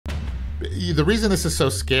The reason this is so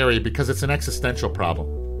scary, because it's an existential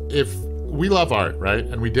problem. If we love art, right,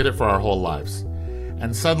 and we did it for our whole lives,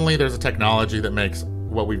 and suddenly there's a technology that makes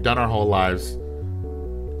what we've done our whole lives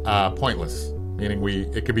pointless, meaning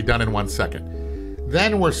it could be done in 1 second.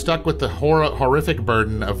 Then we're stuck with the horrific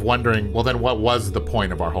burden of wondering, well, then what was the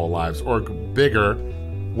point of our whole lives? Or bigger,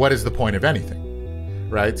 what is the point of anything,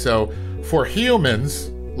 right? So for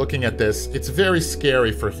humans, looking at this, it's very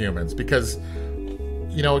scary for humans because,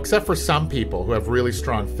 except for some people who have really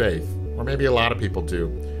strong faith, or maybe a lot of people do,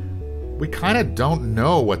 we kind of don't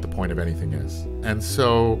know what the point of anything is. And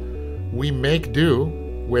so we make do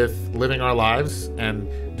with living our lives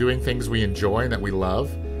and doing things we enjoy and that we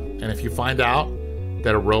love. And if you find out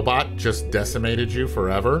that a robot just decimated you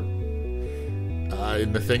forever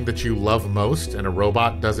in the thing that you love most, and a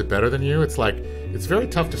robot does it better than you, it's very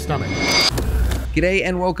tough to stomach. G'day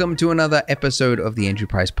and welcome to another episode of the Andrew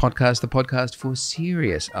Price Podcast, the podcast for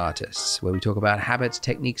serious artists, where we talk about habits,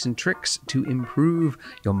 techniques, and tricks to improve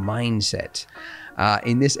your mindset.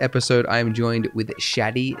 In this episode, I am joined with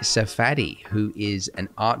Shaddy Safadi, who is an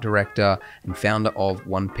art director and founder of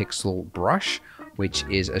One Pixel Brush, which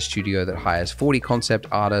is a studio that hires 40 concept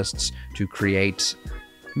artists to create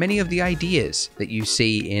many of the ideas that you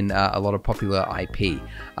see in a lot of popular IP.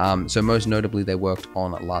 So most notably, they worked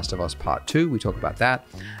on Last of Us Part 2. We talk about that.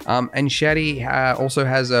 And Shaddy also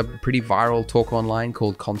has a pretty viral talk online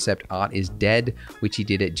called Concept Art is Dead, which he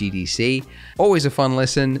did at GDC. Always a fun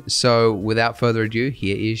listen. So without further ado,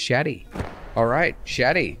 here is Shaddy. All right,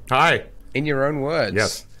 Shaddy. Hi. In your own words.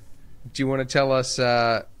 Yes. Do you want to tell us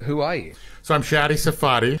who are you? So I'm Shaddy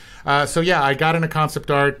Safadi. I got into concept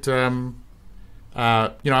art.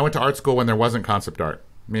 I went to art school when there wasn't concept art,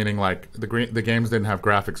 meaning like the games didn't have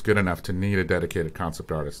graphics good enough to need a dedicated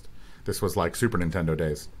concept artist. This was like Super Nintendo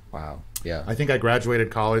days. Wow. Yeah. I think I graduated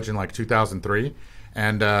college in like 2003,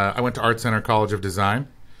 and I went to Art Center College of Design.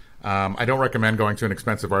 I don't recommend going to an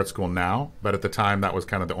expensive art school now, but at the time that was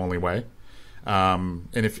kind of the only way. And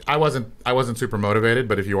if I wasn't super motivated,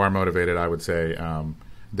 but if you are motivated, I would say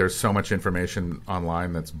there's so much information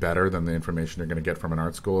online that's better than the information you're going to get from an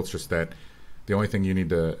art school. It's just that the only thing you need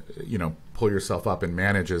to, pull yourself up and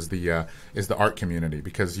manage is the art community,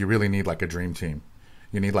 because you really need like a dream team.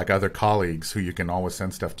 You need like other colleagues who you can always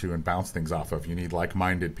send stuff to and bounce things off of. You need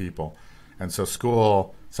like-minded people. And so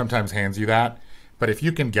school sometimes hands you that. But if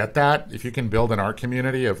you can get that, if you can build an art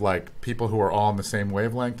community of like people who are all on the same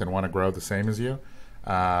wavelength and want to grow the same as you,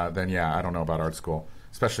 then yeah, I don't know about art school,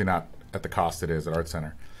 especially not at the cost it is at Art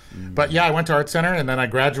Center. But yeah, I went to Art Center and then I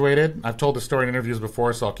graduated. I've told the story in interviews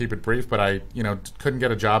before, so I'll keep it brief. But I, couldn't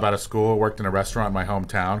get a job out of school. Worked in a restaurant in my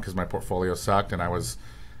hometown because my portfolio sucked, and I was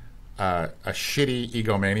a shitty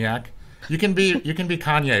egomaniac. You can be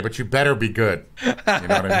Kanye, but you better be good. You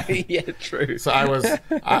know what I mean? Yeah, true. So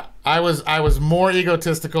I was more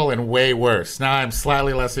egotistical and way worse. Now I'm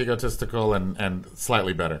slightly less egotistical and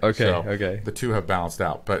slightly better. Okay. So okay. The two have balanced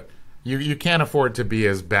out, but. You can't afford to be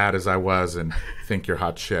as bad as I was and think you're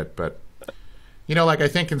hot shit. But, I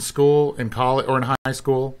think in school, in college, or in high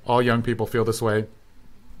school, all young people feel this way.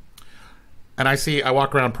 And I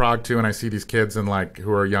walk around Prague too, and I see these kids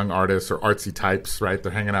who are young artists or artsy types, right?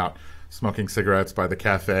 They're hanging out, smoking cigarettes by the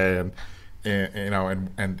cafe and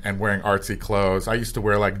wearing artsy clothes. I used to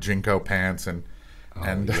wear like Jinko pants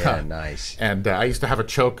nice. And I used to have a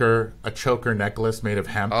choker necklace made of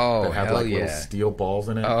hemp that had little steel balls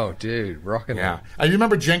in it. Oh, dude, rocking it. Yeah. You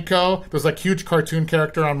remember Jinko? There was huge cartoon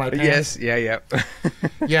character on my pants. Yes, yeah.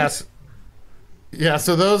 Yes. Yeah,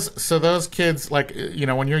 so those kids,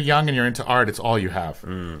 when you're young and you're into art, it's all you have.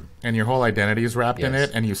 And your whole identity is wrapped in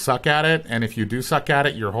it, and you suck at it, and if you do suck at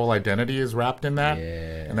it, your whole identity is wrapped in that.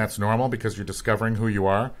 Yeah. And that's normal because you're discovering who you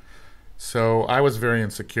are. So I was very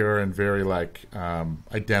insecure and very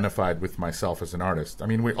identified with myself as an artist. I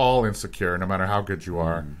mean, we're all insecure, no matter how good you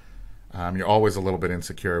are. You're always a little bit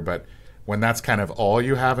insecure, but when that's kind of all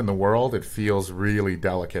you have in the world, it feels really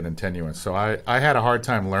delicate and tenuous. So I had a hard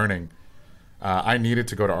time learning. I needed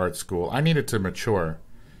to go to art school. I needed to mature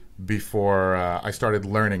before I started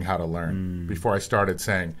learning how to learn, before I started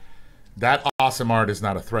saying, that awesome art is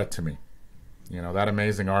not a threat to me. That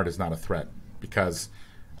amazing art is not a threat, because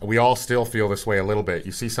we all still feel this way a little bit.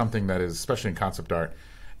 You see something that is, especially in concept art,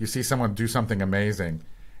 you see someone do something amazing,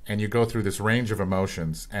 and you go through this range of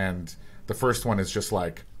emotions, and the first one is just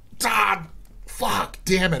like, fuck,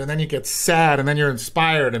 damn it, and then you get sad, and then you're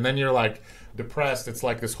inspired, and then you're depressed. It's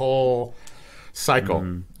like this whole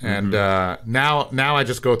cycle. And now I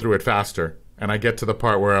just go through it faster, and I get to the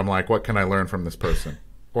part where I'm like, what can I learn from this person?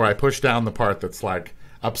 Or I push down the part that's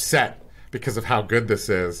upset because of how good this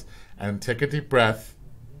is, and take a deep breath,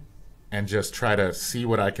 and just try to see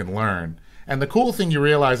what I can learn. And the cool thing you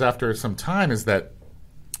realize after some time is that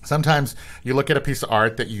sometimes you look at a piece of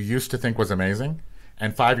art that you used to think was amazing,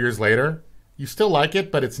 and 5 years later, you still like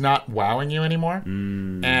it, but it's not wowing you anymore.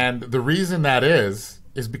 And the reason that is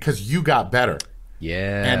because you got better.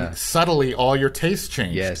 Yeah. And subtly, all your tastes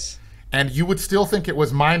changed. Yes. And you would still think it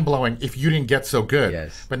was mind-blowing if you didn't get so good.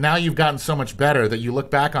 Yes. But now you've gotten so much better that you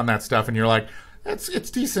look back on that stuff and you're like,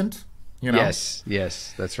 it's decent. You know?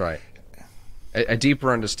 Yes, that's right. A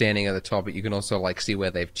deeper understanding of the topic, you can also like see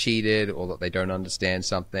where they've cheated or that they don't understand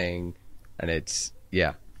something, and it's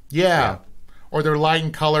yeah. Or their light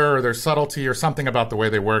and color or their subtlety or something about the way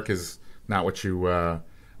they work is not what you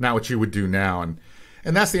would do now.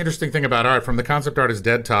 And that's the interesting thing about art. From the Concept Art is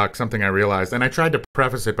Dead talk, something I realized, and I tried to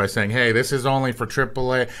preface it by saying, hey, this is only for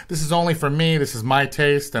AAA. This is only for me. This is my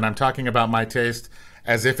taste, and I'm talking about my taste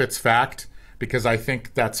as if it's fact, because I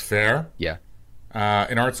think that's fair. Yeah.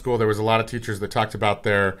 In art school, there was a lot of teachers that talked about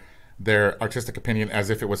their artistic opinion as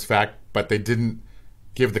if it was fact, but they didn't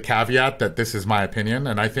give the caveat that this is my opinion.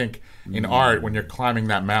 And I think in art, when you're climbing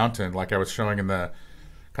that mountain, like I was showing in the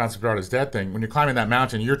Concept Art is Dead thing, when you're climbing that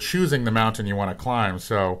mountain, you're choosing the mountain you want to climb.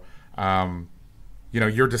 So,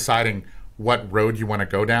 you're deciding what road you want to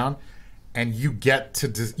go down, and you get to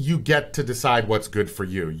decide what's good for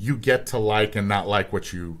you. You get to like and not like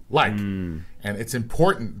what you like, and it's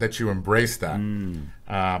important that you embrace that.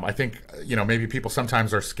 I think maybe people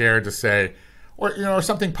sometimes are scared to say, or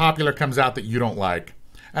something popular comes out that you don't like,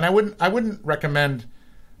 and I wouldn't recommend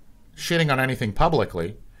shitting on anything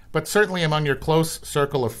publicly. But certainly among your close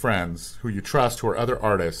circle of friends who you trust, who are other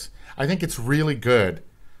artists, I think it's really good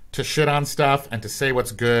to shit on stuff and to say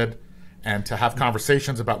what's good and to have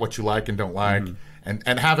conversations about what you like and don't like,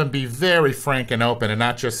 and have them be very frank and open and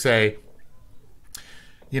not just say,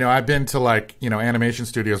 I've been to animation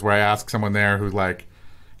studios where I ask someone there who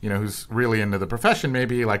who's really into the profession,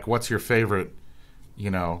 maybe like, what's your favorite,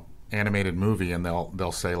 animated movie? And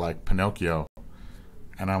they'll say like Pinocchio.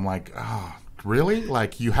 And I'm like, oh, really?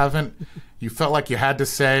 Like you felt like you had to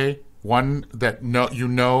say one that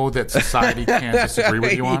that society can't disagree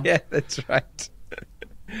with you on? Yeah, that's right.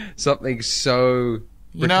 Something so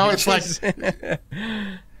it's like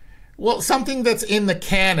something that's in the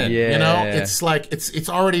canon. It's like it's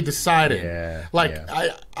already decided.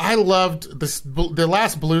 I loved the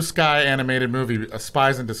last Blue Sky animated movie,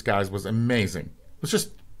 Spies in Disguise, was amazing. It was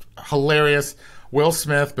just hilarious. Will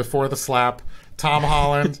Smith before the slap, Tom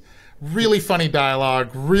Holland. Really funny dialogue,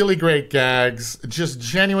 really great gags, just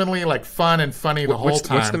genuinely fun and funny the whole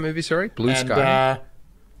time. What's the movie, sorry? Blue Sky?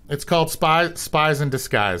 It's called Spies in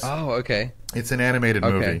Disguise. Oh, okay. It's an animated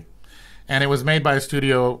movie. And it was made by a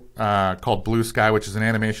studio called Blue Sky, which is an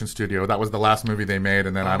animation studio. That was the last movie they made,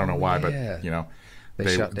 and then I don't know why, but,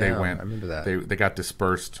 They shut down. went. I remember that. They got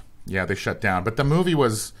dispersed. Yeah, they shut down. But the movie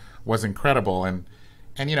was incredible. And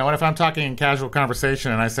if I'm talking in casual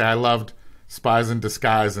conversation and I say I loved Spies in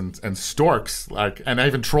Disguise and Storks, and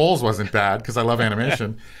even Trolls wasn't bad because I love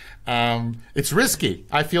animation. It's risky.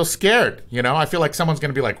 I feel scared. I feel like someone's going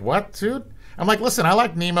to be like, "What, dude?" I'm like, "Listen, I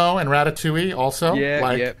like Nemo and Ratatouille also.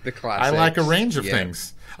 The classics. I like a range of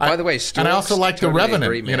things. By the way, Storks, and I also like The Revenant.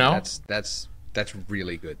 Agree, that's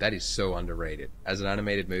really good. That is so underrated as an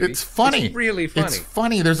animated movie. It's funny. It's really funny. It's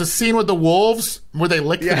funny. There's a scene with the wolves where they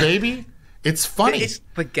lick the baby. It's funny. It's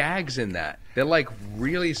the gags in that. They're like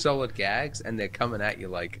really solid gags, and they're coming at you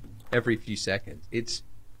like every few seconds. It's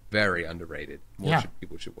very underrated.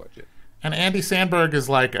 People should watch it. And Andy Samberg is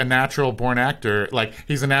like a natural born actor. Like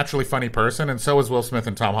he's a naturally funny person, and so is Will Smith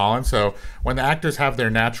and Tom Holland. So when the actors have their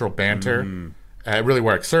natural banter, it really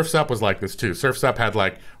works. Surf's Up was like this too. Surf's Up had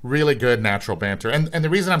like really good natural banter. And the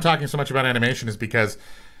reason I'm talking so much about animation is because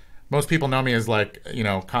most people know me as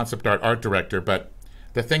concept art director, but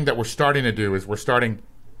the thing that we're starting to do is we're starting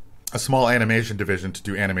a small animation division to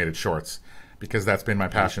do animated shorts, because that's been my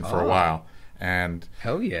passion for a while. And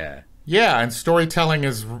hell yeah. Yeah, and storytelling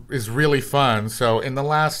is really fun. So in the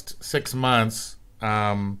last 6 months,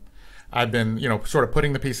 I've been, sort of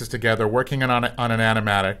putting the pieces together, working on an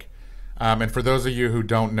animatic. And for those of you who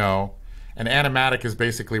don't know, an animatic is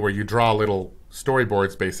basically where you draw little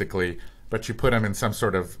storyboards, basically, but you put them in some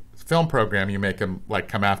sort of film program. You make them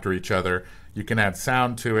come after each other. You can add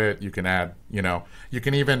sound to it. You can add,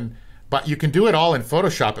 but you can do it all in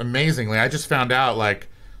Photoshop amazingly. I just found out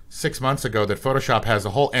 6 months ago that Photoshop has a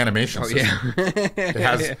whole animation system. It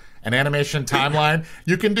has an animation timeline.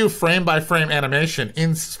 You can do frame by frame animation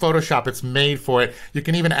in Photoshop. It's made for it. You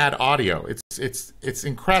can even add audio. It's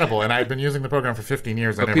incredible. And I've been using the program for 15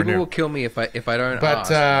 years. I never knew. People will kill me if I don't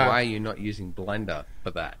ask why are you not using Blender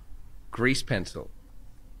for that? Grease pencil.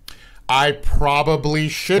 I probably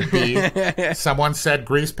should be. Someone said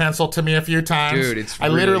grease pencil to me a few times. Dude, it's I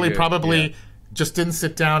literally good. probably just didn't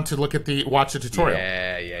sit down to watch the tutorial.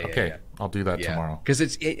 Yeah. Okay, I'll do that tomorrow.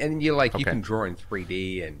 Because and you're like, you can draw in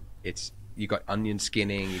 3D, and you got onion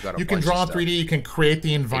skinning, you can draw in 3D, you can create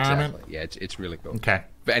the environment. Exactly. Yeah, it's really cool. Okay.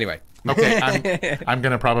 But anyway. Okay, I'm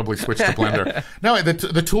going to probably switch to Blender. No,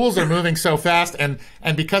 the tools are moving so fast, and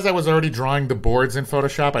because I was already drawing the boards in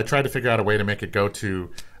Photoshop, I tried to figure out a way to make it go to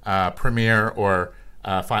Premiere or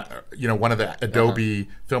one of the Adobe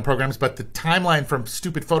film programs, but the timeline from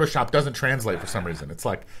stupid Photoshop doesn't translate for some reason. It's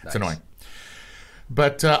like it's annoying.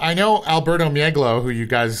 But I know Alberto Mieglo, who you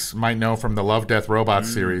guys might know from the Love, Death, Robots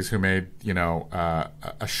series, who made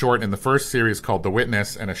a short in the first series called The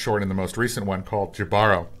Witness and a short in the most recent one called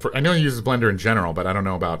Jibaro. I know he uses Blender in general, but I don't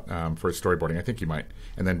know about for his storyboarding. I think he might,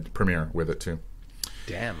 and then Premiere with it too.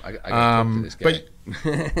 Damn, I got to talk to this guy.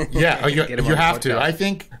 But yeah, you have to. I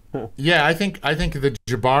think the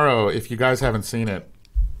Jibaro, if you guys haven't seen it,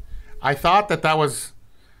 I thought that was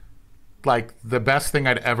like the best thing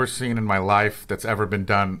I'd ever seen in my life that's ever been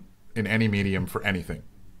done in any medium for anything.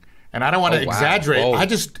 And I don't want to exaggerate. Whoa. I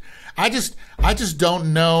just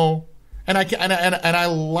don't know. And I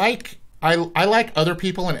like other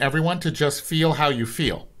people and everyone to just feel how you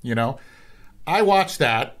feel. I watch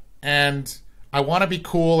that and I want to be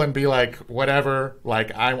cool and be like whatever.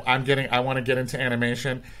 Like I want to get into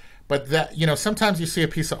animation, but that sometimes you see a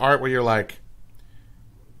piece of art where you're like,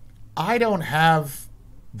 I don't have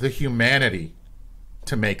the humanity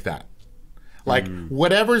to make that. Like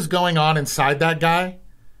whatever's going on inside that guy,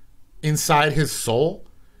 inside his soul,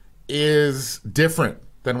 is different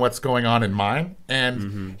than what's going on in mine.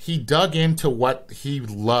 And he dug into what he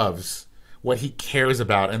loves, what he cares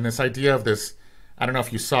about, and this idea of this. I don't know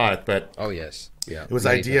if you saw it, but oh yes, yeah, it was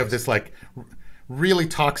the idea of this like really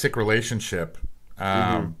toxic relationship,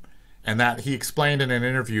 and that he explained in an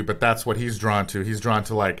interview. But that's what he's drawn to. He's drawn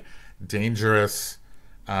to like dangerous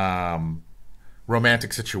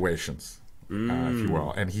romantic situations, if you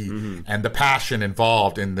will, and and the passion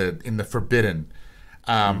involved in the forbidden,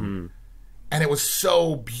 and it was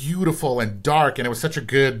so beautiful and dark, and it was such a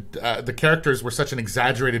good. The characters were such an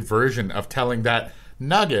exaggerated version of telling that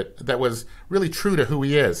nugget that was really true to who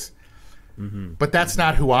he is, but that's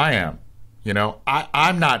not who I am.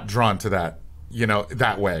 I'm not drawn to that.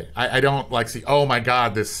 That way. I don't like see. Oh my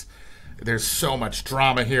God, there's so much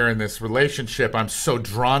drama here in this relationship. I'm so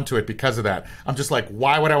drawn to it because of that. I'm just like,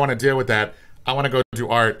 why would I want to deal with that? I want to go do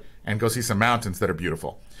art and go see some mountains that are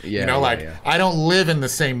beautiful. I don't live in the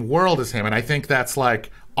same world as him. And I think that's like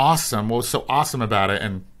awesome. What was so awesome about it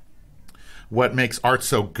and what makes art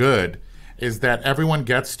so good is that everyone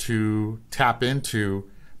gets to tap into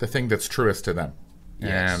the thing that's truest to them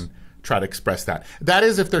and try to express that. That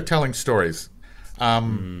is if they're telling stories.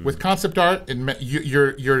 With concept art,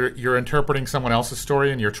 you're interpreting someone else's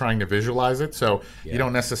story and you're trying to visualize it. So you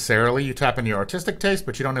don't necessarily you tap into your artistic taste,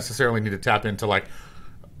 but you don't necessarily need to tap into like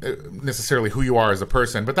necessarily who you are as a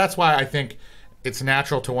person. But that's why I think it's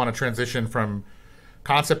natural to want to transition from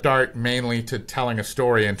concept art mainly to telling a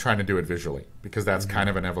story and trying to do it visually, because that's kind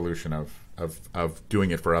of an evolution of doing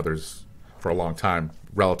it for others for a long time,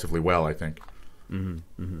 relatively well, I think.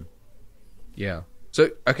 Yeah. So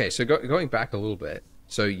okay, so going back a little bit,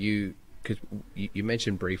 so because you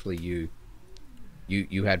mentioned briefly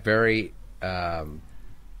you had very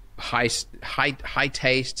high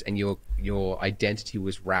tastes, and your identity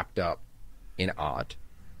was wrapped up in art.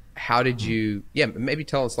 How did you? Yeah, maybe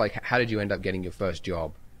tell us like how did you end up getting your first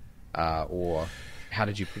job, or how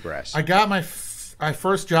did you progress? I got my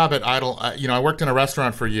first job at Idle. I worked in a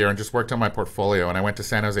restaurant for a year and just worked on my portfolio, and I went to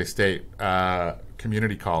San Jose State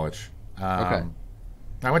Community College. Okay.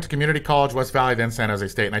 I went to community college, West Valley, then San Jose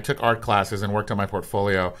State, and I took art classes and worked on my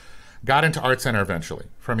portfolio. Got into Art Center eventually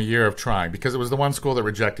from a year of trying, because it was the one school that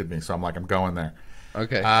rejected me. So I'm like, I'm going there.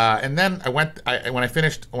 Okay. And then when I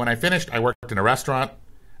finished, I worked in a restaurant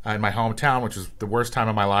in my hometown, which was the worst time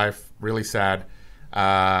of my life. Really sad.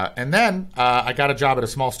 And then I got a job at a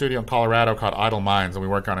small studio in Colorado called Idle Minds, and we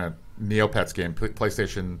worked on a Neopets game,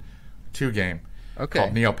 PlayStation 2 game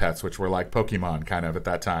called Neopets, which were like Pokemon kind of at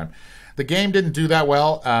that time. The game didn't do that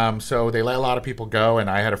well, so they let a lot of people go, and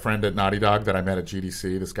I had a friend at Naughty Dog that I met at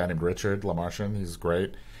GDC, this guy named Richard Lamartian. He's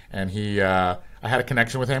great. And I had a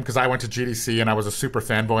connection with him because I went to GDC, and I was a super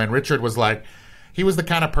fanboy, and Richard was like, he was the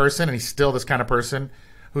kind of person, and he's still this kind of person,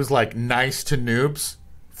 who's like nice to noobs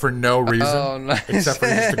for no reason, nice. except for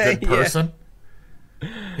he's just a good person.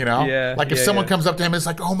 Like if someone comes up to him and is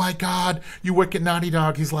like, oh my God, you work at Naughty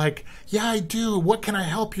Dog. He's like, yeah, I do. What can I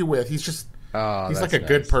help you with? He's just... he's like a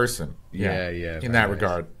good person. In that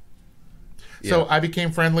regard. So I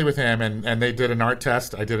became friendly with him, and they did an art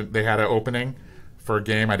test. They had an opening for a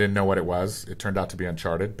game. I didn't know what it was. It turned out to be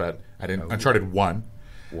Uncharted, but I didn't. Uncharted 1.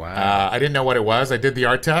 Wow. I didn't know what it was. I did the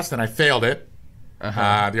art test, and I failed it. The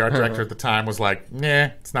art director at the time was like, "Nah,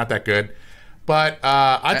 it's not that good." But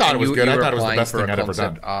I thought it was good. I thought it was the best thing I'd ever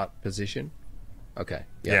done. Art position. Okay.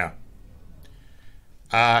 Yeah.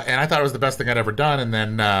 And I thought it was the best thing I'd ever done.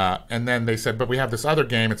 And then they said, but we have this other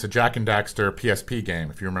game. It's a Jack and Daxter PSP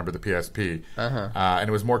game, if you remember the PSP. And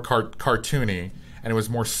it was more cartoony, and it was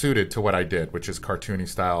more suited to what I did, which is cartoony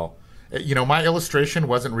style. You know, my illustration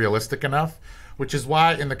wasn't realistic enough, which is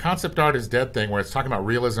why in the concept art is dead thing, where it's talking about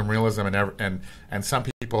realism, and some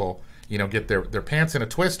people, you know, get their pants in a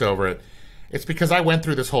twist over it. It's because I went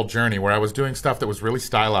through this whole journey where I was doing stuff that was really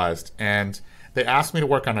stylized, and they asked me to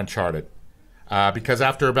work on Uncharted. Because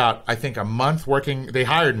after about, I think, a month working, they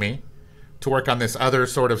hired me to work on this other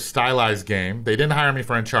sort of stylized game. They didn't hire me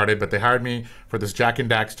for Uncharted, but they hired me for this Jack and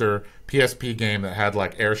Daxter PSP game that had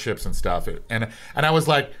like airships and stuff. And I was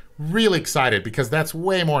like really excited because that's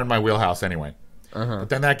way more in my wheelhouse anyway. But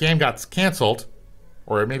then that game got canceled,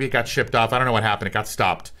 or maybe it got shipped off. I don't know what happened. It got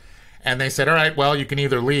stopped. And they said, all right, well, you can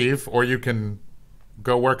either leave or you can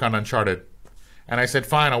go work on Uncharted. And I said,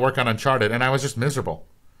 fine, I'll work on Uncharted. And I was just miserable.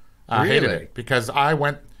 I hated it because I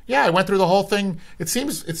went through the whole thing. It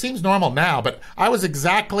seems normal now, but I was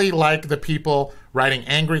exactly like the people writing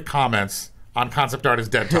angry comments on Concept Art is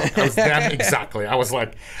Dead Talk. I was them exactly. I was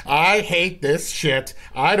like, I hate this shit.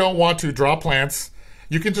 I don't want to draw plants.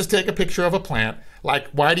 You can just take a picture of a plant. Like,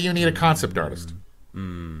 why do you need a concept artist?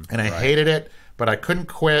 And I hated it, but I couldn't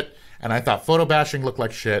quit. And I thought photo bashing looked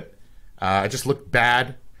like shit. It just looked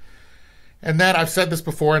bad. And then, I've said this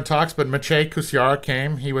before in talks, but Maciej Kuciara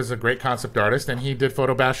came. He was a great concept artist, and he did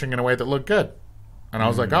photo bashing in a way that looked good. And I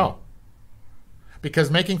was like, oh. Because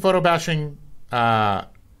making photo bashing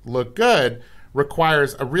look good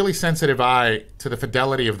requires a really sensitive eye to the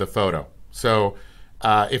fidelity of the photo. So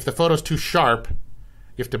if the photo's too sharp,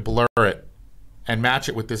 you have to blur it and match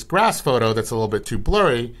it with this grass photo that's a little bit too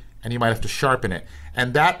blurry, and you might have to sharpen it.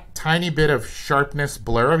 And that tiny bit of sharpness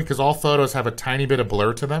blur, because all photos have a tiny bit of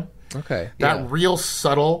blur to them. Okay. That real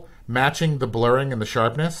subtle matching the blurring and the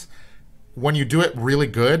sharpness, when you do it really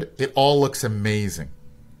good, it all looks amazing.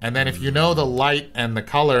 And then if you know the light and the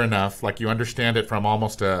color enough, like you understand it from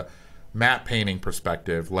almost a matte painting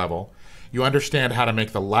perspective level, you understand how to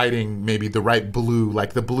make the lighting maybe the right blue,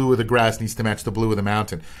 like the blue of the grass needs to match the blue of the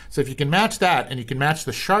mountain. So if you can match that and you can match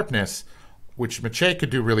the sharpness, which Maciej could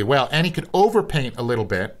do really well, and he could overpaint a little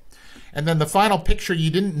bit, and then the final picture, you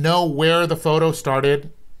didn't know where the photo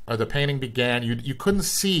started or the painting began. You couldn't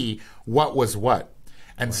see what was what.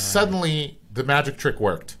 And suddenly the magic trick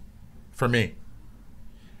worked for me.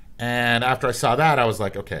 And after I saw that, I was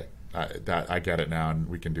like, okay, I get it now, and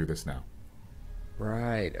we can do this now.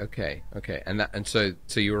 Right. Okay. And so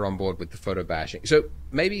you were on board with the photo bashing. So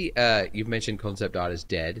maybe you've mentioned concept art is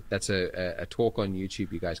dead. That's a talk on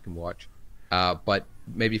YouTube you guys can watch. But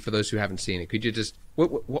maybe for those who haven't seen it, could you just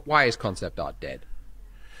why is concept art dead?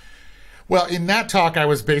 Well, in that talk, I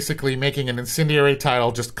was basically making an incendiary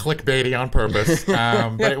title, just clickbaity on purpose.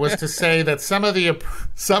 But it was to say that some of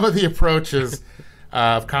the approaches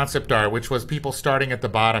of concept art, which was people starting at the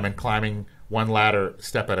bottom and climbing one ladder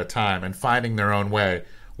step at a time and finding their own way,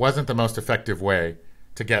 wasn't the most effective way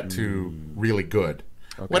to get to really good.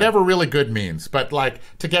 Okay. Whatever really good means, but like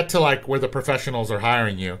to get to like where the professionals are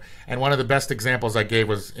hiring you. And one of the best examples I gave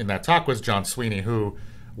was in that talk was John Sweeney, who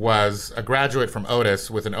was a graduate from Otis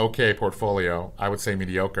with an okay portfolio, I would say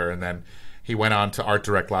mediocre, and then he went on to art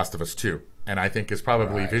direct Last of Us 2, and I think is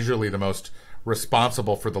probably visually the most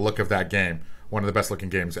responsible for the look of that game, one of the best looking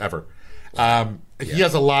games ever. He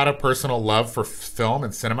has a lot of personal love for film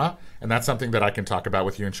and cinema, and that's something that I can talk about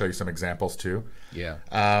with you and show you some examples too. Yeah.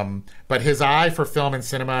 But his eye for film and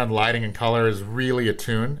cinema and lighting and color is really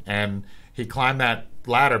attuned, and he climbed that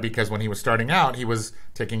ladder because when he was starting out, he was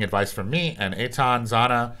taking advice from me and Eitan,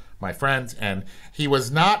 Zana, my friends, and he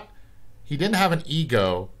didn't have an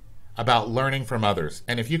ego about learning from others.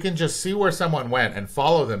 And if you can just see where someone went and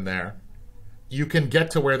follow them there, you can get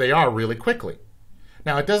to where they are really quickly.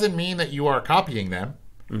 Now, it doesn't mean that you are copying them.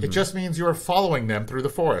 It just means you are following them through the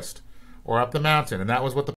forest or up the mountain, and that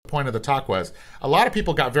was what the point of the talk was. A lot of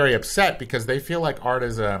people got very upset because they feel like art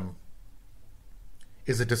is a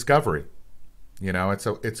discovery. You know, it's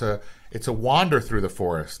a wander through the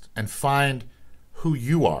forest and find who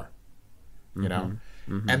you are. You know,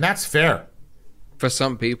 and that's fair. For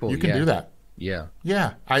some people, you can do that. Yeah.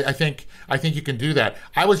 Yeah, I think you can do that.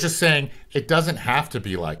 I was just saying it doesn't have to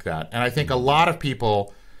be like that. And I think a lot of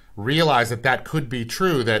people realize that that could be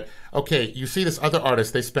true. That, okay, you see this other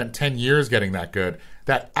artist, they spent 10 years getting that good.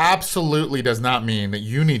 That absolutely does not mean that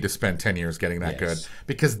you need to spend 10 years getting that good,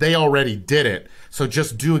 because they already did it. So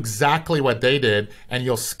just do exactly what they did, and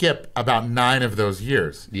you'll skip about 9 of those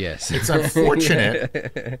years. Yes. It's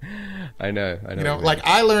unfortunate. I know. You know, like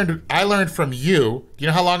I learned from you. Do you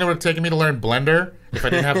know how long it would have taken me to learn Blender if I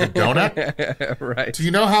didn't have the donut? Right. Do you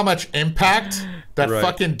know how much impact that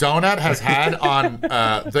fucking donut has had on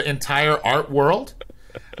the entire art world?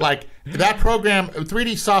 Like, that program,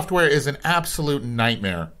 3D software is an absolute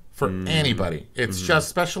nightmare for anybody. It's just,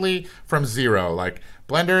 especially from zero. Like,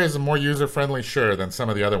 Blender is more user-friendly, sure, than some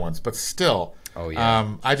of the other ones, but still. Oh,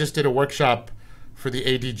 yeah. I just did a workshop for the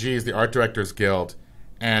ADGs, the Art Directors Guild,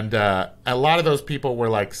 and a lot of those people were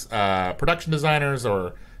like production designers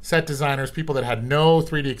or set designers, people that had no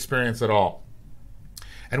 3D experience at all.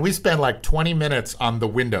 And we spent like 20 minutes on the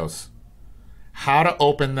windows. How to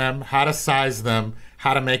open them, how to size them,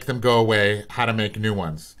 how to make them go away, how to make new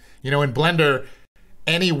ones. You know, in Blender,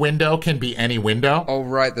 any window can be any window. Oh,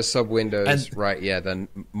 right, the sub windows. Right, yeah, the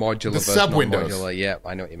modular versus sub-windows. non-modular. Yeah,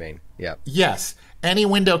 I know what you mean. Yeah. Yes, any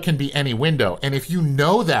window can be any window. And if you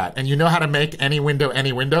know that, and you know how to make any window,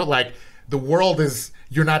 like, the world is,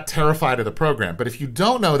 you're not terrified of the program. But if you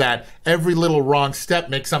don't know that, every little wrong step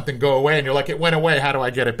makes something go away, and you're like, it went away, how do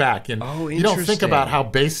I get it back? And you don't think about how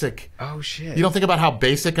basic. Oh, shit. You don't think about how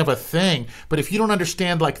basic of a thing. But if you don't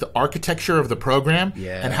understand, like, the architecture of the program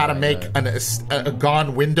and how to make a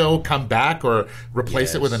gone window come back or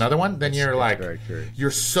replace it with another one, then you're like,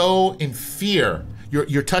 you're so in fear.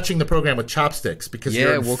 You're touching the program with chopsticks because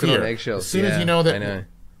you're in walking fear. on eggshells. As soon as you know that. I know.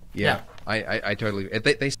 Yeah. I totally.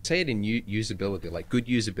 They say it in usability. Like, good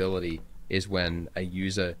usability is when a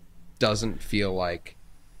user doesn't feel like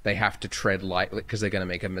they have to tread lightly because they're going to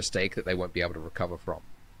make a mistake that they won't be able to recover from.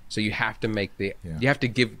 So you have to make you have to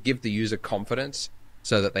give the user confidence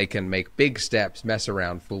so that they can make big steps, mess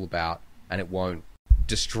around, fool about, and it won't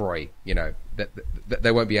destroy. You know, that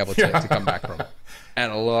they won't be able to come back from it.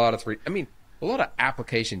 And a lot of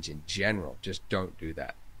applications in general just don't do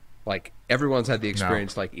that. Like, everyone's had the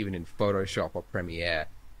experience, like, even in Photoshop or Premiere,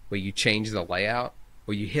 where you change the layout,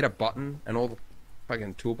 or you hit a button and all the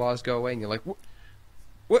fucking toolbars go away, and you're like,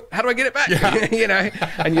 what? How do I get it back? Yeah. You know,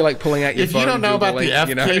 and you're like pulling out your phone. If you don't know about the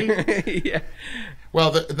F key, yeah.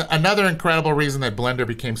 Well, another incredible reason that Blender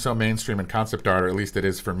became so mainstream in concept art, or at least it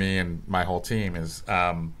is for me and my whole team, is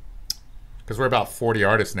because we're about 40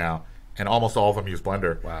 artists now, and almost all of them use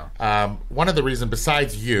Blender. Wow. One of the reasons,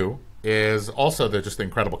 besides you, is also just the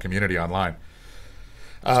incredible community online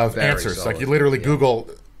of answers. Solid. Like, you literally Google,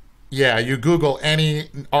 you Google any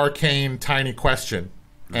arcane tiny question,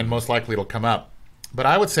 and most likely it'll come up. But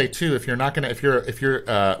I would say too, if you're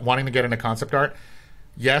wanting to get into concept art,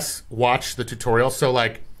 yes, watch the tutorial. So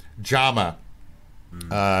like Jama,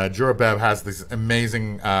 Jurabev has this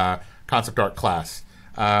amazing concept art class.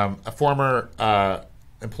 A former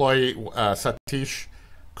employee, Satish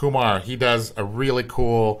Kumar, he does a really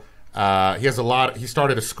cool. He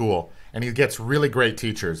started a school, and he gets really great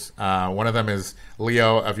teachers. One of them is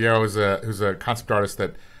Leo Aviero, who's a concept artist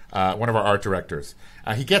that one of our art directors.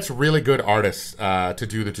 He gets really good artists to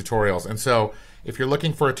do the tutorials. And so if you're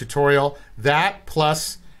looking for a tutorial, that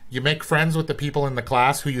plus you make friends with the people in the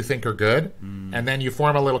class who you think are good, and then you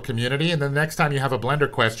form a little community, and then the next time you have a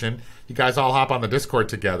Blender question, you guys all hop on the Discord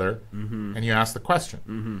together, and you ask the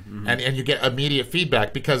question. And you get immediate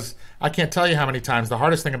feedback, because I can't tell you how many times the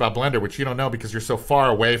hardest thing about Blender, which you don't know because you're so far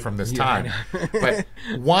away from this time, but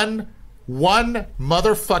one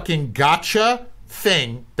motherfucking gotcha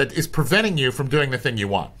thing that is preventing you from doing the thing you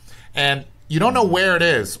want. And you don't know where it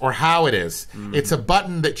is or how it is. It's a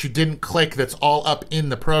button that you didn't click that's all up in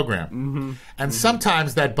the program. And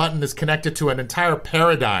sometimes that button is connected to an entire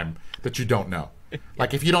paradigm that you don't know.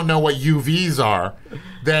 Like, if you don't know what UVs are,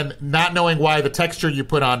 then not knowing why the texture you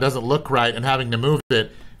put on doesn't look right and having to move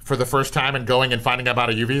it for the first time and going and finding out about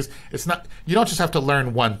a UVs, it's not. You don't just have to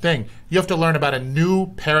learn one thing. You have to learn about a new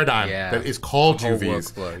paradigm that is called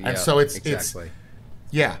UVs. And so it's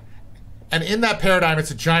And in that paradigm,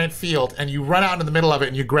 it's a giant field, and you run out into the middle of it,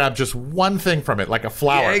 and you grab just one thing from it, like a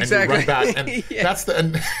flower, and you run back. And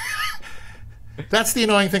that's the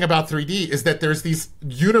annoying thing about 3D, is that there's these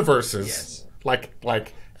universes,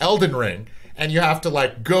 like Elden Ring, and you have to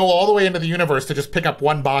like go all the way into the universe to just pick up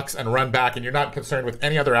one box and run back, and you're not concerned with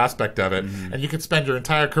any other aspect of it. And you could spend your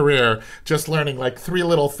entire career just learning like 3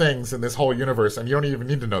 little things in this whole universe, and you don't even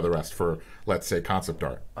need to know the rest for, let's say, concept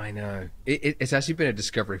art. I know. It's actually been a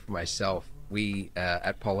discovery for myself. We,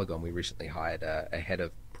 at Polygon, we recently hired a head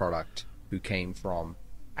of product who came from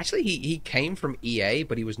actually he came from EA,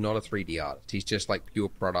 but he was not a 3D artist. He's just like pure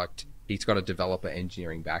product. He's got a developer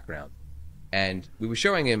engineering background. And we were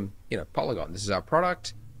showing him, Polygon, this is our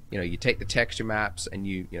product. You take the texture maps and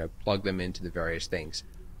you plug them into the various things.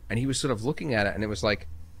 And he was sort of looking at it, and it was like,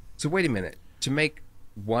 so wait a minute, to make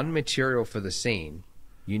one material for the scene,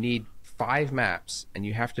 you need 5 maps, and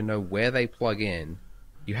you have to know where they plug in.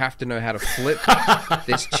 You have to know how to flip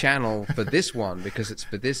this channel for this one because it's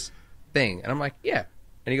for this thing. And I'm like, yeah.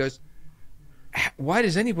 And he goes, why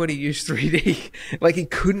does anybody use 3D? Like, he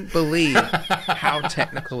couldn't believe how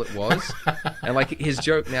technical it was. And like, his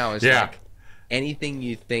joke now is like, anything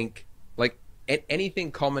you think, like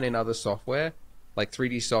anything common in other software, like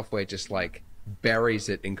 3D software just like buries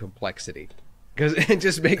it in complexity because it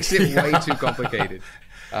just makes it way too complicated.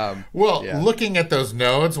 Looking at those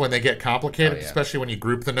nodes when they get complicated, especially when you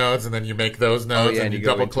group the nodes and then you make those nodes and you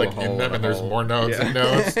double click in them and there's more nodes and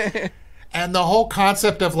nodes. And the whole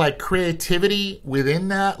concept of like creativity within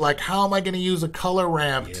that, like how am I going to use a color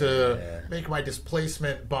ramp to make my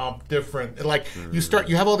displacement bump different? Like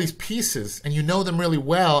you have all these pieces and you know them really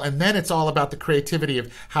well, and then it's all about the creativity of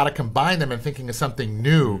how to combine them and thinking of something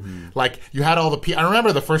new. Like you had all the I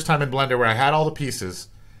remember the first time in Blender where I had all the pieces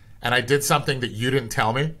and I did something that you didn't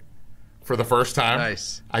tell me for the first time.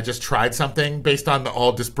 Nice. I just tried something based on the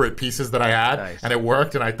all disparate pieces that I had, and it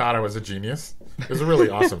worked, and I thought I was a genius. It was a really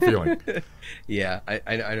awesome feeling. Yeah,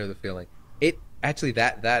 I know the feeling. It actually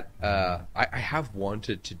I have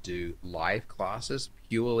wanted to do live classes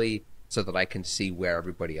purely so that I can see where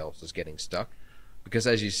everybody else is getting stuck, because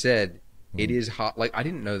as you said, it is hard. Like I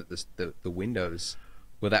didn't know that the windows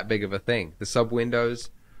were that big of a thing. The sub windows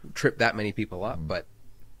trip that many people up, but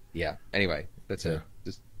yeah. Anyway, that's a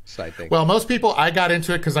just side thing. Well, most people, I got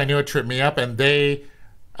into it because I knew it tripped me up, and they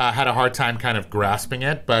had a hard time kind of grasping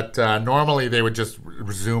it, but normally they would just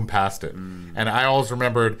zoom past it. And I always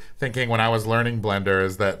remembered thinking when I was learning Blender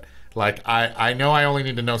is that, like, I know I only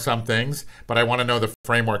need to know some things, but I want to know the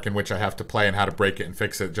framework in which I have to play and how to break it and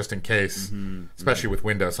fix it just in case, especially with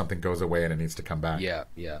Windows, something goes away and it needs to come back.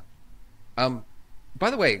 Yeah. By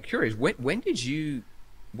the way, curious, when did you,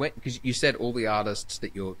 because you said all the artists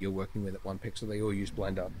that you're working with at One Pixel, they all use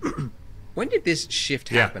Blender. When did this shift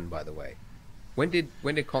happen, by the way? When did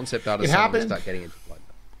concept artists start getting into Blender?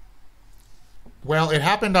 Well, it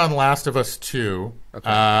happened on Last of Us 2. Okay.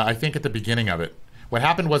 I think at the beginning of it. What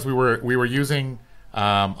happened was we were using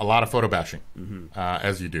a lot of photobashing,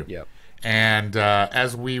 as you do. Yep. And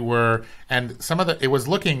as we were, and some of it was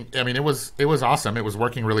looking. I mean, it was awesome. It was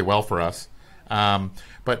working really well for us.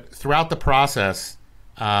 But throughout the process,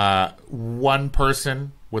 one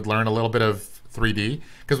person would learn a little bit of 3D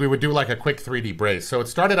because we would do like a quick 3D brace. So it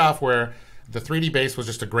started off where the 3D base was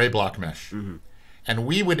just a gray block mesh. And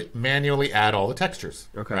we would manually add all the textures,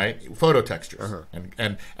 right? Photo textures,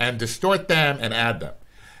 and distort them and add them.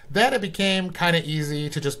 Then it became kind of easy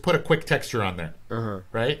to just put a quick texture on there,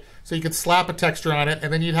 right? So you could slap a texture on it,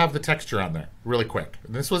 and then you'd have the texture on there really quick.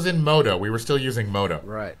 And this was in Modo. We were still using Modo.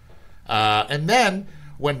 Right. And then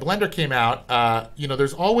when Blender came out,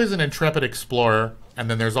 there's always an intrepid explorer, and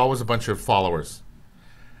then there's always a bunch of followers.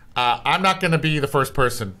 I'm not going to be the first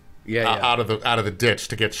person out of the ditch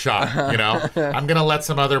to get shot. I'm gonna let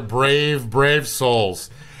some other brave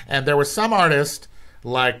souls. And there were some artists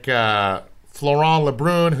like Florent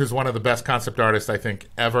Lebrun, who's one of the best concept artists I think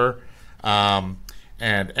ever, and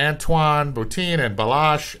Antoine Boutin and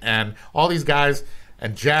Balash and all these guys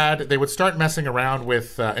and Jad. They would start messing around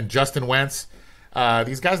with and Justin Wentz.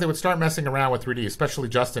 These guys, they would start messing around with 3D, especially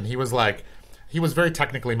Justin. He was very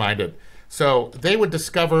technically minded. So they would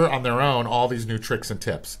discover on their own all these new tricks and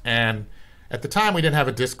tips. And at the time, we didn't have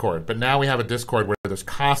a Discord, but now we have a Discord where there's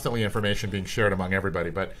constantly information being shared among everybody.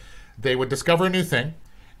 But they would discover a new thing,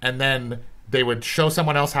 and then they would show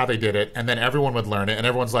someone else how they did it, and then everyone would learn it. And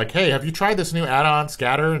everyone's like, hey, have you tried this new add-on,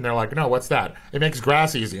 Scatter? And they're like, no, what's that? It makes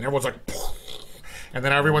grass easy. And everyone's like, and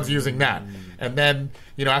then everyone's using that. And then,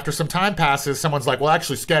 after some time passes, someone's like, well,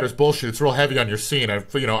 actually, Scatter's bullshit. It's real heavy on your scene.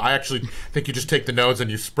 I actually think you just take the nodes and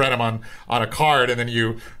you spread them on a card, and then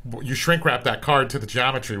you shrink wrap that card to the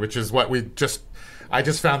geometry, which is what I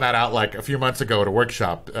just found that out like a few months ago at a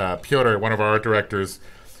workshop. Piotr, one of our art directors,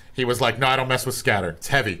 he was like, no, I don't mess with Scatter. It's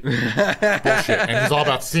heavy. Bullshit. And he's all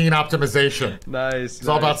about scene optimization. Nice. It's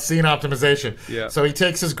all about scene optimization. Yeah. So he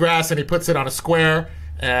takes his grass and he puts it on a square,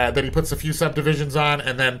 then he puts a few subdivisions on,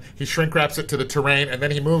 and then he shrink wraps it to the terrain, and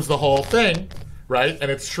then he moves the whole thing, right?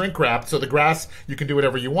 And it's shrink wrapped, so the grass, you can do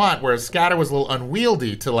whatever you want, whereas Scatter was a little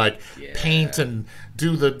unwieldy to paint and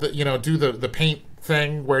do the paint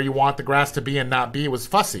thing where you want the grass to be and not be. It was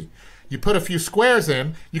fussy. You put a few squares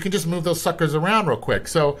in, you can just move those suckers around real quick.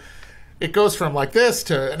 So it goes from like this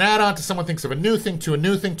to an add-on to someone thinks of a new thing to a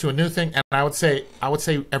new thing to a new thing, and I would say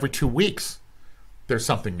every 2 weeks there's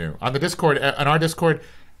something new on the Discord. On our Discord,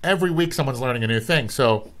 every week someone's learning a new thing.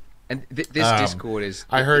 So, and this Discord is,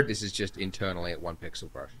 I heard this is just internally at One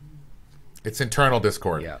Pixel Brush. It's internal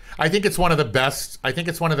Discord. Yeah. I think it's one of the best. I think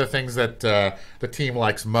it's one of the things that the team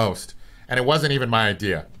likes most, and it wasn't even my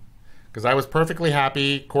idea. Because I was perfectly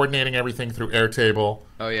happy coordinating everything through Airtable,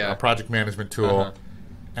 a project management tool.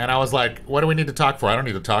 And I was like, what do we need to talk for? I don't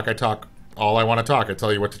need to talk. I talk all I want to talk. I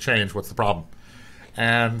tell you what to change. What's the problem?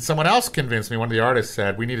 And someone else convinced me, one of the artists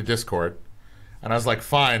said, we need a Discord. And I was like,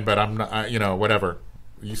 fine, but I'm not, whatever.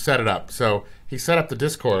 You set it up. So he set up the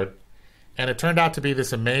Discord, and it turned out to be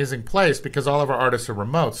this amazing place because all of our artists are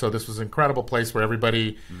remote. So this was an incredible place where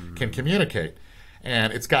everybody can communicate.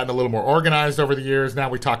 And it's gotten a little more organized over the years. Now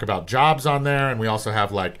we talk about jobs on there, and we also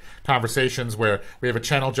have like conversations where we have a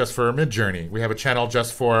channel just for Midjourney. We have a channel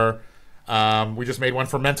just for, we just made one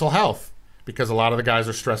for mental health because a lot of the guys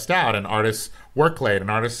are stressed out and artists work late,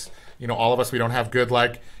 and artists, all of us, we don't have good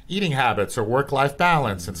like eating habits or work-life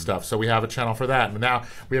balance and stuff. So we have a channel for that. And now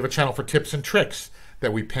we have a channel for tips and tricks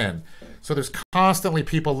that we pin. So there's constantly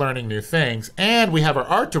people learning new things. And we have our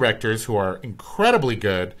art directors who are incredibly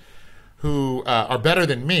good, who are better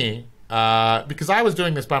than me, because I was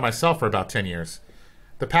doing this by myself for about 10 years.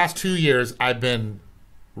 The past 2 years, I've been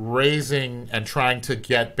raising and trying to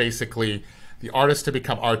get basically the artists to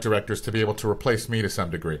become art directors to be able to replace me to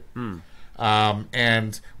some degree.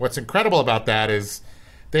 And what's incredible about that is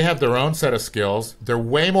they have their own set of skills. They're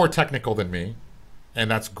way more technical than me,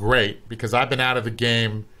 and that's great because I've been out of the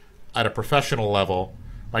game at a professional level.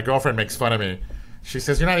 My girlfriend makes fun of me. She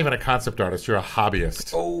says, you're not even a concept artist, you're a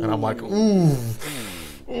hobbyist. Oh. And I'm like, ooh.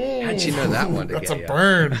 How'd you know that one? That's a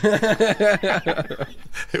burn.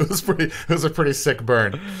 It was a pretty sick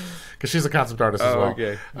burn. Because she's a concept artist as well.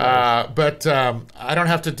 Okay. But I don't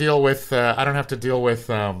have to deal with the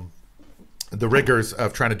rigors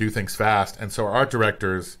of trying to do things fast. And so our art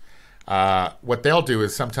directors, what they'll do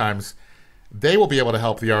is sometimes they will be able to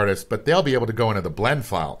help the artist, but they'll be able to go into the blend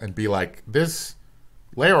file and be like, this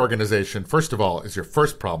layer organization, first of all, is your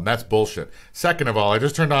first problem. That's bullshit. Second of all, I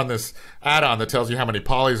just turned on this add-on that tells you how many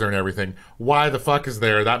polys are and everything. Why the fuck is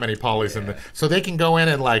there that many polys in the... So they can go in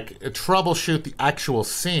and like troubleshoot the actual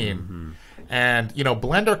scene. And,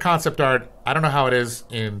 Blender concept art, I don't know how it is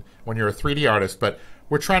when you're a 3D artist, but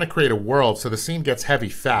we're trying to create a world so the scene gets heavy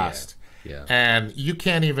fast. And you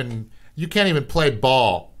can't even play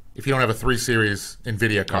ball if you don't have a 3 Series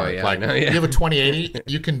NVIDIA card. You have a 2080,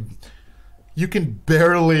 you can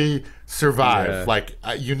barely survive.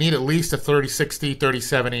 You need at least a 3060,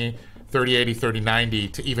 3070, 3080, 3090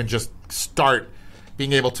 to even just start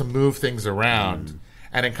being able to move things around.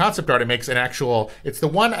 And in concept art, it makes it's the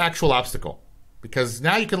one actual obstacle, because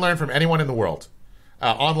now you can learn from anyone in the world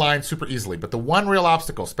online super easily. But the one real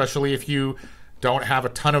obstacle, especially if you don't have a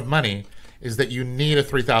ton of money, is that you need a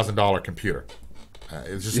 $3,000 computer.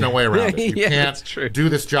 There's just no way around it. You can't do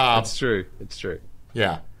this job. It's true.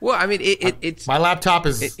 Yeah. Well, I mean, it's my laptop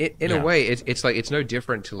is in a way, it's like, it's no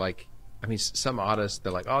different to like, I mean, some artists,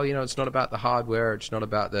 they're like, oh, it's not about the hardware, it's not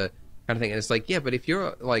about the kind of thing, and it's like, yeah, but if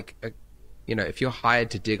you're like, if you're hired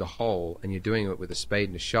to dig a hole and you're doing it with a spade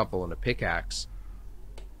and a shovel and a pickaxe,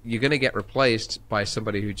 you're gonna get replaced by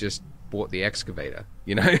somebody who just bought the excavator,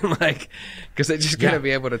 like, because they're just gonna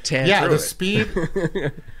be able to tear through the it. Speed.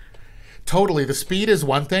 Totally, the speed is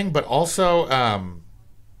one thing, but also.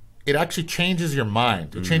 It actually changes your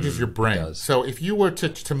mind. It changes your brain. So if you were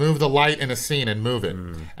to move the light in a scene and move it,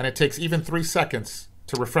 and it takes even 3 seconds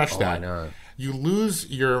to refresh that, you lose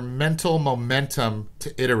your mental momentum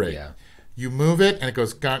to iterate. You move it, and it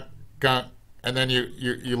goes gunk, gunk, and then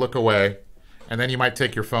you look away, and then you might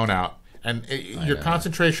take your phone out. And your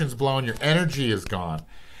concentration's blown, your energy is gone.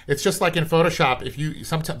 It's just like in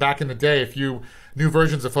Photoshop, back in the day, new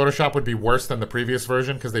versions of Photoshop would be worse than the previous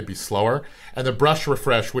version because they'd be slower, and the brush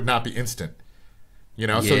refresh would not be instant.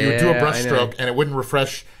 So you would do a brush stroke and it wouldn't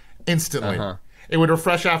refresh instantly. It would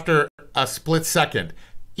refresh after a split second.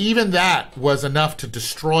 Even that was enough to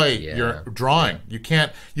destroy your drawing. You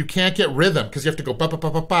can't get rhythm because you have to go ba ba ba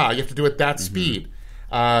ba ba. You have to do it that speed.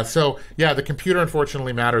 The computer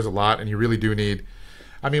unfortunately matters a lot, and you really do need.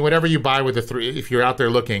 I mean, whatever you buy with the 3, if you're out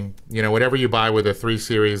there looking, whatever you buy with a 3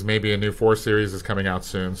 Series, maybe a new 4 Series is coming out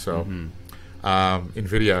soon. So,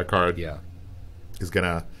 NVIDIA card is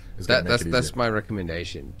gonna make it easier. That's my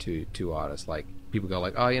recommendation to artists. Like, people go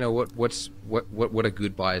like, oh, what are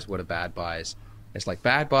good buys? What are bad buys? It's like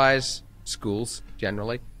bad buys, schools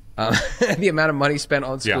generally. The amount of money spent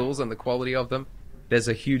on schools and the quality of them, there's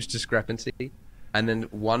a huge discrepancy. And then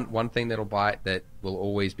one thing that'll buy it that will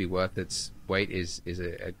always be worth its weight is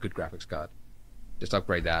a good graphics card. Just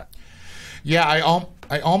upgrade that. Yeah,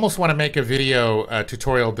 I almost want to make a video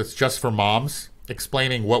tutorial that's just for moms,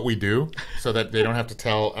 explaining what we do so that they don't have to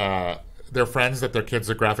tell their friends that their kids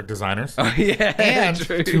are graphic designers. Oh, yeah, and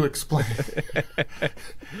true. to explain.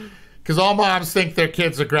 Because all moms think their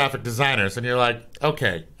kids are graphic designers, and you're like,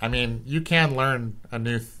 okay, I mean, you can learn a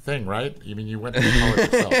new thing, right? I mean, you went to college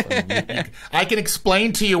yourself. I mean, I can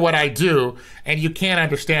explain to you what I do, and you can't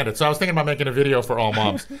understand it. So I was thinking about making a video for all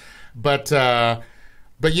moms. But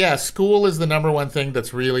yeah, school is the number one thing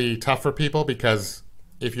that's really tough for people, because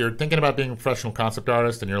if you're thinking about being a professional concept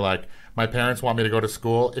artist and you're like, my parents want me to go to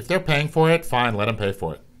school, if they're paying for it, fine, let them pay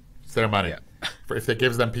for it. It's their money. Yeah. If it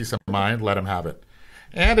gives them peace of mind, let them have it.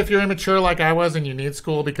 And if you're immature like I was and you need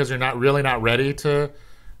school because you're not ready to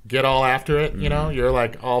get all after it, you know, you're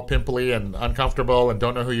like all pimply and uncomfortable and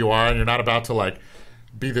don't know who you are, and you're not about to like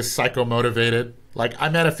be this psycho-motivated. Like, I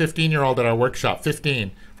met a 15-year-old at our workshop,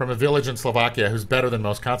 15, from a village in Slovakia who's better than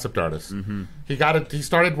most concept artists. Mm-hmm. He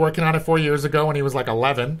started working on it 4 years ago when he was like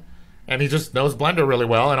 11, and he just knows Blender really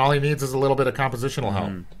well, and all he needs is a little bit of compositional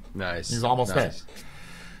help. Nice. He's almost there.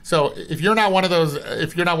 So if you're not one of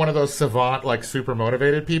those savant, like super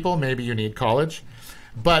motivated people, maybe you need college.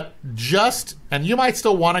 But and you might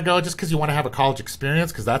still want to go just because you want to have a college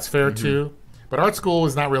experience, because that's fair too. But art school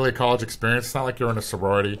is not really a college experience. It's not like you're in a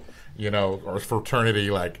sorority, you know, or a fraternity,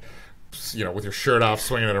 like, you know, with your shirt off,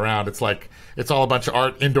 swinging it around. It's like, it's all a bunch of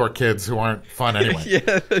art indoor kids who aren't fun anyway. Yeah,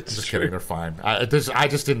 that's I'm just kidding. They're fine. I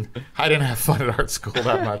didn't have fun at art school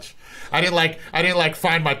that much. I didn't like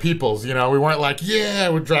find my peoples. You know, we weren't like, yeah,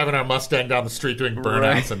 we're driving our Mustang down the street doing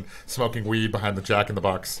burnouts and smoking weed behind the Jack in the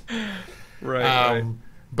Box. Right.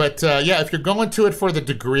 But yeah, if you're going to it for the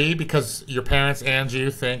degree because your parents and you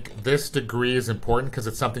think this degree is important because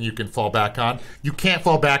it's something you can fall back on, you can't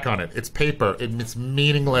fall back on it. It's paper. It's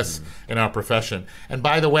meaningless in our profession. And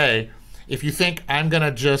by the way, if you think I'm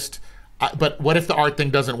going to but what if the art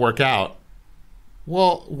thing doesn't work out?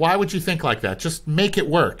 Well, why would you think like that? Just make it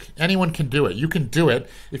work. Anyone can do it. You can do it.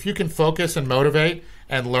 If you can focus and motivate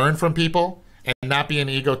and learn from people and not be an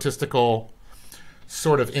egotistical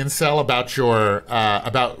sort of incel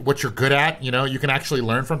about what you're good at, you know, you can actually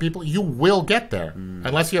learn from people, you will get there.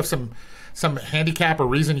 Unless you have some handicap or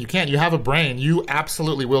reason you can't. You have a brain, you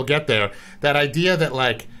absolutely will get there. That idea that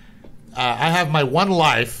like, I have my one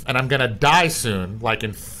life and I'm gonna die soon, like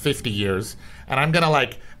in 50 years, and I'm gonna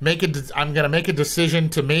like make a decision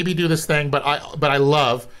to maybe do this thing, but I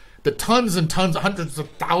love that tons and tons, hundreds of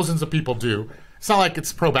thousands of people do. It's not like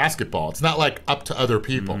it's pro basketball. It's not like up to other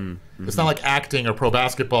people. It's not like acting or pro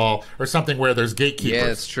basketball or something where there's gatekeepers. Yeah,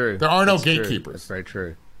 it's true. There are no That's gatekeepers. True. That's very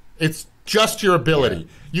true. It's just your ability.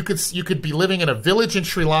 Yeah. You could be living in a village in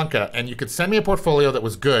Sri Lanka and you could send me a portfolio that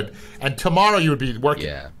was good, and tomorrow you would be working.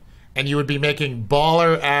 Yeah. And you would be making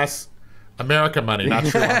baller ass America money, not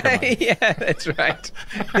Sri Lanka money. Yeah, that's right.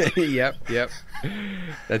 Yep.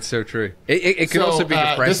 That's so true. It can also be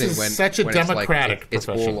depressing this is when such a when democratic it's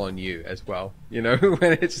all on you as well. You know,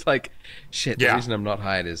 when it's like, shit, the reason I'm not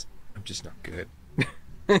hired is I'm just not good.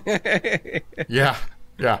 Yeah.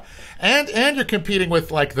 And you're competing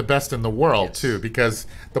with like the best in the world too, because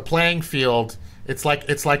the playing field, it's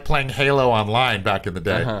like playing Halo online back in the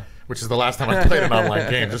day, which is the last time I played an online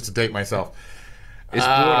game, just to date myself.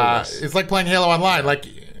 It's like playing Halo online. Like,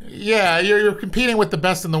 yeah, you're competing with the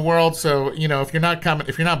best in the world. So, you know, if you're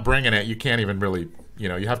not bringing it, you can't even really, you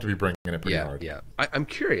know, you have to be bringing it pretty hard. Yeah. I'm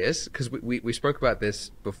curious because we spoke about this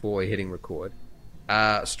before hitting record.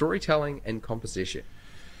 Storytelling and composition,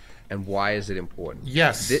 and why is it important?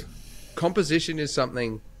 Yes, composition is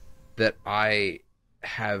something that I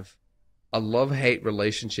have a love-hate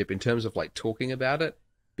relationship in terms of like talking about it,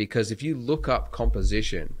 because if you look up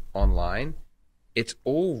composition online, it's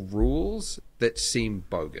all rules that seem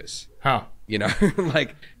bogus. You know,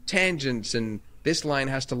 like tangents, and this line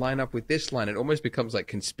has to line up with this line. It almost becomes like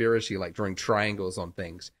conspiracy, like drawing triangles on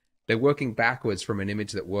things. They're working backwards from an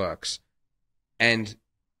image that works. And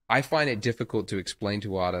I find it difficult to explain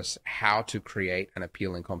to artists how to create an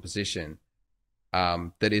appealing composition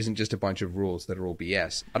that isn't just a bunch of rules that are all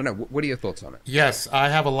BS. I don't know. What are your thoughts on it? Yes, I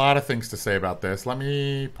have a lot of things to say about this. Let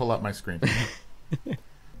me pull up my screen.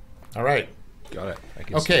 All right. Got it. I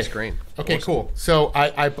can see the screen. Okay, awesome. Cool. So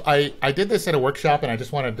I did this at a workshop, and I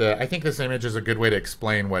just wanted to. I think this image is a good way to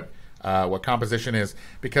explain what composition is,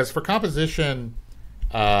 because for composition,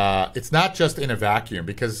 it's not just in a vacuum.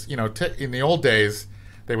 Because you know, in the old days,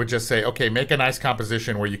 they would just say, okay, make a nice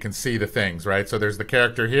composition where you can see the things, right? So there's the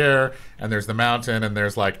character here, and there's the mountain, and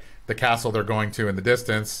there's like the castle they're going to in the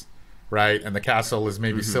distance. right? And the castle is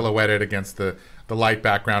maybe silhouetted against the light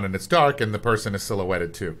background, and it's dark, and the person is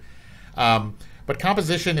silhouetted too. But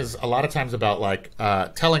composition is a lot of times about like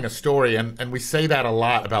telling a story, and we say that a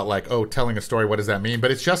lot about like, oh, telling a story, what does that mean?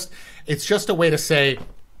 But it's just a way to say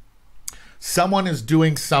someone is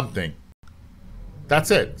doing something.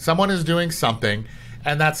 That's it. Someone is doing something,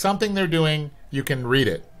 and that something they're doing, you can read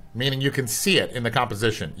it, meaning you can see it in the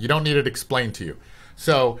composition. You don't need it explained to you.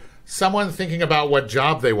 So someone thinking about what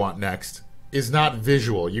job they want next is not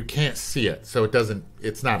visual. You can't see it, so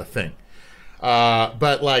it's not a thing.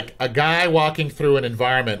 But like a guy walking through an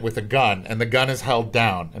environment with a gun, and the gun is held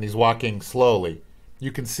down, and he's walking slowly,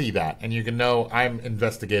 you can see that, and you can know I'm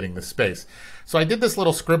investigating the space. So I did this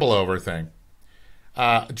little scribble over thing,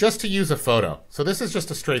 just to use a photo. So this is just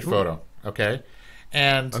a straight photo, okay?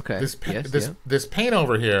 And this paint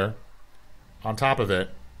over here, on top of it,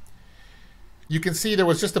 you can see there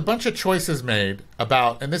was just a bunch of choices made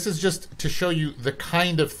about, and this is just to show you the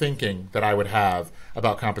kind of thinking that I would have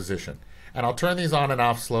about composition. And I'll turn these on and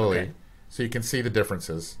off slowly so you can see the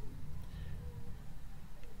differences.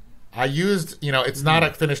 I used, it's not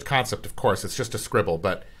a finished concept, of course, it's just a scribble,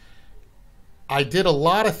 but I did a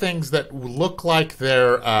lot of things that look like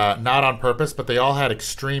they're not on purpose, but they all had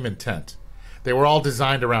extreme intent. They were all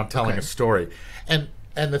designed around telling a story. And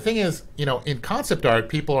the thing is, in concept art,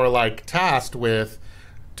 people are like tasked with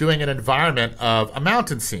doing an environment of a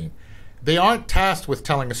mountain scene. They aren't tasked with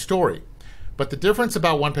telling a story. But the difference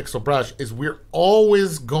about One Pixel Brush is we're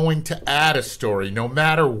always going to add a story no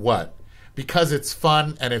matter what, because it's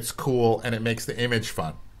fun and it's cool and it makes the image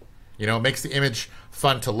fun. It makes the image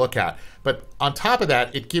fun to look at. But on top of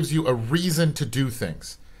that, it gives you a reason to do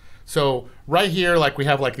things. So right here, like we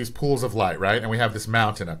have like these pools of light, right? And we have this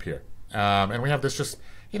mountain up here. And we have this just,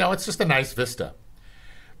 it's just a nice vista.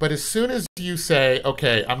 But as soon as you say,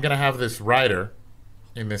 okay, I'm going to have this writer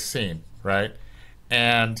in this scene, right?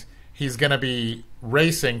 And he's going to be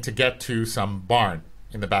racing to get to some barn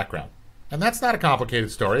in the background. And that's not a complicated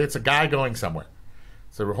story. It's a guy going somewhere.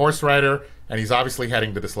 It's a horse rider, and he's obviously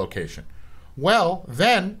heading to this location. Well,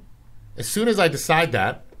 then, as soon as I decide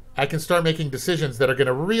that, I can start making decisions that are going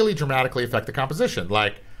to really dramatically affect the composition.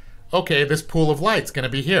 Like, okay, this pool of light's going to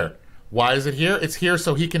be here. Why is it here? It's here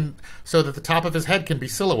so that the top of his head can be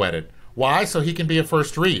silhouetted. Why? So he can be a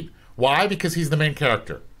first read. Why? Because he's the main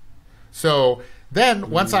character. So then,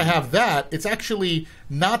 once I have that, it's actually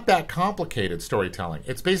not that complicated storytelling.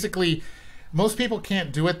 It's basically, most people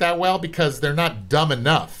can't do it that well because they're not dumb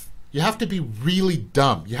enough. You have to be really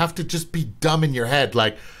dumb. You have to just be dumb in your head.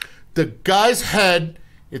 Like, the guy's head,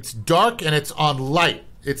 it's dark and it's on light.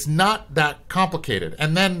 It's not that complicated.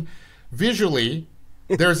 And then, visually,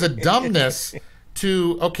 there's a dumbness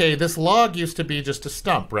to, okay, this log used to be just a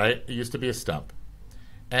stump, right? It used to be a stump.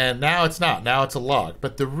 And now it's not. Now it's a log.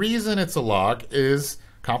 But the reason it's a log is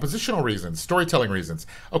compositional reasons, storytelling reasons.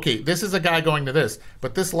 Okay, this is a guy going to this,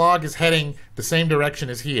 but this log is heading the same direction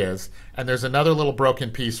as he is, and there's another little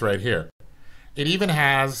broken piece right here. It even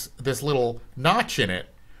has this little notch in it,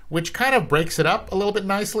 which kind of breaks it up a little bit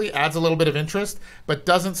nicely, adds a little bit of interest, but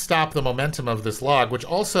doesn't stop the momentum of this log, which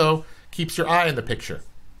also keeps your eye in the picture.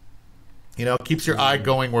 Keeps your eye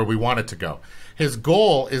going where we want it to go. His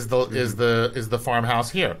goal is the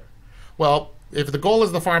farmhouse here. Well, if the goal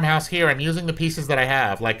is the farmhouse here, I'm using the pieces that I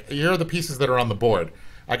have. Like, here are the pieces that are on the board.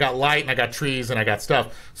 I got light, and I got trees, and I got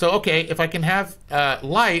stuff. So, okay, if I can have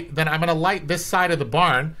light, then I'm going to light this side of the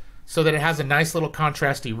barn so that it has a nice little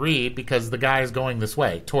contrasty read because the guy is going this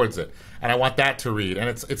way, towards it. And I want that to read. And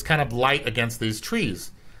it's kind of light against these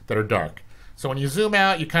trees that are dark. So when you zoom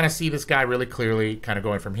out, you kind of see this guy really clearly kind of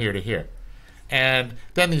going from here to here. And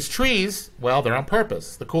then these trees, well, they're on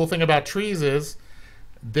purpose. The cool thing about trees is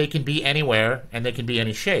they can be anywhere and they can be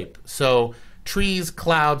any shape. So trees,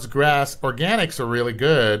 clouds, grass, organics are really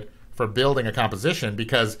good for building a composition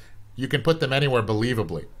because you can put them anywhere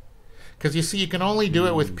believably. Because you see, you can only do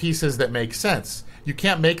it with pieces that make sense. You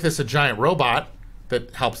can't make this a giant robot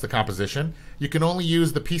that helps the composition. You can only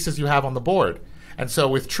use the pieces you have on the board. And so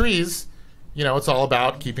with trees, it's all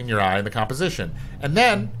about keeping your eye in the composition. And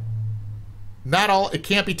then it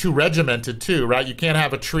can't be too regimented too, right? You can't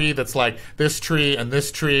have a tree that's like this tree, and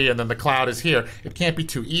then the cloud is here. It can't be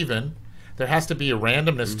too even. There has to be a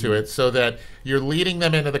randomness to it so that you're leading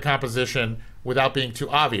them into the composition without being too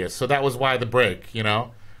obvious. So that was why the break,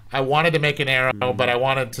 I wanted to make an arrow, but I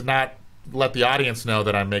wanted to not let the audience know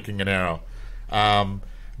that I'm making an arrow.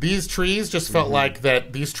 These trees just felt like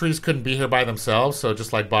that these trees couldn't be here by themselves, so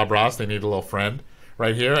just like Bob Ross, they need a little friend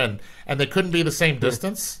right here, and they couldn't be the same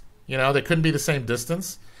distance. They couldn't be the same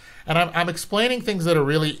distance. And I'm explaining things that are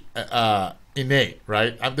really innate,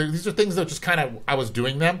 right? These are things that just kind of, I was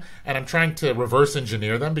doing them, and I'm trying to reverse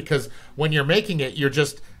engineer them, because when you're making it, you're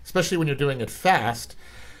just, especially when you're doing it fast,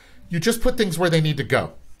 you just put things where they need to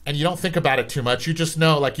go. And you don't think about it too much. You just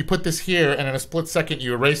know, like, you put this here, and in a split second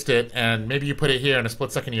you erased it, and maybe you put it here, in a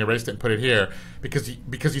split second you erased it and put it here, because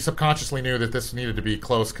you subconsciously knew that this needed to be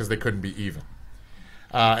close because they couldn't be even.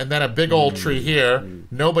 And then a big old tree here.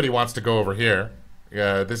 Nobody wants to go over here.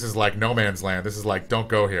 This is like no man's land. This is like, don't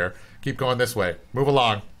go here. Keep going this way. Move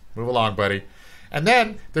along. Move along, buddy. And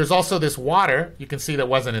then there's also this water. You can see that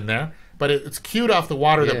wasn't in there. But it's cued off the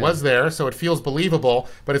water that was there, so it feels believable,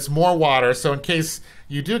 but it's more water. So in case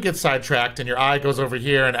you do get sidetracked and your eye goes over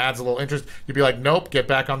here and adds a little interest, you'd be like, nope, get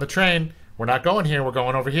back on the train. We're not going here. We're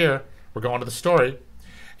going over here. We're going to the story.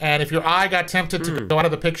 And if your eye got tempted to go out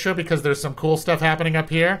of the picture because there's some cool stuff happening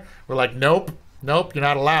up here, we're like, nope, you're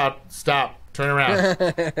not allowed. Stop. Turn around.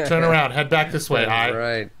 Turn around. Head back this way, eye.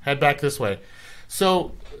 Right. Head back this way.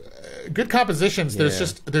 So good compositions, there's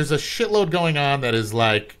a shitload going on that is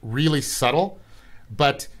like really subtle,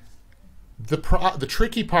 but the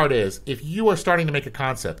tricky part is, if you are starting to make a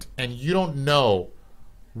concept and you don't know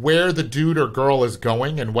where the dude or girl is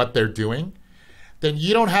going and what they're doing, then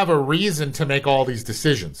you don't have a reason to make all these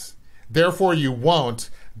decisions. Therefore you won't.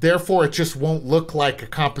 Therefore it just won't look like a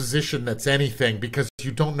composition that's anything, because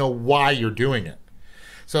you don't know why you're doing it.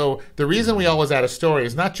 So the reason we always add a story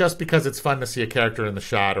is not just because it's fun to see a character in the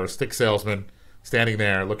shot or a stick salesman standing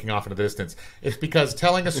there looking off in the distance. It's because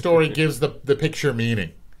telling a story gives the picture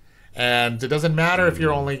meaning. And it doesn't matter if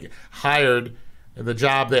you're only hired, the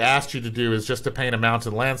job they asked you to do is just to paint a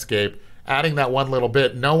mountain landscape. Adding that one little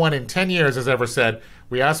bit, no one in 10 years has ever said,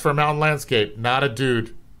 we asked for a mountain landscape, not a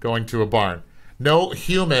dude going to a barn. No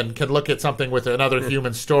human can look at something with another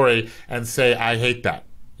human story and say, I hate that,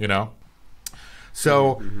 you know?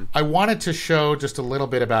 So I wanted to show just a little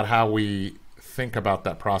bit about how we think about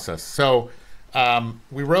that process. So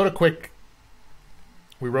we wrote a quick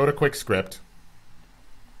script.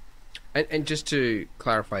 And just to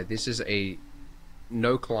clarify, this is a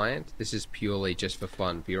no client. This is purely just for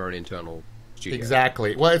fun, for your own internal studio.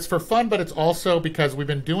 Exactly. Well, it's for fun, but it's also because we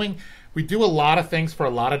do a lot of things for a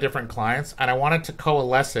lot of different clients, and I wanted to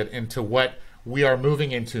coalesce it into what we are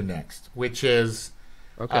moving into next, which is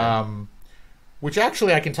which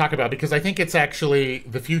actually I can talk about, because I think it's actually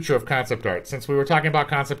the future of concept art. Since we were talking about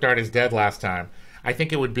concept art is dead last time, I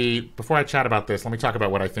think it would be, before I chat about this, let me talk about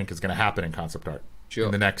what I think is going to happen in concept art in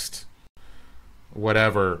the next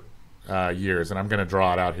whatever years. And I'm going to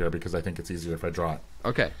draw it out here because I think it's easier if I draw it.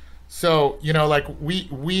 Okay. So, you know, like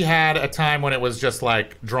we had a time when it was just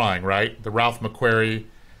like drawing, right? The Ralph McQuarrie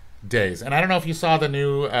days. And I don't know if you saw the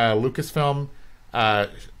new Lucasfilm.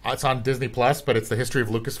 It's on Disney Plus, but it's the history of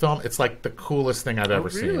Lucasfilm. It's like the coolest thing I've ever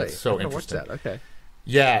seen. It's so interesting. Watch that. Okay.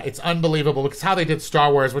 Yeah, it's unbelievable. Because how they did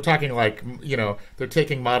Star Wars, we're talking like, you know, they're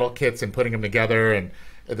taking model kits and putting them together, and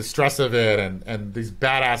the stress of it, and these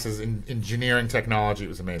badasses in engineering technology. It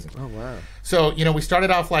was amazing. Oh, wow. So, you know, we started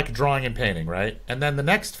off like drawing and painting, right? And then the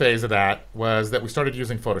next phase of that was that we started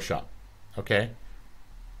using Photoshop, okay?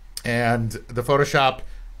 And the Photoshop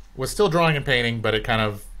was still drawing and painting, but it kind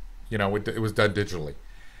of, you know, it was done digitally.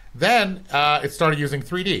 Then it started using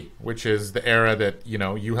 3D, which is the era that, you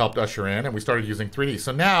know, you helped usher in, and we started using 3D.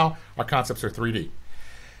 So now our concepts are 3D.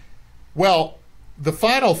 Well, the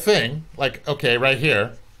final thing, like, okay, right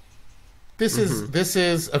here, this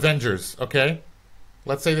is Avengers, okay?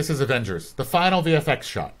 Let's say this is Avengers, the final VFX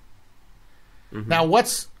shot. Now,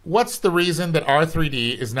 what's the reason that our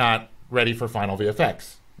 3D is not ready for final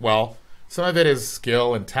VFX? Well, some of it is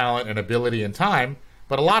skill and talent and ability and time,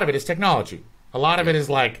 but a lot of it is technology. A lot of it is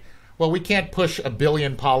like, well, we can't push 1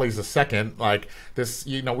 billion polys a second. Like this,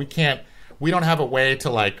 you know, we don't have a way to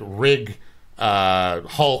like rig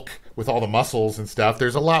Hulk with all the muscles and stuff.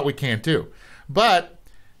 There's a lot we can't do. But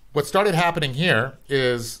what started happening here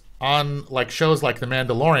is on like shows like The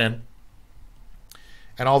Mandalorian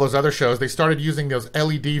and all those other shows, they started using those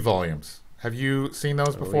LED volumes. Have you seen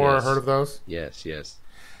those before or heard of those? Yes, yes.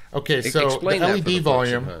 Okay, so explain the that LED for the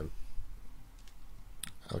volume.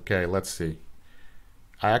 Okay, let's see.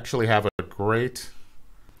 I actually have a great...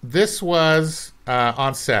 This was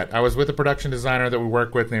on set. I was with a production designer that we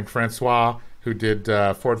work with named Francois, who did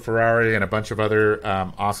Ford Ferrari and a bunch of other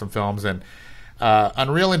awesome films. And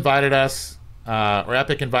Unreal invited us, or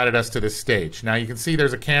Epic invited us to this stage. Now you can see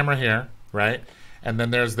there's a camera here, right? And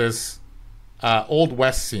then there's this Old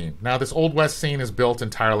West scene. Now this Old West scene is built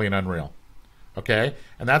entirely in Unreal. Okay?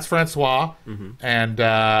 And that's Francois, and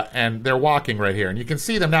they're walking right here. And you can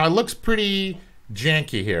see them. Now it looks pretty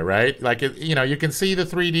janky here, right? Like, you can see the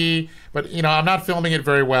 3D, but, I'm not filming it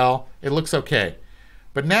very well. It looks okay.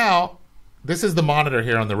 But now, this is the monitor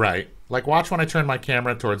here on the right. Like, watch when I turn my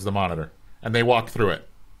camera towards the monitor, and they walk through it.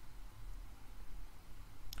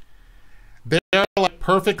 They're like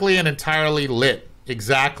perfectly and entirely lit,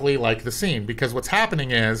 exactly like the scene. Because what's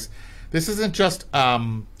happening is, this isn't just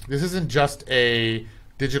a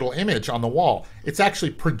digital image on the wall. It's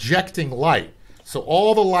actually projecting light. So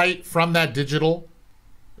all the light from that digital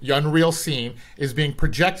Unreal scene is being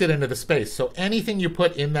projected into the space. So anything you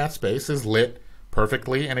put in that space is lit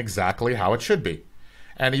perfectly and exactly how it should be.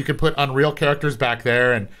 And you can put Unreal characters back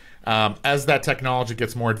there. And as that technology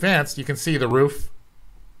gets more advanced, you can see the roof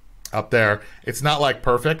up there. It's not like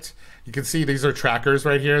perfect. You can see these are trackers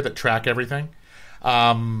right here that track everything.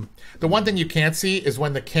 The one thing you can't see is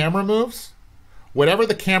when the camera moves, whatever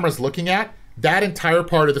the camera's looking at, that entire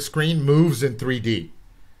part of the screen moves in 3D.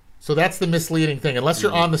 So that's the misleading thing. Unless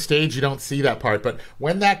you're on the stage, you don't see that part. But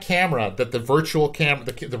when that camera, that the virtual camera,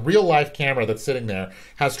 the real life camera that's sitting there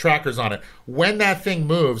has trackers on it, when that thing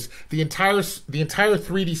moves, the entire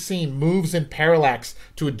 3D scene moves in parallax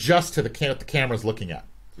to adjust to what the camera's looking at.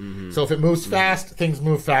 So if it moves fast, things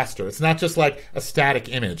move faster. It's not just like a static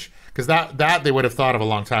image, because that they would have thought of a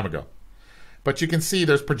long time ago. But you can see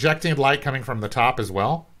there's projecting light coming from the top as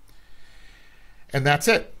well. And that's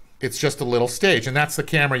it. It's just a little stage. And that's the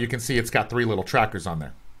camera. You can see it's got 3 little trackers on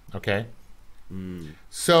there. Okay?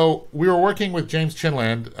 So we were working with James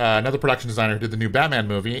Chinland, another production designer who did the new Batman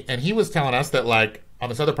movie, and he was telling us that, like, on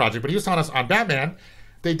this other project, but he was telling us on Batman,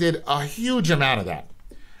 they did a huge amount of that.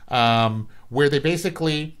 Where they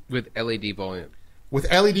basically... With LED volume.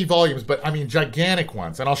 With LED volumes, but, I mean, gigantic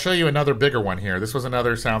ones. And I'll show you another bigger one here. This was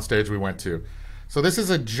another soundstage we went to. So this is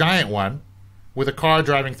a giant one with a car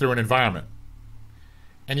driving through an environment.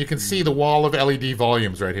 And you can see the wall of LED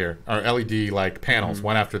volumes right here, or LED like panels,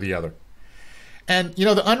 one after the other. And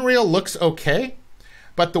the Unreal looks okay,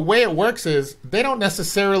 but the way it works is they don't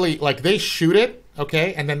necessarily, like, they shoot it,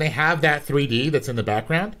 okay, and then they have that 3D that's in the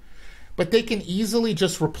background, but they can easily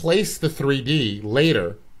just replace the 3D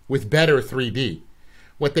later with better 3D.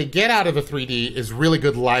 What they get out of the 3D is really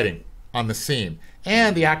good lighting on the scene,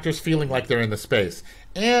 and the actors feeling like they're in the space.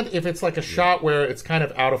 And if it's like a shot where it's kind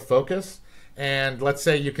of out of focus, and let's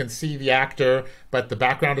say you can see the actor, but the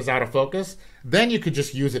background is out of focus, then you could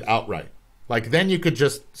just use it outright. Like, then you could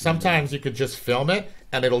just, sometimes you could just film it,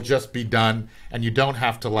 and it'll just be done, and you don't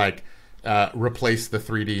have to, like, replace the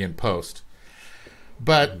 3D in post.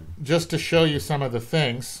 But just to show you some of the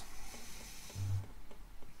things,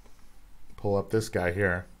 pull up this guy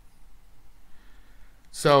here.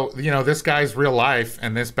 So, this guy's real life,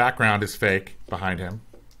 and this background is fake behind him.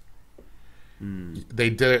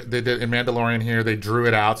 They did it in Mandalorian here. They drew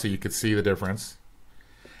it out so you could see the difference.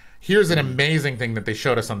 Here's an amazing thing that they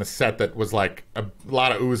showed us on the set that was like a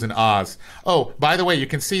lot of oohs and ahs. Oh, by the way, you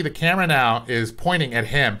can see the camera now is pointing at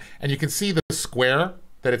him, and you can see the square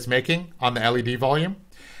that it's making on the LED volume,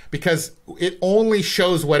 because it only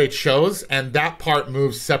shows what it shows, and that part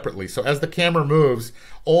moves separately. So as the camera moves,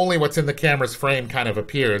 only what's in the camera's frame kind of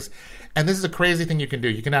appears. And this is a crazy thing you can do.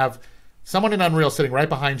 You can have someone in Unreal sitting right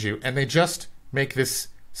behind you, and they just make this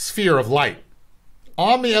sphere of light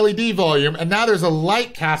on the LED volume, and now there's a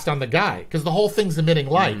light cast on the guy, because the whole thing's emitting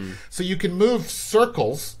light. So you can move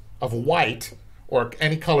circles of white, or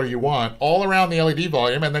any color you want, all around the LED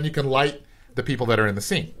volume, and then you can light the people that are in the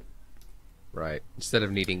scene. Right. Instead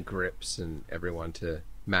of needing grips and everyone to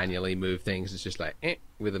manually move things, it's just like,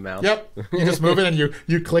 with a mouse. Yep. You just move it, and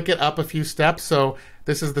you click it up a few steps. So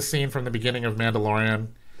this is the scene from the beginning of Mandalorian.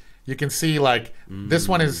 You can see, like, this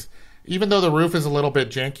one is, even though the roof is a little bit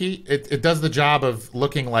janky, it does the job of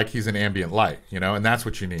looking like he's in ambient light, and that's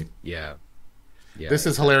what you need. Yeah. This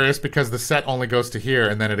is hilarious because the set only goes to here,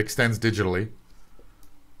 and then it extends digitally.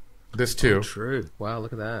 This too. Oh, true. Wow,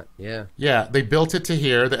 look at that. Yeah. Yeah, they built it to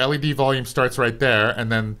here. The LED volume starts right there, and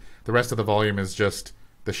then the rest of the volume is just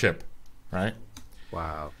the ship, right?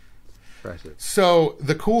 Wow. Impressive. So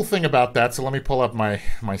the cool thing about that, so let me pull up my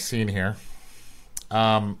scene here.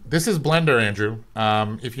 This is Blender, Andrew.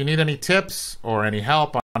 If you need any tips or any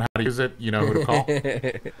help on how to use it, you know who to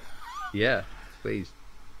call. Yeah, please.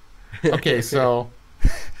 Okay, so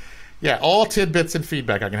yeah, all tidbits and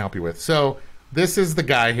feedback I can help you with. So this is the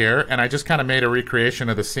guy here, and I just kind of made a recreation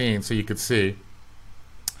of the scene so you could see.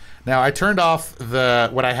 Now I turned off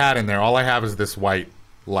what I had in there. All I have is this white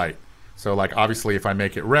light. So, like, obviously if I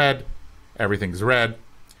make it red, everything's red.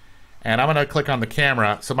 And I'm going to click on the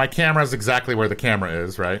camera. So my camera is exactly where the camera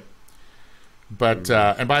is, right? But,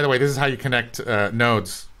 and by the way, this is how you connect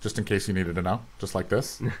nodes, just in case you needed to know, just like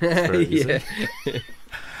this. It's very easy.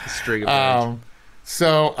 String of nodes.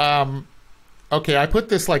 So, okay, I put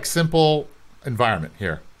this like simple environment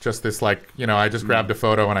here. Just this like, I just grabbed a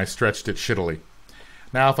photo and I stretched it shittily.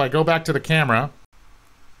 Now, if I go back to the camera,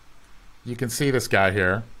 you can see this guy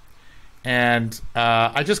here. And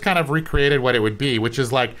I just kind of recreated what it would be, which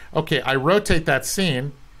is like, okay, I rotate that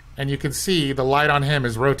scene, and you can see the light on him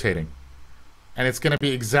is rotating. And it's going to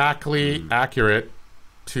be exactly accurate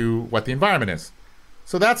to what the environment is.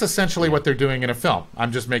 So that's essentially what they're doing in a film.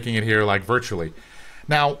 I'm just making it here like virtually.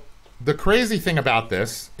 Now, the crazy thing about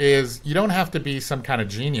this is you don't have to be some kind of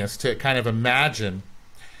genius to kind of imagine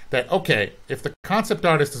that, okay, if the concept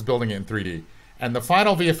artist is building it in 3D, and the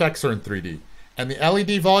final VFX are in 3D, and the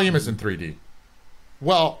LED volume is in 3D,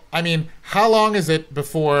 well, I mean, how long is it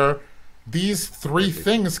before these three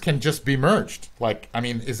things can just be merged? Like, I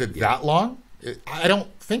mean, is it that long? I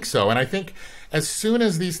don't think so. And I think as soon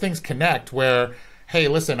as these things connect where, hey,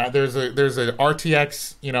 listen, there's a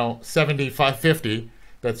RTX, 7550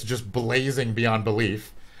 that's just blazing beyond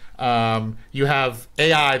belief. You have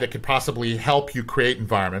AI that could possibly help you create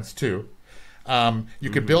environments too. You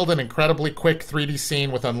could build an incredibly quick 3D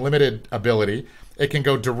scene with unlimited ability. It can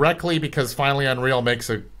go directly because finally Unreal makes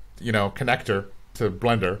a connector to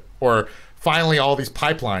Blender, or finally all these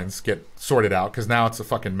pipelines get sorted out because now it's a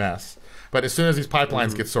fucking mess. But as soon as these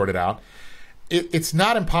pipelines get sorted out, it's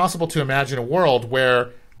not impossible to imagine a world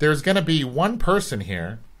where there's going to be one person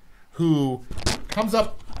here who comes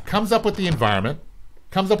up with the environment,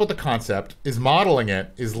 comes up with the concept, is modeling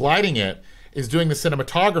it, is lighting it, is doing the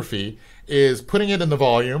cinematography, is putting it in the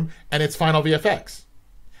volume, and it's final VFX.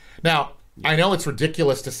 Now, I know it's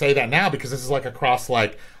ridiculous to say that now because this is like across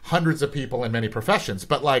like hundreds of people in many professions,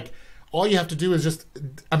 but like all you have to do is just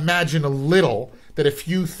imagine a little that a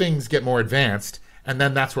few things get more advanced, and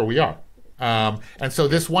then that's where we are. And so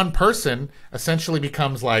this one person essentially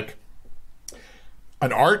becomes like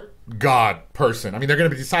an art god person. I mean, they're going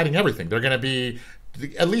to be deciding everything. They're going to be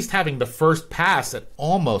at least having the first pass at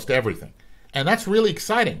almost everything. And that's really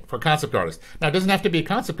exciting for a concept artist. Now, it doesn't have to be a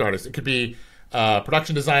concept artist. It could be a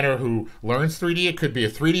production designer who learns 3D. It could be a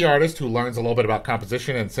 3D artist who learns a little bit about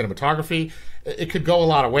composition and cinematography. It could go a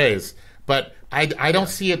lot of ways. But I don't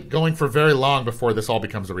see it going for very long before this all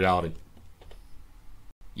becomes a reality.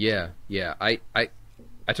 Yeah. I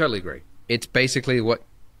totally agree. It's basically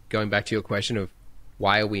going back to your question of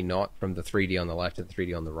why are we not from the 3D on the left to the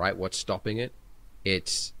 3D on the right? What's stopping it?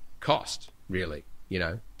 It's cost, really.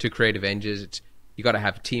 To create Avengers, you got to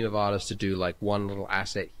have a team of artists to do like one little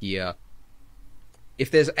asset here. If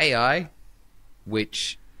there's AI,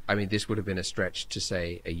 which, I mean, this would have been a stretch to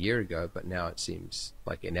say a year ago, but now it seems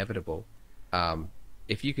like inevitable.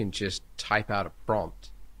 If you can just type out a prompt,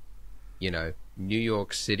 New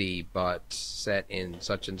York City, but set in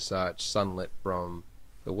such and such, sunlit from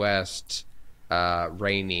the west,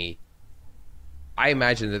 rainy, I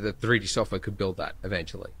imagine that the 3D software could build that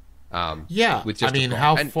eventually. With just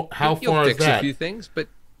how far is that? A few things, but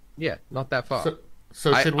yeah, not that far.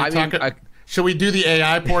 So should we do the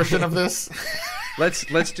AI portion of this?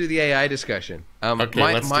 Let's do the AI discussion.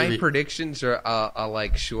 Okay, my predictions are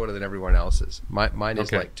like shorter than everyone else's. Mine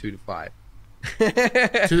is like 2 to 5. 2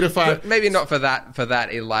 to 5. Maybe not for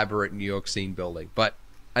that elaborate New York scene building, but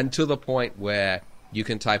until the point where you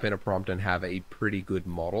can type in a prompt and have a pretty good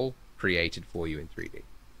model created for you in 3D.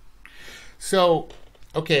 So,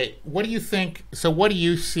 okay, what do you think? So what do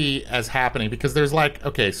you see as happening? Because there's like,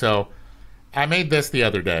 okay, so I made this the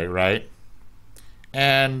other day, right?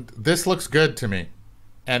 And this looks good to me.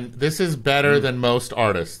 And this is better than most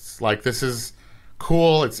artists. Like, this is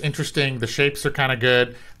cool. It's interesting. The shapes are kind of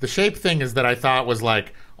good. The shape thing is that I thought was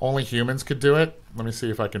like only humans could do it. Let me see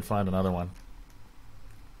if I can find another one.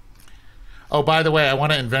 Oh, by the way, I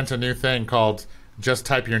want to invent a new thing called just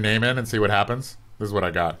type your name in and see what happens. This is what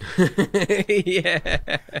I got.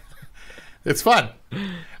 Yeah. It's fun.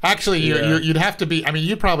 Actually, you'd have to be, I mean,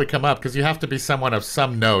 you'd probably come up because you have to be someone of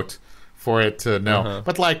some note for it to know.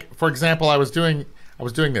 But like, for example, I was doing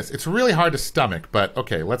this. It's really hard to stomach, but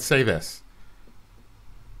okay, let's say this.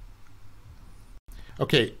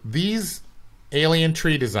 Okay, these alien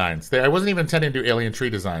tree designs. I wasn't even intending to do alien tree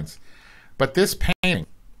designs. But this painting,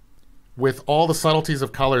 with all the subtleties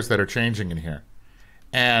of colors that are changing in here,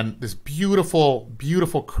 and this beautiful,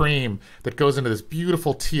 beautiful cream that goes into this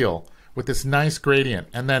beautiful teal with this nice gradient,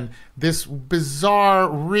 and then this bizarre,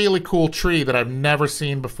 really cool tree that I've never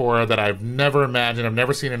seen before, that I've never imagined, I've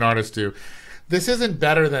never seen an artist do. This isn't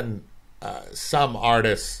better than some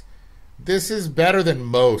artists. This is better than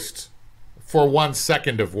most for 1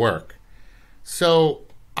 second of work. So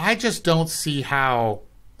I just don't see how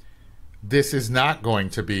this is not going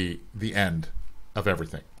to be the end of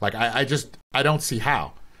everything. Like, I don't see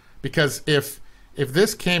how. Because if if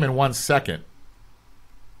this came in 1 second,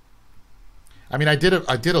 I mean, I did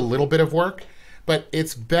a little bit of work, but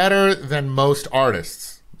it's better than most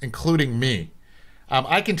artists, including me.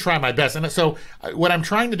 I can try my best. And so what I'm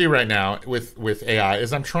trying to do right now with AI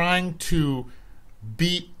is I'm trying to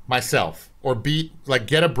beat myself, or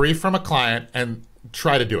get a brief from a client and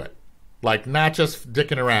try to do it. Like, not just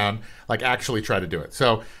dicking around, like actually try to do it.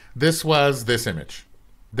 So this was this image.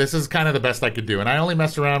 This is kind of the best I could do. And I only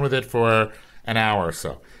messed around with it for an hour or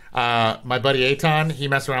so. My buddy Eitan, he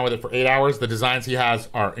messed around with it for 8 hours. The designs he has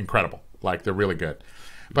are incredible. Like, they're really good.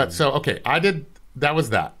 But so, okay, that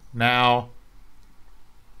was that. Now,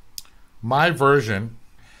 my version,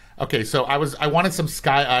 okay, so I wanted some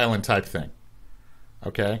Sky Island type thing.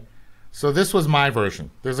 Okay? So this was my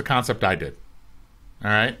version. There's a concept I did.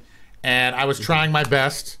 All right? And I was trying my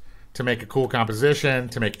best to make a cool composition,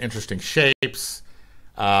 to make interesting shapes.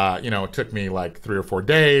 It took me like 3 or 4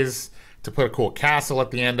 days to put a cool castle at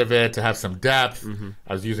the end of it, to have some depth.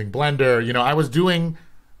 I was using Blender. I was doing,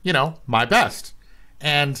 my best.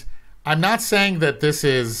 And I'm not saying that this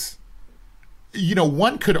is,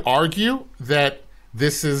 one could argue that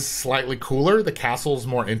this is slightly cooler. The castle's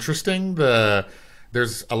more interesting.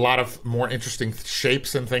 There's a lot of more interesting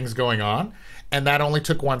shapes and things going on. And that only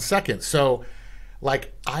took 1 second. So,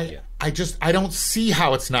 like, I don't see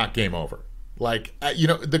how it's not game over. Like,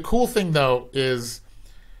 the cool thing, though, is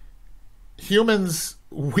humans,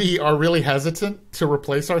 we are really hesitant to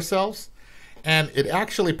replace ourselves. And it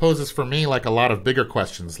actually poses for me, like, a lot of bigger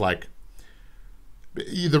questions. Like,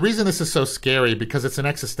 the reason this is so scary, because it's an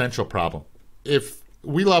existential problem. If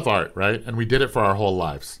we love art, right, and we did it for our whole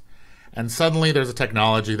lives, and suddenly there's a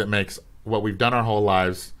technology that makes what we've done our whole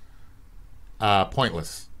lives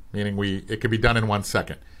pointless, meaning it could be done in 1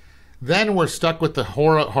 second. Then we're stuck with the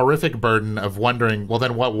horrific burden of wondering, well,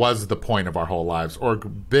 then what was the point of our whole lives? Or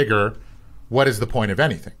bigger, what is the point of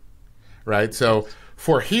anything, right? So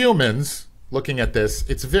for humans, looking at this,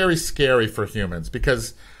 it's very scary for humans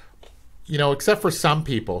because, except for some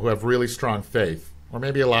people who have really strong faith, or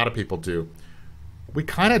maybe a lot of people do, we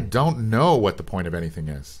kind of don't know what the point of anything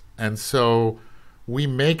is. And so we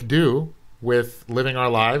make do with living our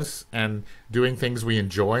lives and doing things we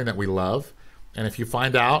enjoy and that we love. And if you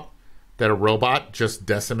find out that a robot just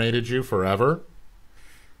decimated you forever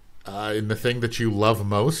in the thing that you love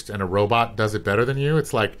most, and a robot does it better than you,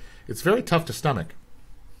 it's very tough to stomach.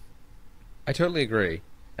 I totally agree.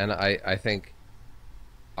 And I think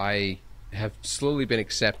I have slowly been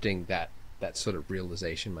accepting that sort of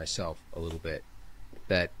realization myself a little bit,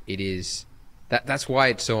 that it is that's why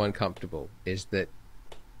it's so uncomfortable, is that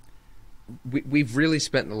we've really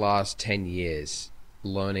spent the last 10 years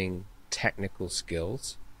learning technical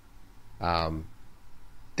skills,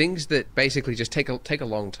 things that basically just take a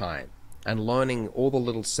long time, and learning all the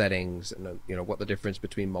little settings and what the difference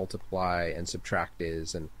between multiply and subtract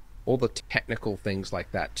is, and all the technical things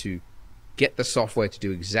like that to get the software to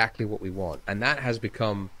do exactly what we want. And that has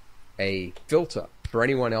become a filter for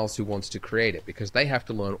anyone else who wants to create it, because they have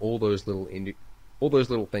to learn all those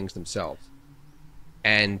little things themselves.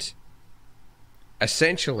 And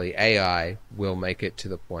essentially, AI will make it to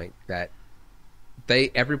the point that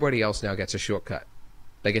everybody else now gets a shortcut.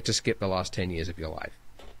 They get to skip the last 10 years of your life.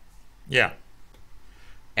 Yeah.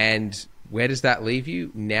 And where does that leave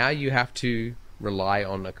you? Now you have to rely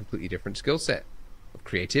on a completely different skill set of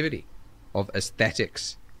creativity, of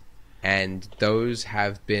aesthetics. And those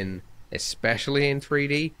have been, especially in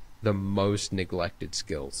 3D, the most neglected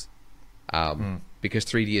skills. Because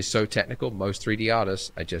 3D is so technical, most 3D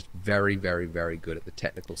artists are just very, very, very good at the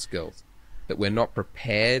technical skills, that we're not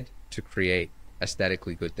prepared to create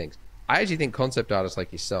aesthetically good things. I actually think concept artists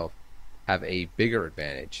like yourself have a bigger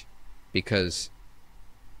advantage, because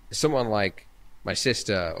someone like my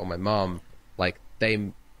sister or my mom, like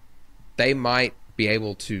they might be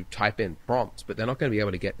able to type in prompts, but they're not going to be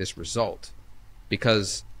able to get this result,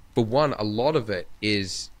 because for one, a lot of it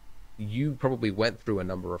is you probably went through a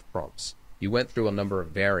number of prompts. You went through a number of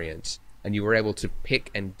variants, and you were able to pick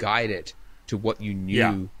and guide it to what you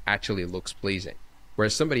knew actually looks pleasing.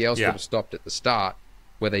 Whereas somebody else would have stopped at the start,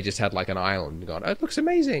 where they just had like an island and gone, oh, it looks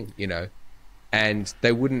amazing, and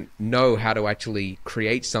they wouldn't know how to actually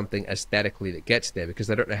create something aesthetically that gets there, because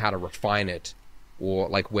they don't know how to refine it, or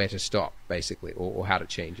like where to stop, basically, or how to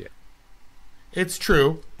change it. It's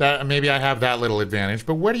true that maybe I have that little advantage,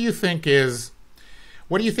 but what do you think is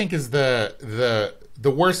the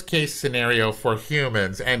worst case scenario for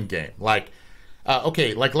humans end game? Like,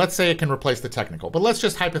 okay, like let's say it can replace the technical, but let's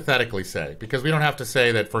just hypothetically say, because we don't have to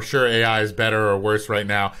say that for sure AI is better or worse right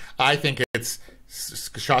now. I think it's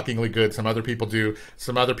shockingly good. Some other people do.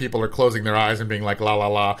 Some other people are closing their eyes and being like, la, la,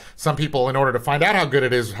 la. Some people, in order to find out how good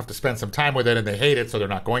it is, have to spend some time with it, and they hate it, so they're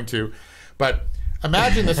not going to. But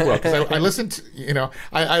imagine this world, because I listened to,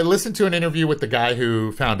 I listened to an interview with the guy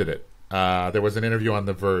who founded it. There was an interview on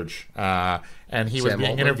The Verge, and he was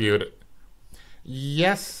being interviewed.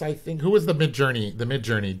 Yes, I think. Who was the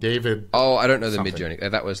Midjourney? David. Oh, I don't know the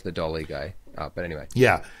Midjourney. That was the Dolly guy. But anyway.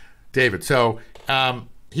 Yeah, David. So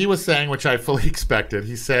he was saying, which I fully expected.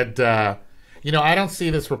 He said, I don't see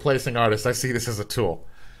this replacing artists. I see this as a tool.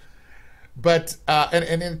 But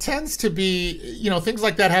and it tends to be, things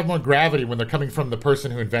like that have more gravity when they're coming from the person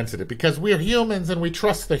who invented it, because we're humans and we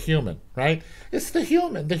trust the human, right? It's the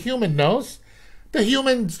human. The human knows. The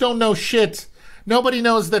humans don't know shit. Nobody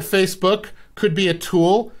knows that Facebook could be a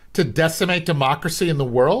tool to decimate democracy in the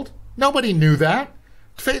world. Nobody knew that.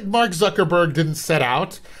 Mark Zuckerberg didn't set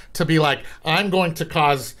out to be like, I'm going to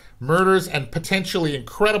cause murders and potentially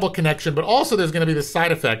incredible connection, but also there's going to be this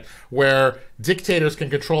side effect where dictators can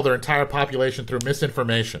control their entire population through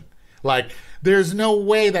misinformation. Like, there's no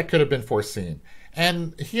way that could have been foreseen.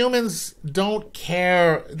 And humans don't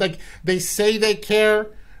care. Like, they say they care,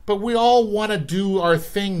 but we all want to do our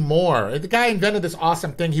thing more. The guy invented this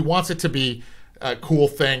awesome thing. He wants it to be a cool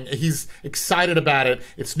thing. He's excited about it.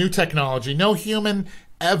 It's new technology. No human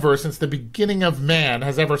ever, since the beginning of man,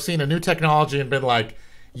 has ever seen a new technology and been like,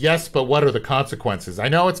 yes, but what are the consequences? I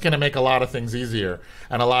know it's going to make a lot of things easier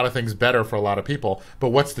and a lot of things better for a lot of people, but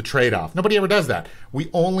what's the trade-off? Nobody ever does that. We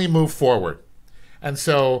only move forward. And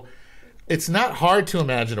so it's not hard to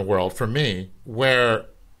imagine a world, for me, where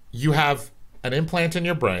you have an implant in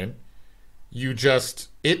your brain.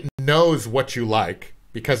 It knows what you like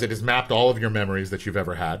because it has mapped all of your memories that you've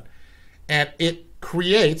ever had. And it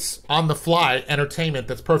creates, on the fly, entertainment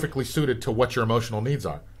that's perfectly suited to what your emotional needs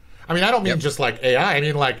are. I mean, I don't mean just like AI. I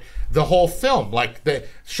mean like the whole film. Like I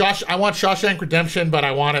want Shawshank Redemption, but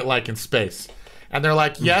I want it like in space. And they're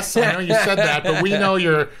like, yes, I know you said that, but we know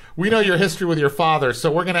your history with your father,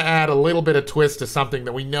 so we're going to add a little bit of twist to something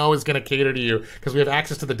that we know is going to cater to you because we have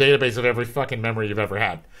access to the database of every fucking memory you've ever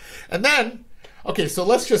had. And then, okay, so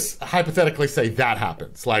let's just hypothetically say that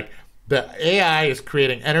happens. Like, the AI is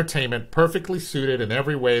creating entertainment perfectly suited in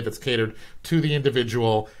every way that's catered to the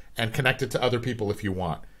individual and connected to other people if you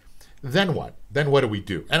want. Then what? Then what do we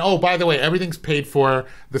do? And, oh, by the way, everything's paid for.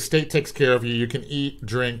 The state takes care of you. You can eat,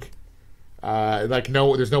 drink.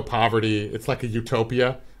 There's no poverty. It's like a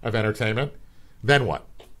utopia of entertainment. Then what?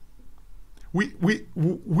 We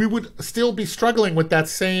would still be struggling with that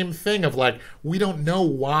same thing of like, we don't know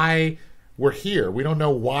why we're here. We don't know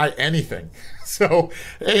why anything. So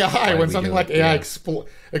AI, when something like AI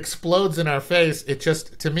explodes in our face, it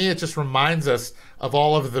just reminds us of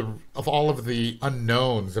all of the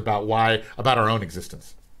unknowns about our own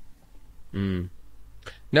existence. No,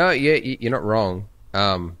 yeah, you're not wrong.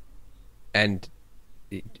 And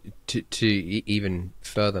to even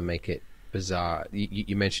further make it bizarre,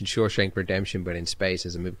 you mentioned Shawshank Redemption, but in space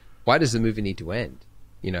as a movie. Why does the movie need to end?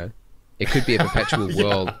 It could be a perpetual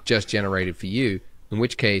world just generated for you, in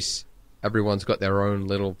which case everyone's got their own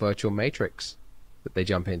little virtual matrix that they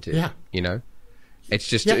jump into. Yeah. It's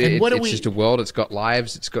just it's just a world. It's got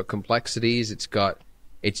lives. It's got complexities. It's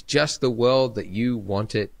just the world that you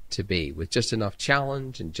want it to be, with just enough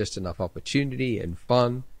challenge and just enough opportunity and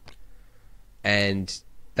fun. And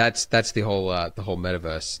that's the whole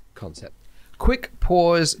metaverse concept. Quick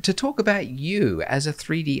pause to talk about you as a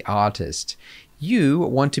 3D artist. You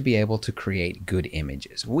want to be able to create good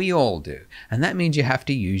images. We all do. And that means you have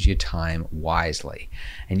to use your time wisely.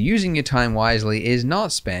 And using your time wisely is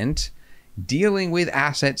not spent dealing with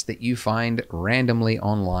assets that you find randomly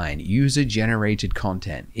online. User-generated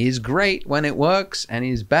content is great when it works and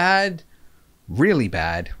is bad, really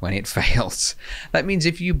bad, when it fails. That means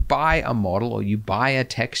if you buy a model or you buy a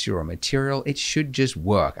texture or material, it should just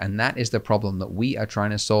work. And that is the problem that we are trying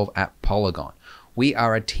to solve at Polygon. We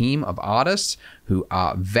are a team of artists who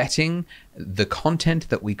are vetting the content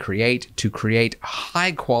that we create to create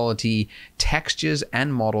high quality textures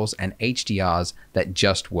and models and HDRs that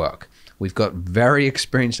just work. We've got very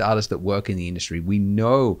experienced artists that work in the industry. We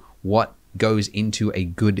know what goes into a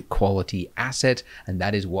good quality asset, and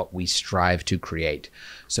that is what we strive to create.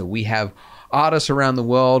 So we have artists around the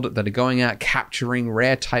world that are going out capturing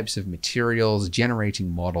rare types of materials,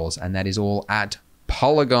 generating models, and that is all at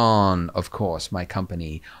Polygon, of course, my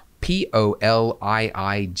company,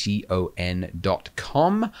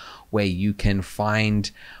 POLIIGON.com, where you can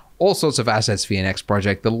find all sorts of assets for your next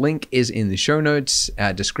project. The link is in the show notes,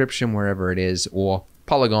 description, wherever it is, or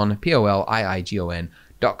Polygon,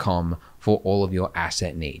 POLIIGON.com for all of your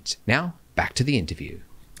asset needs. Now, back to the interview.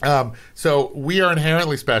 So we are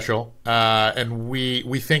inherently special, and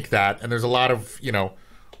we think that. And there's a lot of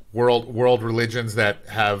world religions that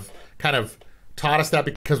have kind of taught us that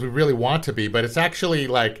because we really want to be. But it's actually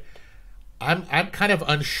like I'm kind of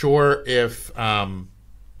unsure if I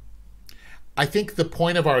think the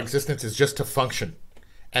point of our existence is just to function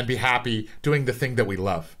and be happy doing the thing that we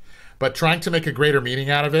love. But trying to make a greater meaning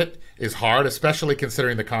out of it is hard, especially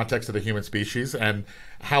considering the context of the human species and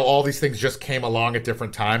how all these things just came along at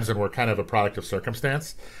different times and were kind of a product of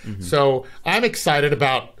circumstance. Mm-hmm. So I'm excited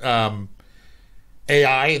about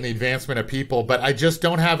AI and the advancement of people, but I just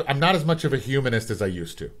I'm not as much of a humanist as I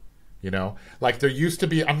used to. Like there used to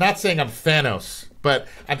be, I'm not saying I'm Thanos, but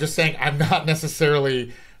I'm just saying I'm not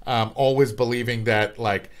necessarily always believing that,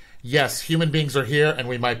 like, yes, human beings are here and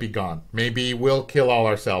we might be gone. Maybe we'll kill all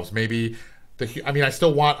ourselves. Maybe I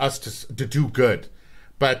still want us to do good,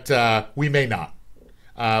 but we may not.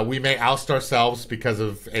 We may oust ourselves because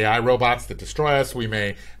of AI robots that destroy us. We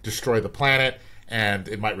may destroy the planet and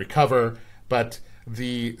it might recover. But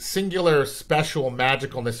the singular, special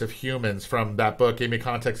magicalness of humans from that book gave me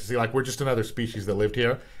context to see, like, we're just another species that lived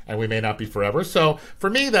here and we may not be forever. So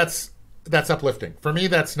for me, that's uplifting. For me,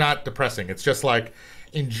 that's not depressing. It's just like,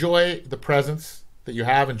 enjoy the presence that you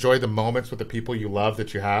have. Enjoy the moments with the people you love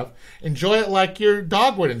that you have. Enjoy it like your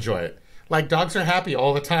dog would enjoy it. Like, dogs are happy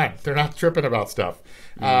all the time. They're not tripping about stuff.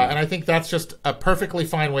 And I think that's just a perfectly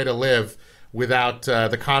fine way to live without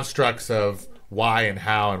the constructs of why and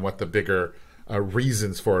how and what the bigger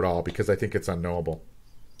reasons for it all, because I think it's unknowable.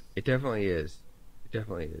 It definitely is. It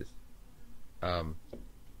definitely is. And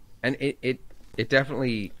it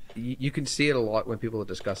definitely... You can see it a lot when people are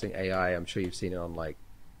discussing AI. I'm sure you've seen it on like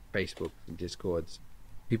Facebook and Discords.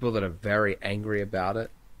 People that are very angry about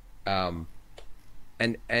it, and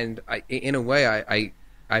I, in a way,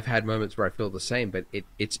 I've had moments where I feel the same. But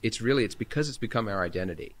it's because it's become our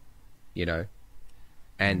identity,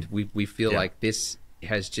 and we feel like this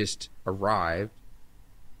has just arrived,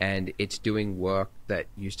 and it's doing work that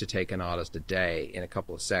used to take an artist a day in a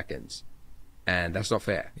couple of seconds, and that's not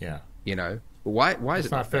fair. Yeah. Why is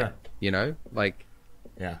it not fair? Like,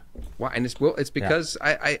 yeah. Why? And it's because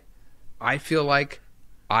I feel like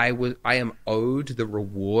I am owed the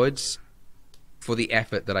rewards for the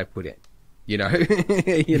effort that I put in.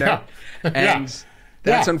 And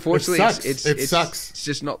that's unfortunately it sucks. It's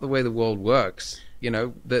just not the way the world works.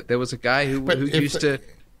 That there was a guy who used to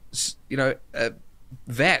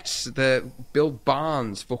vets build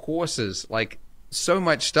barns for horses, like so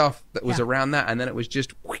much stuff that was around that, and then it was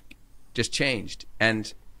just changed,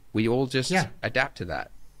 and we all just adapt to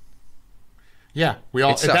that. Yeah, we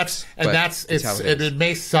all. It sucks, it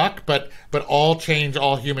may suck, but all change,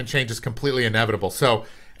 all human change is completely inevitable. So,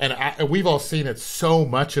 and we've all seen it so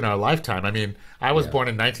much in our lifetime. I mean, I was born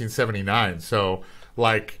in 1979, so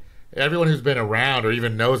like everyone who's been around or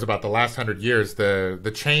even knows about the last 100 years,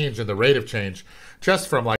 the change and the rate of change, just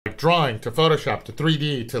from like drawing to Photoshop to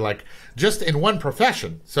 3D to like just in one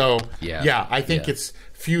profession. So I think it's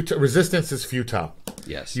futile. Resistance is futile.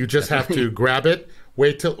 Yes, you just have to grab it,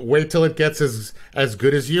 wait till it gets as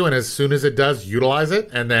good as you, and as soon as it does, utilize it,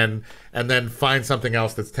 and then find something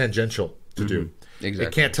else that's tangential to do. Exactly.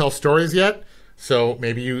 It can't tell stories yet, so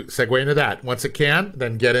maybe you segue into that. Once it can,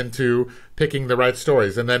 then get into picking the right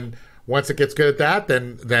stories, and then once it gets good at that,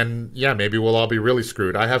 then maybe we'll all be really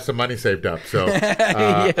screwed. I have some money saved up, so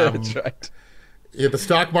that's right. Yeah, the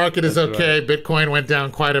stock market is okay. Right. Bitcoin went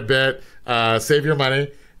down quite a bit. Save your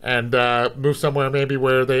money and move somewhere maybe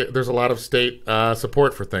where there's a lot of state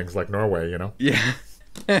support for things like Norway. Yeah.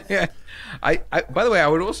 I by the way, I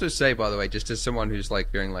would also say, by the way, just as someone who's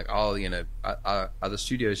like feeling like, are the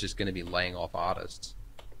studios just going to be laying off artists?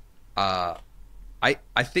 I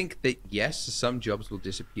think that yes, some jobs will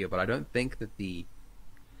disappear, but I don't think that the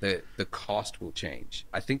cost will change.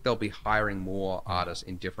 I think they'll be hiring more artists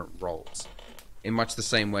in different roles, in much the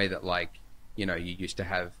same way that, like, you used to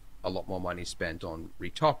have a lot more money spent on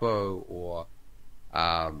Retopo or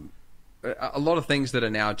a lot of things that are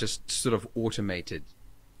now just sort of automated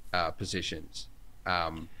positions.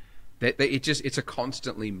 It's a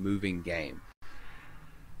constantly moving game.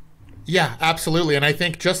 Yeah, absolutely. And I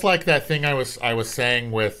think just like that thing I was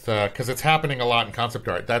saying with, because it's happening a lot in concept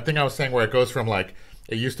art, that thing I was saying where it goes from like,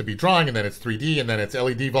 it used to be drawing and then it's 3D and then it's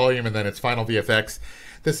LED volume and then it's final VFX.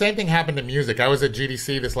 The same thing happened in music. I was at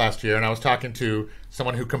GDC this last year and I was talking to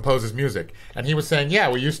someone who composes music. And he was saying,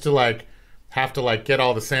 we used to have to get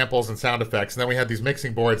all the samples and sound effects. And then we had these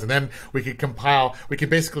mixing boards and then we could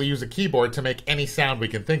basically use a keyboard to make any sound we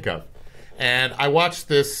can think of. And I watched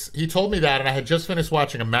this, he told me that, and I had just finished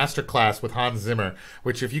watching a masterclass with Hans Zimmer,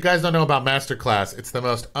 which if you guys don't know about masterclass, it's the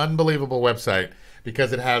most unbelievable website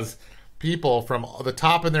because it has people from the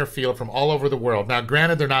top in their field from all over the world. Now,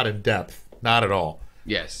 granted, they're not in depth, not at all.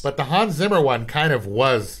 Yes. But the Hans Zimmer one kind of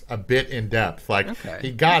was a bit in depth. Like,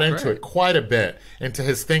 he got into it quite a bit, into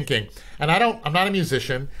his thinking. And I'm not a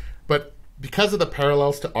musician, but because of the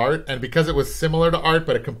parallels to art and because it was similar to art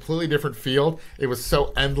but a completely different field, it was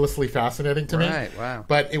so endlessly fascinating to me. Right, wow.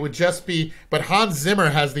 But it would just be... But Hans Zimmer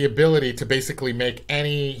has the ability to basically make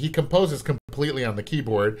any... He composes completely on the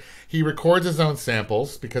keyboard. He records his own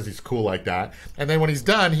samples because he's cool like that. And then when he's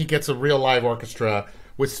done, he gets a real live orchestra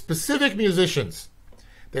with specific musicians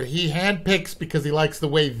that he handpicks because he likes the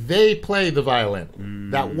way they play the violin.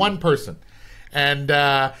 That one person. And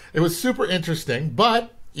it was super interesting,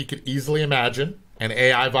 but... You could easily imagine an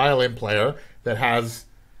AI violin player that has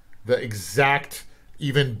the exact,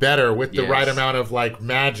 even better, with the right amount of like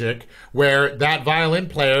magic, where that violin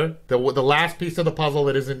player, the last piece of the puzzle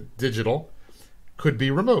that isn't digital, could be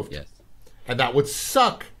removed. Yes. And that would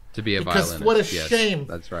suck. To be a violinist. violinist. What a shame.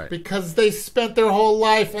 That's right. Because they spent their whole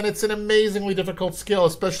life, and it's an amazingly difficult skill,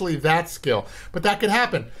 especially that skill. But that could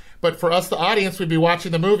happen. But for us, the audience, we'd be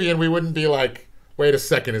watching the movie, and we wouldn't be like, wait a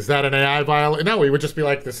second, is that an AI violin? No, we would just be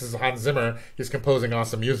like, this is Hans Zimmer. He's composing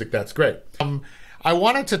awesome music. That's great. I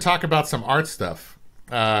wanted to talk about some art stuff.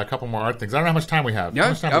 A couple more art things. I don't know how much time we have.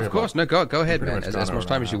 No, of course. No, go ahead, man. As much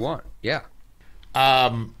time as you want. Yeah.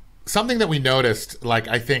 Something that we noticed, like,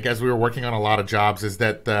 I think as we were working on a lot of jobs, is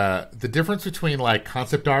that the difference between, like,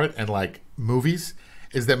 concept art and, like, movies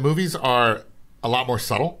is that movies are a lot more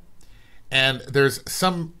subtle. And there's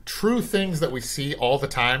some true things that we see all the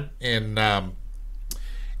time in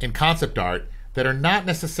concept art that are not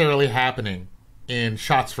necessarily happening in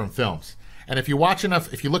shots from films. And if you watch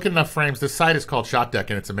enough, if you look at enough frames, this site is called Shot Deck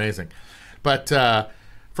and it's amazing. But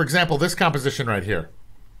for example, this composition right here,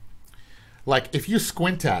 like if you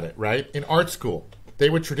squint at it, right, in art school, they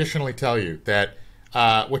would traditionally tell you that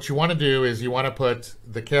what you want to do is you want to put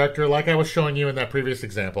the character, like I was showing you in that previous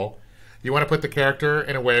example, you want to put the character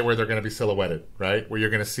in a way where they're going to be silhouetted, right, where you're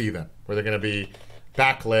going to see them, where they're going to be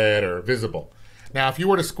backlit or visible. Now, if you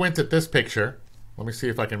were to squint at this picture, let me see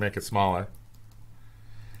if I can make it smaller.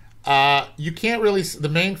 You can't really... The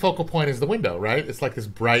main focal point is the window, right? It's like this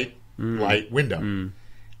bright light window.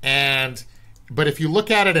 But if you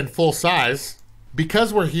look at it in full size,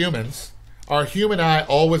 because we're humans, our human eye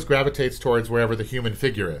always gravitates towards wherever the human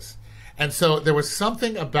figure is. And so there was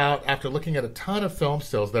something about, after looking at a ton of film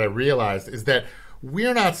stills, that I realized is that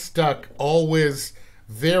we're not stuck always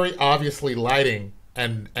very obviously lighting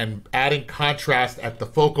and adding contrast at the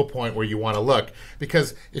focal point where you want to look.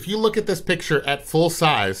 Because if you look at this picture at full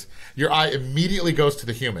size, your eye immediately goes to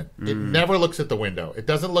the human. It never looks at the window. It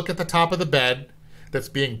doesn't look at the top of the bed that's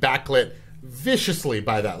being backlit viciously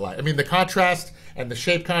by that light. I mean, the contrast and the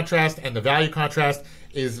shape contrast and the value contrast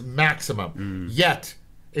is maximum. Yet,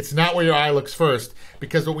 it's not where your eye looks first,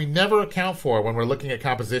 because what we never account for when we're looking at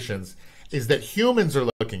compositions is that humans are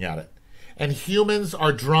looking at it. And humans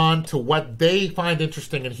are drawn to what they find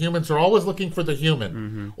interesting, and humans are always looking for the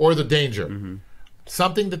human or the danger.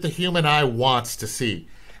 Something that the human eye wants to see.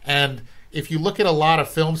 And if you look at a lot of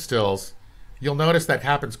film stills, you'll notice that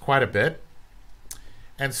happens quite a bit.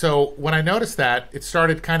 And so when I noticed that, it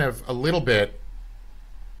started kind of a little bit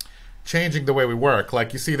changing the way we work.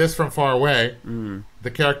 Like, you see this from far away,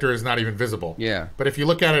 the character is not even visible. Yeah. But if you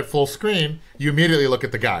look at it full screen, you immediately look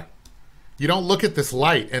at the guy. You don't look at this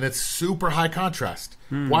light, and it's super high contrast.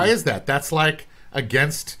 Why is that? That's like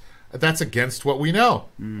against what we know.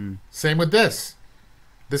 Same with this.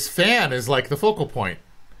 This fan is like the focal point.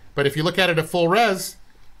 But if you look at it at full res,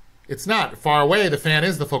 it's not. Far away, the fan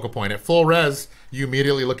is the focal point. At full res, you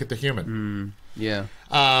immediately look at the human. Yeah.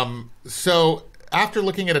 So after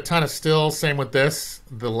looking at a ton of stills, same with this,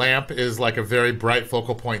 the lamp is like a very bright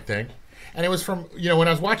focal point thing. And it was from, when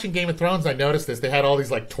I was watching Game of Thrones, I noticed this. They had all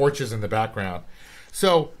these like torches in the background.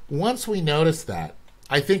 So once we noticed that,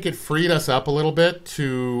 I think it freed us up a little bit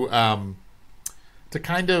to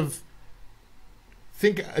kind of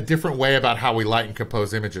think a different way about how we light and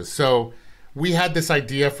compose images. So we had this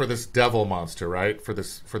idea for this devil monster, right? For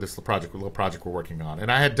this little project we're working on. And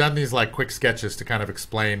I had done these like quick sketches to kind of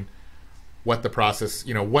explain what the process,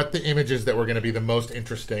 what the images that were going to be the most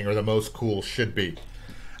interesting or the most cool should be.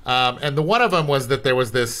 And the one of them was that there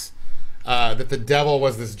was this, that the devil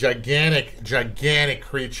was this gigantic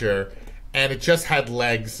creature, and it just had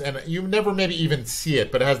legs, and you never maybe even see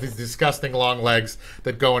it, but it has these disgusting long legs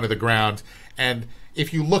that go into the ground, and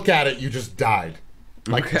if you look at it, you just died.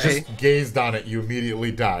 Like, just gazed on it, you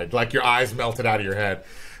immediately died. Like, your eyes melted out of your head.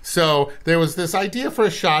 So there was this idea for a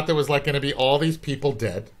shot that was like going to be all these people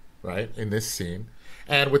dead, right, in this scene,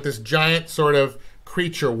 and with this giant sort of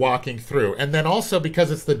creature walking through. And then also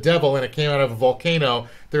because it's the devil and it came out of a volcano,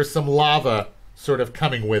 there's some lava sort of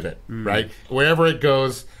coming with it, right? Wherever it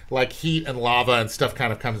goes, like heat and lava and stuff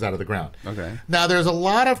kind of comes out of the ground. Okay. Now, there's a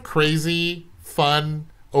lot of crazy, fun,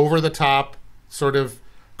 over-the-top, sort of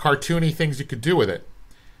cartoony things you could do with it.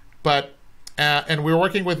 But, and we were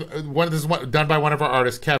working with this is done by one of our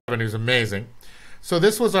artists, Kevin, who's amazing. So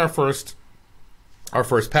this was our first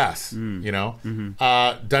pass, you know,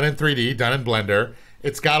 done in 3D, done in Blender.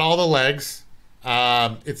 It's got all the legs.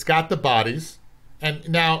 It's got the bodies. And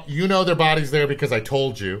now, you know their bodies there because I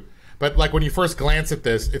told you. But like when you first glance at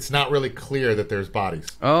this, it's not really clear that there's bodies.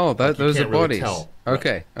 Oh, those are really bodies. Tell.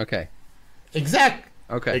 Okay, okay.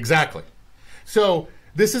 Exactly. So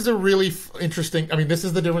this is a really interesting, I mean, this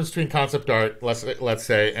is the difference between concept art, let's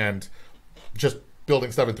say, and just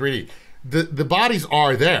building stuff in 3D. The bodies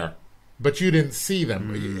are there, but you didn't see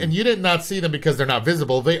them. And you did not see them because they're not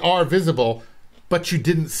visible. They are visible, but you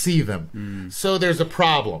didn't see them. So there's a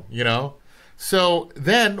problem, you know? So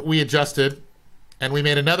then we adjusted, and we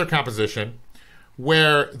made another composition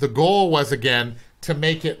where the goal was, again, to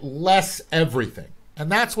make it less everything.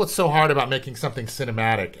 And that's what's so hard about making something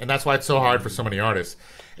cinematic, and that's why it's so hard for so many artists,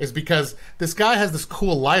 is because this guy has this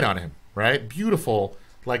cool light on him, right? Beautiful,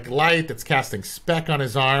 like light that's casting speck on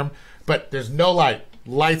his arm, but there's no light.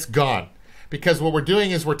 Light's gone. Because what we're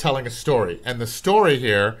doing is we're telling a story, and the story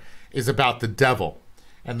here is about the devil.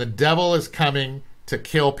 And the devil is coming to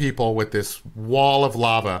kill people with this wall of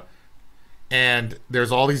lava, and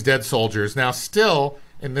there's all these dead soldiers. Now, still,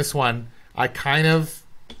 in this one, I kind of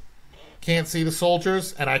can't see the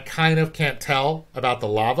soldiers, and I kind of can't tell about the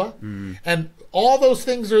lava. And all those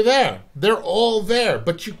things are there. They're all there,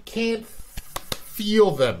 but you can't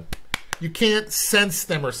feel them. You can't sense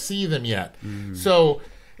them or see them yet. So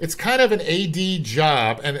it's kind of an AD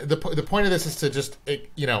job, and the point of this is to just,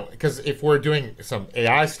 you know, because if we're doing some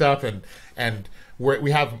AI stuff and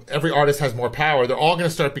we have, every artist has more power, they're all going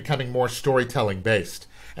to start becoming more storytelling based.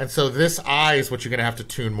 And so this eye is what you're going to have to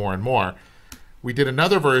tune more and more. We did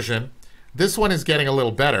another version. This one is getting a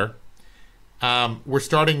little better. We're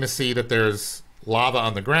starting to see that there's lava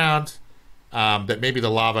on the ground, that maybe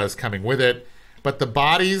the lava is coming with it. But the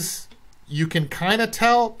bodies, you can kind of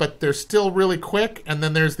tell, but they're still really quick. And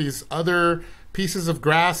then there's these other pieces of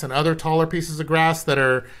grass and other taller pieces of grass that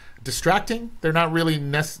are distracting. They're not really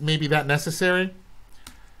maybe that necessary.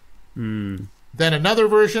 Then another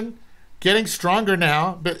version, getting stronger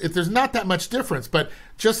now, but there's not that much difference. But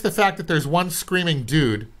just the fact that there's one screaming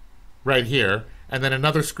dude right here, and then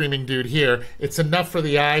another screaming dude here, it's enough for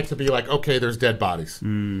the eye to be like, okay, there's dead bodies.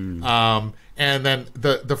 And then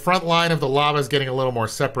the front line of the lava is getting a little more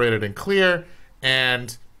separated and clear,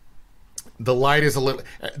 and the light is a little,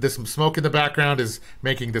 this smoke in the background is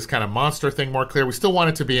making this kind of monster thing more clear. We still want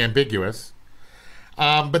it to be ambiguous.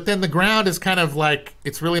 But then the ground is kind of like,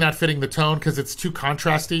 it's really not fitting the tone because it's too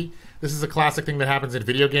contrasty. This is a classic thing that happens in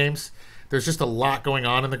video games. There's just a lot going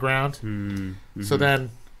on in the ground. So then,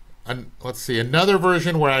 let's see, another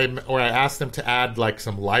version where I asked them to add like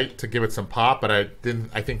some light to give it some pop, but I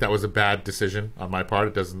think that was a bad decision on my part.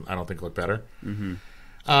 I don't think it looked better.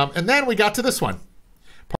 And then we got to this one.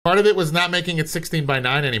 Part of it was not making it 16 by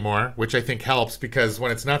 9 anymore, which I think helps because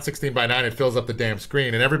when it's not 16 by 9, it fills up the damn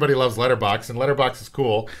screen, and everybody loves letterbox, and letterbox is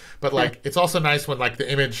cool, but like it's also nice when like the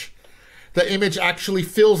image actually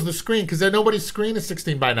fills the screen because nobody's screen is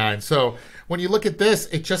 16 by 9. So when you look at this,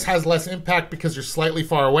 it just has less impact because you're slightly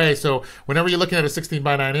far away. So whenever you're looking at a 16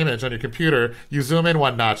 by 9 image on your computer, you zoom in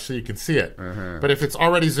one notch so you can see it. But if it's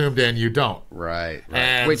already zoomed in, you don't. Right.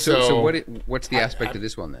 And wait, so what's the aspect of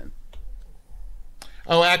this one then?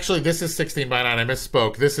 Oh, actually, this is 16 by 9. I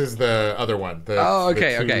misspoke. This is the other one. The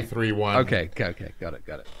 2, 3, 1. Okay. Got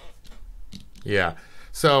it. Yeah.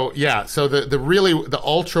 So the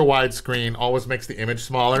ultra wide screen always makes the image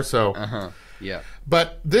smaller. So yeah.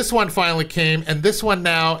 But this one finally came, and this one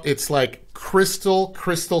now it's like crystal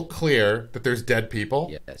clear that there's dead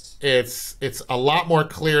people. Yes. It's a lot more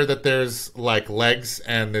clear that there's like legs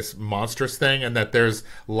and this monstrous thing, and that there's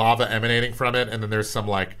lava emanating from it, and then there's some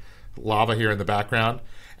like lava here in the background.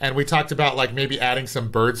 And we talked about like maybe adding some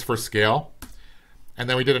birds for scale. And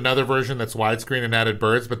then we did another version that's widescreen and added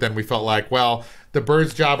birds, but then we felt like, well, the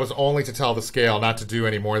bird's job was only to tell the scale, not to do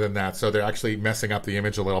any more than that. So they're actually messing up the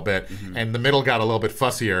image a little bit. And the middle got a little bit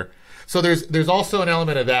fussier. So there's also an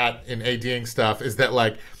element of that in ADing stuff, is that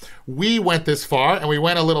like we went this far and we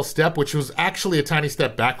went a little step, which was actually a tiny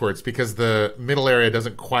step backwards because the middle area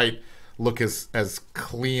doesn't quite look as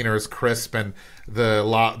clean or as crisp, and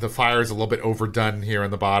the fire is a little bit overdone here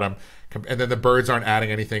in the bottom, and then the birds aren't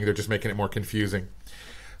adding anything, they're just making it more confusing.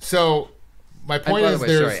 So my And point by the is way,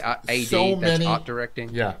 there's sorry, AD, so that's many art directing?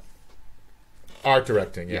 Yeah. Art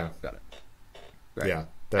directing, yeah. Got it. Great. Yeah,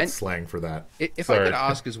 that's And slang for that. If Sorry. I could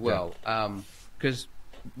ask as well, because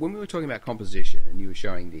when we were talking about composition and you were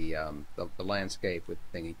showing the landscape with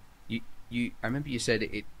the thing, I remember you said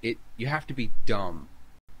you have to be dumb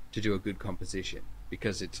to do a good composition,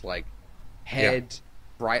 because it's like head,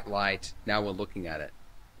 bright light, now we're looking at it.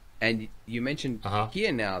 And you mentioned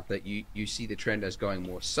here now that you see the trend as going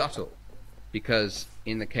more subtle, because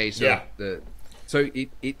in the case of so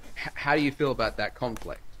how do you feel about that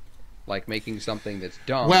conflict? Like making something that's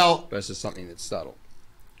dumb versus something that's subtle.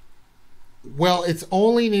 Well, it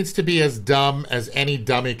only needs to be as dumb as any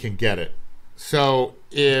dummy can get it. So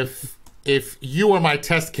if you were my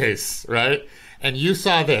test case, right, and you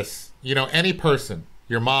saw this, you know, any person,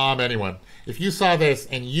 your mom, anyone, if you saw this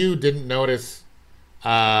and you didn't notice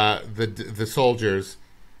the soldiers,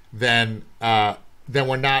 then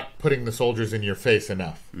we're not putting the soldiers in your face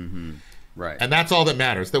enough. Mm-hmm. Right. And that's all that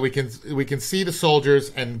matters, that we can see the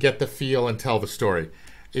soldiers and get the feel and tell the story.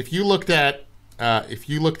 If you looked at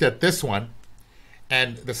this one,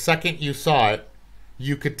 and the second you saw it,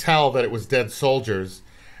 you could tell that it was dead soldiers,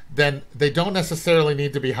 then they don't necessarily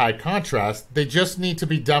need to be high contrast. They just need to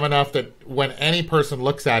be dumb enough that when any person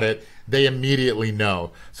looks at it, they immediately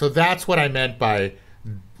know. So that's what I meant by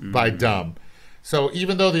dumb. So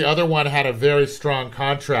even though the other one had a very strong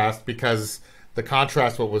contrast, because the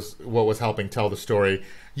contrast what was helping tell the story,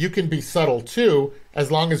 you can be subtle too, as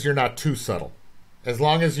long as you're not too subtle. As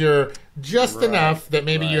long as you're just enough that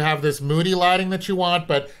maybe you have this moody lighting that you want,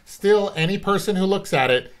 but still any person who looks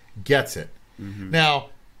at it gets it. Mm-hmm. Now,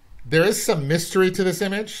 there is some mystery to this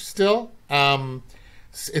image still.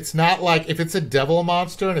 It's not like if it's a devil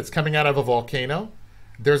monster and it's coming out of a volcano,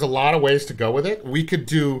 there's a lot of ways to go with it. We could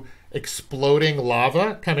do exploding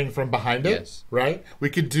lava coming from behind it, right?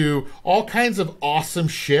 We could do all kinds of awesome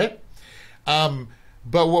shit. But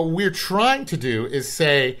what we're trying to do is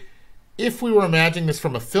say, if we were imagining this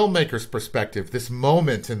from a filmmaker's perspective, this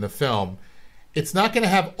moment in the film, it's not going to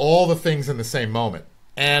have all the things in the same moment.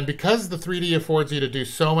 And because the 3D affords you to do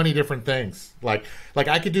so many different things, like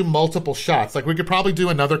I could do multiple shots. Like we could probably do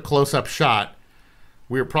another close-up shot.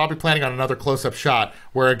 We were probably planning on another close-up shot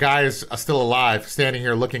where a guy is still alive, standing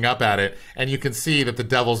here looking up at it, and you can see that the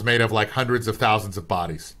devil's made of like hundreds of thousands of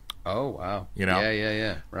bodies. Oh wow! You know?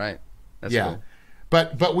 Yeah. Right. That's cool.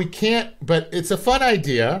 But we can't. But it's a fun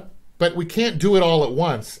idea. But we can't do it all at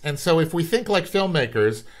once. And so if we think like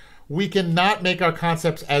filmmakers, we can not make our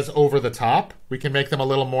concepts as over the top. We can make them a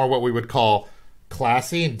little more what we would call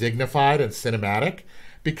classy and dignified and cinematic,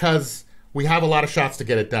 because we have a lot of shots to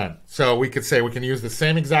get it done. So we could say we can use the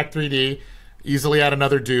same exact 3D, easily add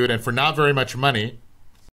another dude, and for not very much money,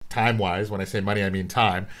 time-wise, when I say money I mean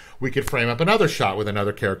time, we could frame up another shot with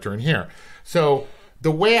another character in here. So the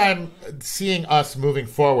way I'm seeing us moving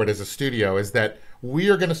forward as a studio is that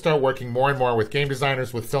we are going to start working more and more with game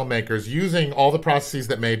designers, with filmmakers, using all the processes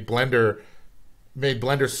that made Blender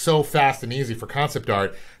so fast and easy for concept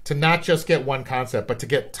art, to not just get one concept, but to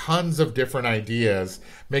get tons of different ideas,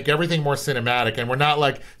 make everything more cinematic. And we're not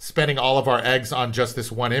like spending all of our eggs on just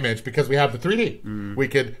this one image, because we have the 3D. We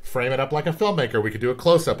could frame it up like a filmmaker. We could do a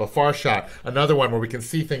close-up, a far shot, another one where we can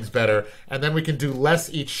see things better, and then we can do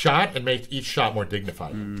less each shot and make each shot more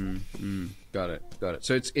dignified. Got it.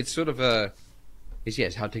 So it's sort of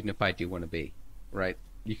it's how dignified do you want to be, right?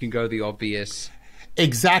 You can go the obvious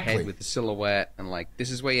head with the silhouette and like,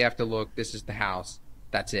 this is where you have to look, this is the house,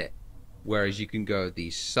 that's it. Whereas you can go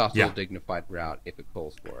the subtle, dignified route if it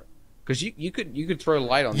calls for it. Because you could throw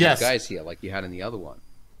light on these guys here like you had in the other one,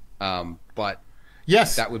 but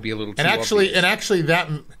that would be a little too obvious. And actually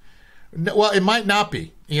that, well, it might not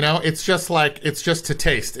be. You know, it's just to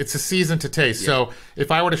taste. It's a season to taste. Yeah. So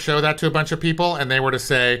if I were to show that to a bunch of people and they were to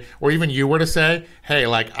say, or even you were to say, hey,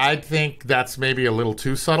 like, I think that's maybe a little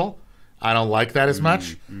too subtle, I don't like that as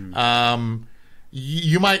much.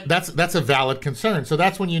 You might, that's a valid concern. So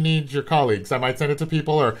that's when you need your colleagues. I might send it to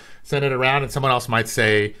people or send it around, and someone else might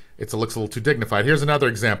say it looks a little too dignified. Here's another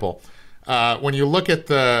example. When you look at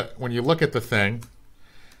the thing,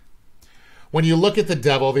 when you look at the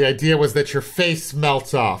devil, the idea was that your face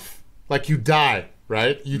melts off, like you die,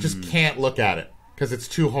 right? You just can't look at it because it's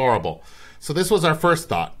too horrible. So this was our first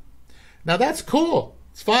thought. Now that's cool.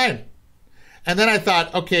 It's fine. And then I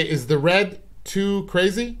thought, okay, is the red too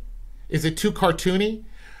crazy? Is it too cartoony?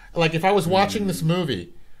 Like if I was watching this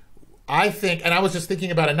movie, I think, and I was just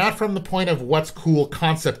thinking about it, not from the point of what's cool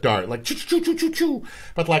concept art, like choo-choo-choo-choo-choo,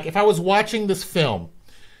 but like if I was watching this film,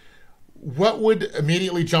 what would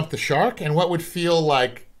immediately jump the shark and what would feel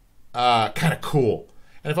like kind of cool?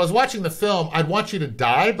 And if I was watching the film, I'd want you to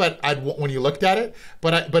die, but when you looked at it,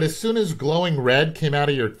 but as soon as glowing red came out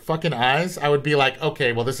of your fucking eyes, I would be like,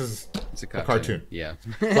 okay, well, this is It's a cartoon. Yeah.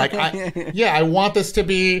 Like, I want this to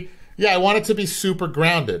be, I want it to be super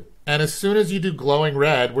grounded. And as soon as you do glowing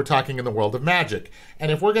red, we're talking in the world of magic.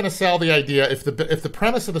 And if we're going to sell the idea, if the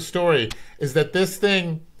premise of the story is that this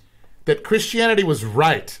thing, that Christianity was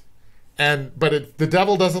right, but the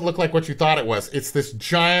devil doesn't look like what you thought it was. It's this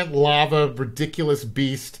giant lava, ridiculous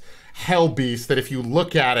beast, hell beast, that if you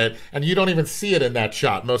look at it, and you don't even see it in that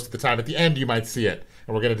shot most of the time, at the end you might see it.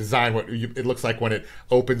 And we're going to design what it looks like when it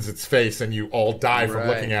opens its face and you all die from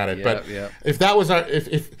looking at it. If that was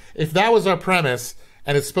if that was our premise,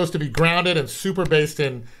 and it's supposed to be grounded and super based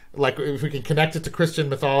in, like, if we can connect it to Christian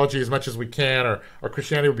mythology as much as we can, or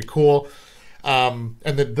Christianity would be cool. And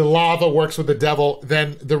the lava works with the devil,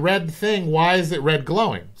 then the red thing, why is it red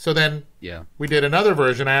glowing? So then we did another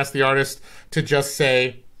version. I asked the artist to just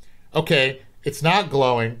say, okay, it's not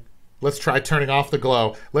glowing. Let's try turning off the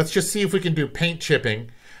glow. Let's just see if we can do paint chipping.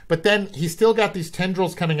 But then he's still got these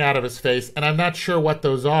tendrils coming out of his face, and I'm not sure what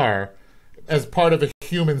those are as part of a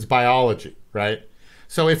human's biology, right?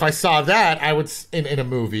 So if I saw that, I would, in a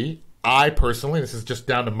movie, I personally, this is just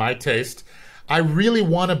down to my taste, I really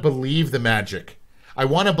want to believe the magic. I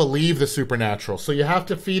want to believe the supernatural. So you have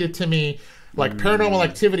to feed it to me. Like, Paranormal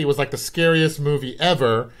Activity was like the scariest movie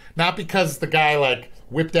ever. Not because the guy, like,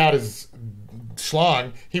 whipped out his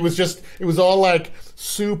schlong. It was all like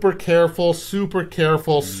super careful,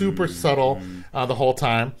 super subtle the whole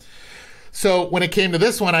time. So when it came to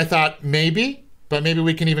this one, I thought maybe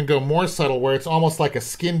we can even go more subtle, where it's almost like a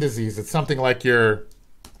skin disease. It's something like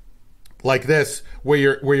this, where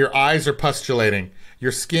your eyes are pustulating,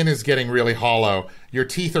 your skin is getting really hollow, your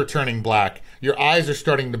teeth are turning black, your eyes are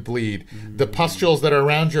starting to bleed. The pustules that are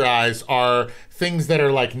around your eyes are things that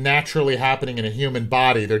are like naturally happening in a human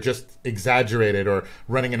body. They're just exaggerated or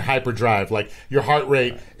running in hyperdrive. Like, your heart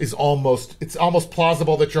rate is it's almost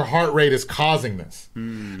plausible that your heart rate is causing this.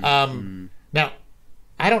 Now,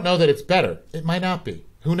 I don't know that it's better. It might not be.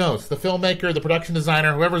 Who knows? The filmmaker, the production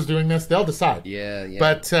designer, whoever's doing this, they'll decide. Yeah.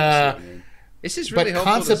 But this is really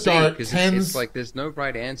helpful concept to see, art because tends... it's like there's no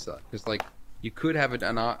right answer. Because, like, you could have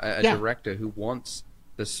a director who wants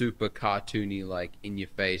the super cartoony, like, in your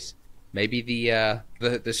face. Maybe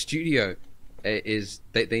the studio is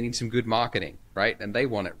they need some good marketing, right? And they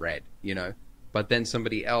want it red, you know. But then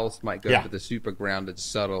somebody else might go for the super grounded,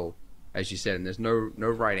 subtle, as you said. And there's no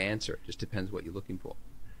right answer. It just depends what you're looking for.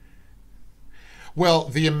 Well,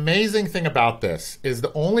 the amazing thing about this is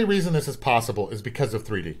the only reason this is possible is because of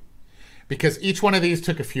 3D. Because each one of these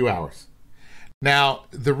took a few hours. Now,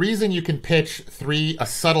 the reason you can pitch a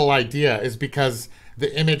subtle idea is because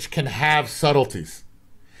the image can have subtleties.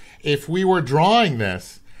 If we were drawing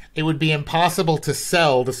this, it would be impossible to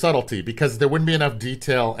sell the subtlety, because there wouldn't be enough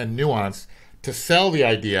detail and nuance to sell the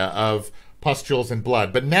idea of pustules and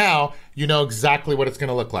blood. But now you know exactly what it's going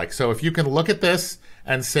to look like. So if you can look at this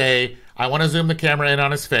and say, I want to zoom the camera in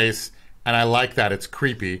on his face, and I like that, it's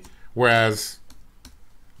creepy, whereas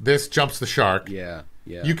this jumps the shark. Yeah.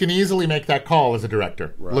 You can easily make that call as a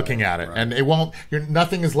director, looking at it, and it won't.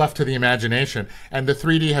 Nothing is left to the imagination, and the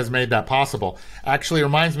 3D has made that possible. Actually, it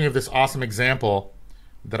reminds me of this awesome example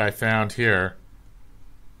that I found here.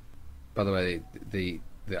 By the way, the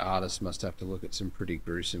artist must have to look at some pretty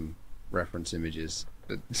gruesome reference images,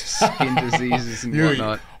 skin diseases and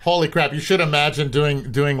whatnot. Holy crap! You should imagine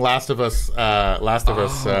doing Last of Us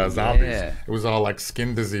zombies. Yeah. It was all like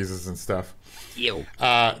skin diseases and stuff. Ew.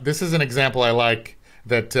 This is an example I like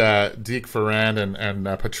that Deke Ferrand and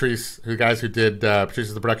Patrice, who did Patrice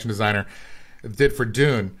is the production designer, did for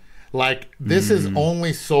Dune. Like, this is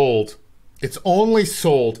only sold. It's only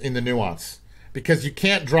sold in the nuance. Because you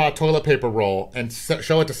can't draw a toilet paper roll and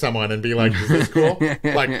show it to someone and be like, is this cool?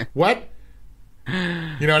 Like, what?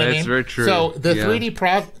 You know what I mean? That's very true. So the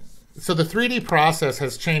 3D process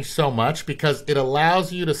has changed so much because it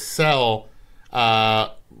allows you to sell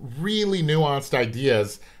really nuanced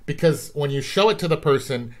ideas, because when you show it to the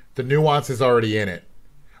person, the nuance is already in it.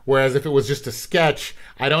 Whereas if it was just a sketch,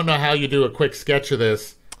 I don't know how you do a quick sketch of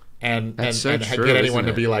this and get anyone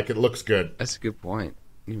to be like, it looks good. That's a good point.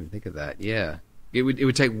 I didn't even think of that. Yeah. It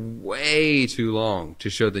would take way too long to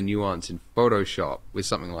show the nuance in Photoshop with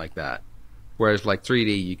something like that. Whereas like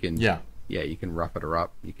 3D, you can you can rough it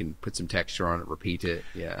up. You can put some texture on it, repeat it.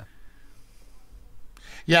 Yeah.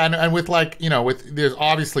 Yeah, and with there's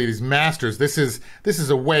obviously these masters. This is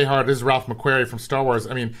a way harder. This is Ralph McQuarrie from Star Wars.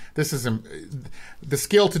 I mean, the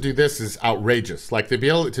skill to do this is outrageous. Like the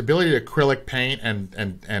ability to acrylic paint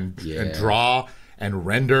and draw and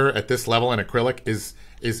render at this level in acrylic is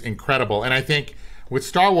incredible. And I think with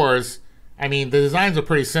Star Wars, I mean, the designs are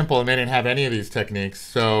pretty simple, and they didn't have any of these techniques.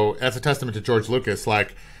 So that's a testament to George Lucas.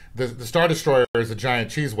 Like, the Star Destroyer is a giant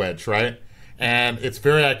cheese wedge, right? And it's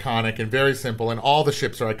very iconic and very simple, and all the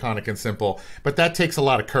ships are iconic and simple. But that takes a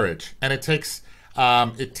lot of courage, and it takes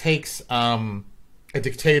a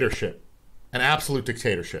dictatorship, an absolute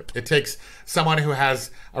dictatorship. It takes someone who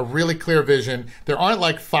has a really clear vision. There aren't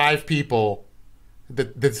like 5 people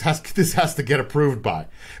that this has to get approved by,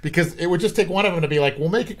 because it would just take one of them to be like, "Well,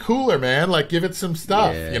 make it cooler, man. Like, give it some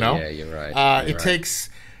stuff." Yeah, you know? Yeah, you're right. It takes.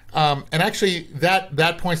 And actually,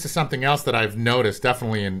 that points to something else that I've noticed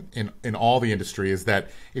definitely in all the industry, is that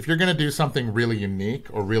if you're going to do something really unique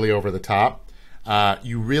or really over the top,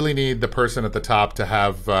 you really need the person at the top to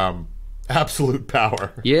have absolute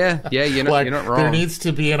power. Yeah, you're not, like, you're not wrong. There needs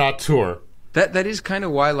to be an auteur. That is kind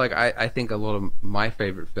of why, like, I think a lot of my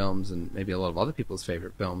favorite films, and maybe a lot of other people's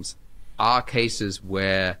favorite films, are cases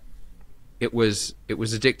where it was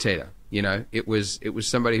a dictator. You know, it was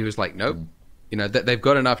somebody who was like, nope. You know, that they've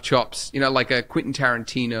got enough chops. You know, like a Quentin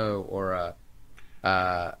Tarantino or a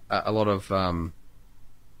lot of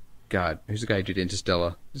God, who's the guy who did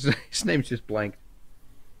Interstellar? His name's just blank.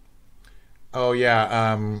 Oh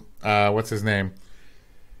yeah, what's his name?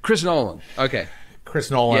 Chris Nolan. Okay. Chris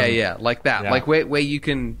Nolan. Yeah, like that. Yeah. Like where you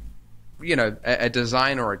can, you know, a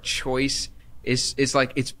design or a choice is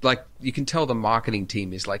like, it's like you can tell the marketing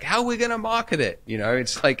team is like, how are we gonna market it? You know,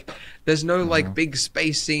 it's like there's no like big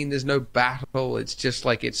space scene, there's no battle. It's just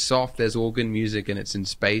like, it's soft. There's organ music and it's in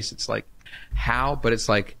space. It's like, how? But it's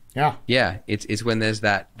like, yeah. It's when there's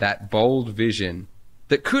that bold vision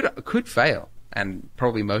that could fail, and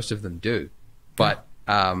probably most of them do. But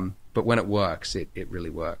when it works, it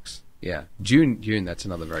really works. Yeah, June. That's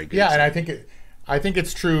another very good. Yeah, example. and I think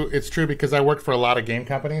it's true. It's true because I worked for a lot of game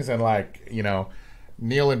companies, and like, you know,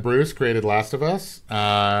 Neil and Bruce created Last of Us,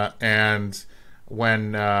 and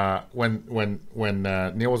when Neil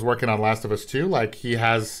was working on Last of Us 2, like, he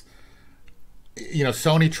has, you know,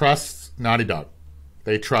 Sony trusts Naughty Dog.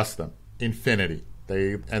 They trust them. Infinity.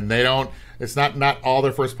 They don't. It's not all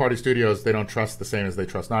their first party studios. They don't trust the same as they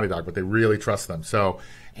trust Naughty Dog, but they really trust them. So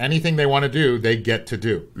anything they want to do, they get to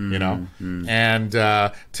do. You know, and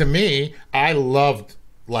to me, I loved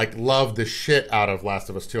the shit out of Last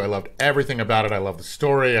of Us 2. I loved everything about it. I loved the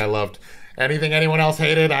story. I loved anything anyone else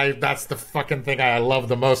hated. That's the fucking thing I love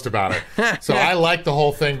the most about it. So I liked the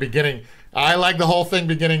whole thing beginning. I liked the whole thing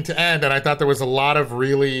beginning to end, and I thought there was a lot of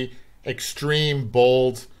really extreme,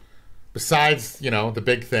 bold. Besides, you know, the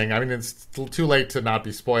big thing, I mean, it's too late to not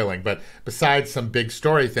be spoiling, but besides some big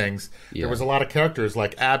story things, there was a lot of characters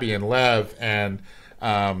like Abby and Lev, and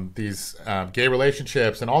these gay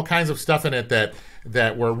relationships and all kinds of stuff in it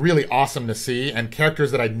that were really awesome to see, and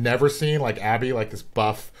characters that I'd never seen, like Abby, like this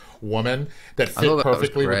buff woman that fit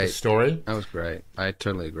perfectly with the story. That was great. I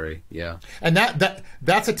totally agree. Yeah. And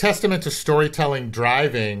that's a testament to storytelling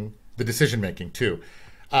driving the decision making too.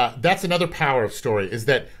 That's another power of story, is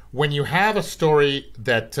that when you have a story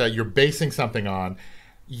that you're basing something on,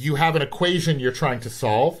 you have an equation you're trying to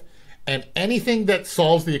solve, and anything that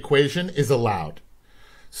solves the equation is allowed.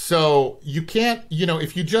 So you can't, you know,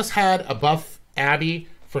 if you just had a buff Abby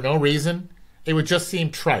for no reason, it would just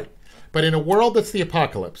seem trite. But in a world that's the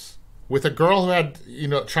apocalypse, with a girl who had, you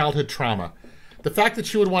know, childhood trauma, the fact that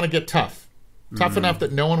she would want to get tough enough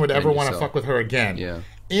that no one would ever want to fuck with her again. Yeah.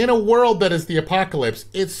 In a world that is the apocalypse,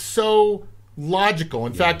 it's so logical.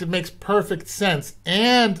 In fact, it makes perfect sense.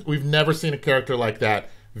 And we've never seen a character like that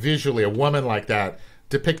visually, a woman like that,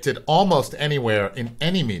 depicted almost anywhere in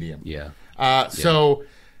any medium. So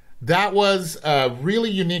that was a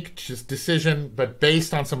really unique decision, but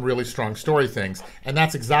based on some really strong story things. And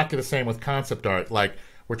that's exactly the same with concept art. Like,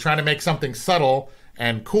 we're trying to make something subtle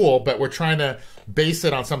and cool, but we're trying to base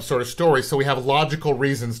it on some sort of story, so we have logical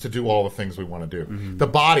reasons to do all the things we want to do. The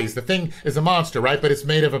bodies, the thing is a monster, right? But it's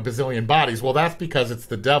made of a bazillion bodies. Well, that's because it's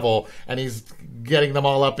the devil, and he's getting them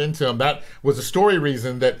all up into him. That was a story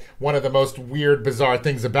reason that one of the most weird, bizarre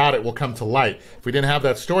things about it will come to light. If we didn't have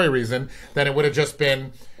that story reason, then it would have just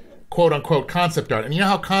been quote-unquote concept art. And you know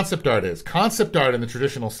how concept art is? Concept art in the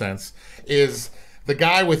traditional sense is the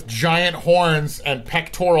guy with giant horns and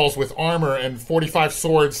pectorals with armor and 45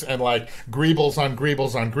 swords and like greebles on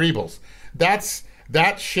greebles on greebles. That's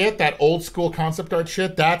that shit, that old school concept art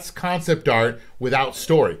shit, that's concept art without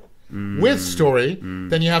story. With story,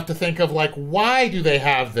 then you have to think of like, why do they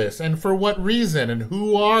have this? And for what reason? And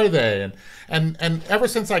who are they? And ever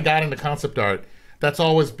since I got into concept art, that's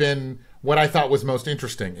always been what I thought was most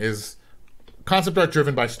interesting, is concept art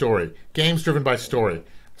driven by story, games driven by story.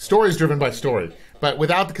 Stories driven by story, but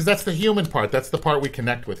because that's the human part. That's the part we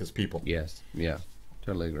connect with as people. Yes, yeah,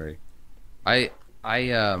 totally agree. I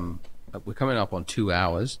we're coming up on 2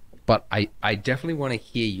 hours, but I definitely want to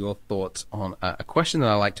hear your thoughts on a question that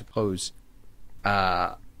I like to pose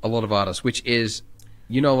a lot of artists, which is,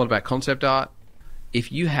 you know a lot about concept art.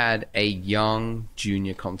 If you had a young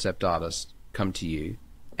junior concept artist come to you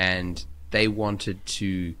and they wanted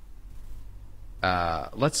to,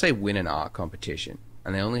 let's say, win an art competition,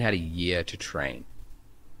 and they only had a year to train,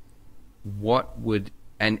 what would,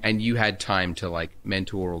 and you had time to like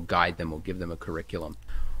mentor or guide them or give them a curriculum,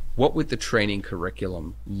 what would the training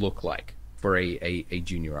curriculum look like for a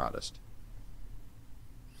junior artist?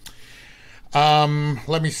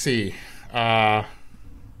 Let me see. Let's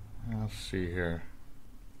see here.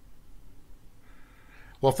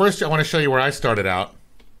 Well, first I want to show you where I started out.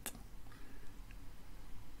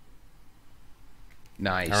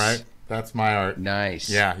 Nice. All right. That's my art. Nice.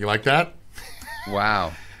 Yeah. You like that?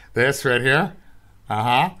 Wow. This right here.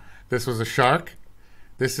 Uh-huh. This was a shark.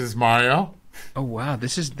 This is Mario. Oh, wow.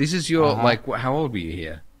 This is your, like, how old were you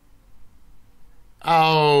here?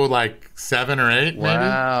 Oh, like 7 or 8, maybe?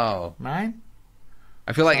 Wow. 9?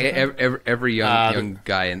 I feel like every young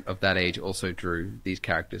guy of that age also drew these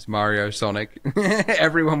characters. Mario, Sonic.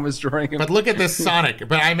 Everyone was drawing him. But look at this Sonic.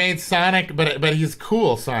 But I made Sonic, but he's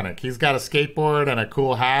cool, Sonic. He's got a skateboard and a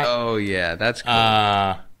cool hat. Oh, yeah. That's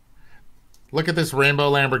cool. Look at this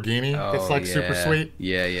rainbow Lamborghini. Oh, it's like super sweet.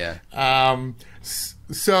 Yeah, yeah.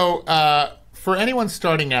 So for anyone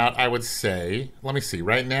starting out, I would say, let me see.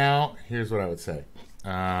 Right now, here's what I would say.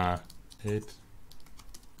 8.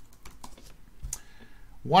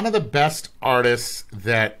 One of the best artists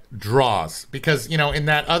that draws, because, you know, in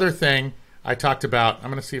that other thing I talked about,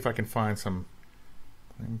 I'm going to see if I can find some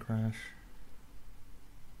plane crash.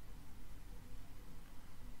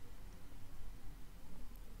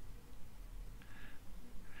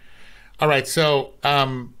 All right, so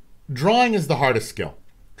drawing is the hardest skill.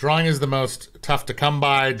 Drawing is the most tough to come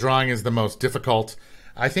by. Drawing is the most difficult.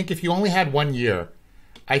 I think if you only had 1 year,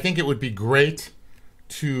 I think it would be great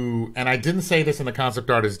to, and I didn't say this in the concept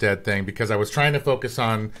art is dead thing because I was trying to focus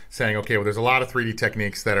on saying, okay, well, there's a lot of 3D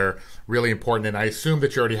techniques that are really important, and I assumed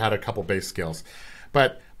that you already had a couple base skills.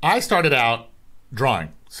 But I started out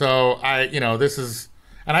drawing. So and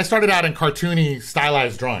I started out in cartoony,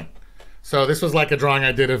 stylized drawing. So this was like a drawing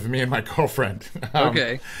I did of me and my girlfriend.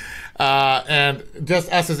 Okay. And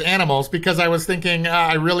just us as animals, because I was thinking,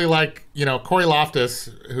 I really like, Corey Loftus,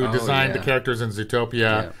 who designed the characters in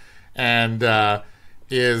Zootopia, and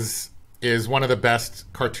is one of the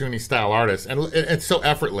best cartoony style artists, and it's so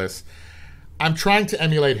effortless. I'm trying to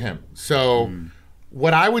emulate him. So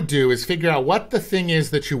what I would do is figure out what the thing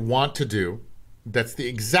is that you want to do. That's the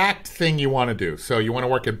exact thing you want to do. So you want to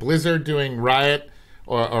work at Blizzard doing Riot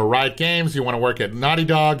or Riot Games. You want to work at Naughty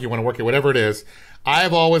Dog. You want to work at whatever it is.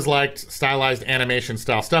 I've always liked stylized animation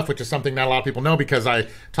style stuff, which is something not a lot of people know because I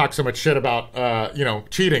talk so much shit about,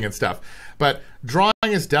 cheating and stuff. But drawing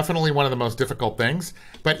is definitely one of the most difficult things.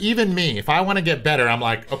 But even me, if I want to get better, I'm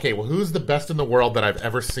like, okay, well, who's the best in the world that I've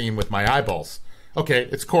ever seen with my eyeballs? Okay,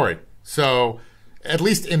 it's Corey. So at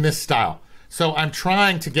least in this style. So I'm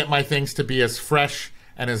trying to get my things to be as fresh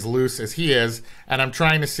and as loose as he is. And I'm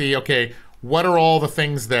trying to see, okay, what are all the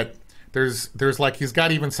things that there's like, he's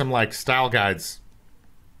got even some like style guides,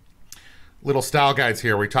 little style guides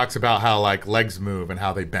here where he talks about how like legs move and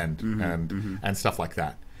how they bend and stuff like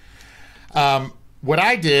that. What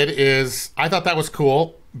I did is I thought that was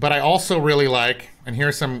cool, but I also really like, and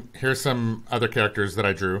here's some other characters that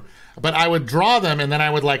I drew, but I would draw them and then I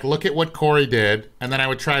would like look at what Corey did and then I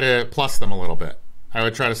would try to plus them a little bit. I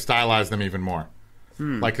would try to stylize them even more.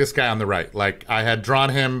 Like this guy on the right. Like I had drawn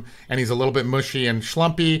him and he's a little bit mushy and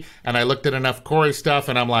schlumpy, and I looked at enough Corey stuff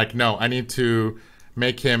and I'm like, no, I need to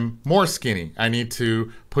make him more skinny. I need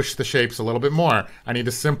to push the shapes a little bit more. I need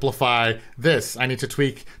to simplify this. I need to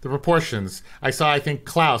tweak the proportions. I think,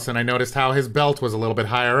 Klaus, and I noticed how his belt was a little bit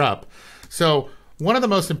higher up. So one of the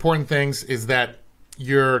most important things is that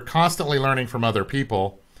you're constantly learning from other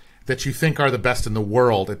people that you think are the best in the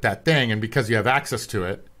world at that thing, and because you have access to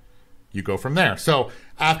it, you go from there. So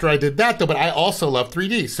after I did that, though, but I also love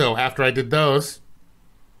 3D. So after I did those,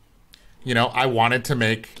 I want to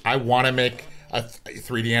make a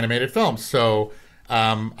 3D animated film. So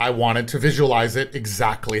I wanted to visualize it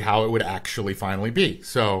exactly how it would actually finally be.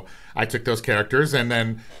 So I took those characters and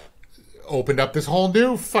then opened up this whole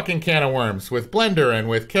new fucking can of worms with Blender and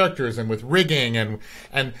with characters and with rigging, and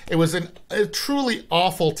it was a truly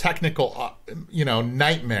awful technical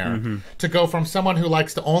nightmare to go from someone who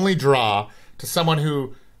likes to only draw to someone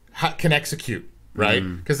who can execute, right?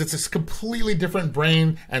 Because it's a completely different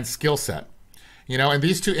brain and skill set. And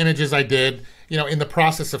these two images I did, in the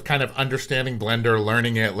process of kind of understanding Blender,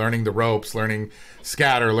 learning it, learning the ropes, learning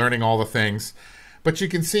scatter, learning all the things. But you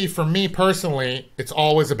can see, for me personally, it's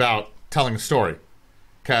always about telling a story,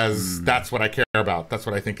 because that's what I care about. That's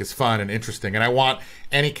what I think is fun and interesting. And I want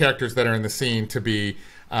any characters that are in the scene to be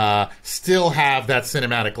still have that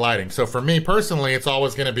cinematic lighting. So for me personally, it's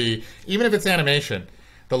always going to be, even if it's animation,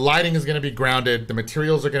 the lighting is going to be grounded. The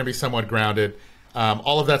materials are going to be somewhat grounded.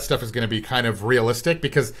 All of that stuff is going to be kind of realistic,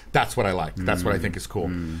 because that's what I like. That's what I think is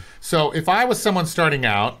cool. So if I was someone starting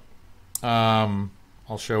out,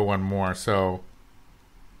 I'll show one more. So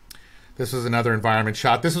this was another environment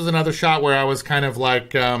shot. This was another shot where I was kind of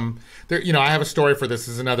like, I have a story for this.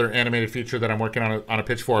 This is another animated feature that I'm working on a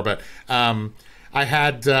pitch for. But I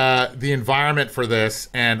had the environment for this,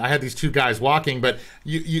 and I had these two guys walking, but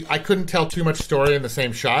I couldn't tell too much story in the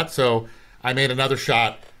same shot. So I made another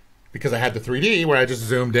shot, because I had the 3D, where I just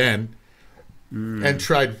zoomed in and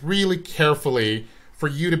tried really carefully for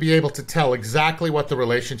you to be able to tell exactly what the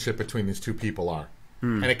relationship between these two people are.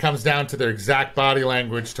 And it comes down to their exact body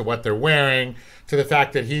language, to what they're wearing, to the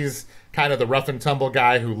fact that he's kind of the rough and tumble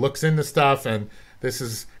guy who looks into stuff, and this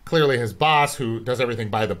is clearly his boss who does everything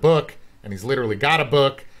by the book, and he's literally got a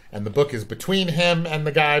book, and the book is between him and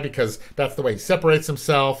the guy, because that's the way he separates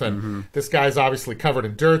himself, and this guy's obviously covered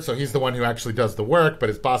in dirt, so he's the one who actually does the work, but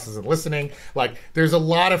his boss isn't listening. Like, there's a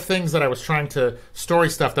lot of things that I was trying to, story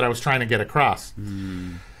stuff that I was trying to get across.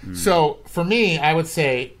 So for me, I would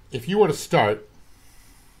say, if you were to start,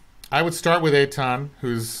 I would start with Eitan,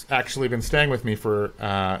 who's actually been staying with me for,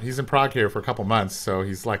 he's in Prague here for a couple months, so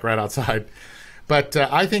he's like right outside. But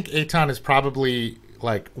I think Eitan is probably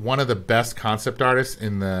like one of the best concept artists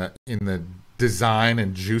in the design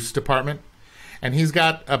and juice department. And he's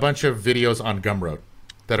got a bunch of videos on Gumroad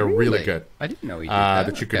that are really good. I didn't know he did that.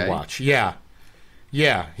 That you can watch. Yeah.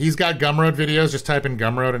 He's got Gumroad videos. Just type in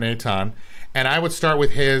Gumroad and Eitan. And I would start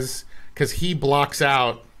with his, because he blocks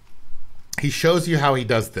out, he shows you how he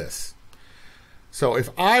does this. So if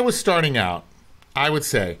I was starting out, I would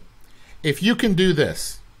say, if you can do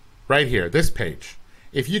this right here, this page,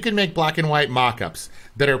 if you can make black and white mock-ups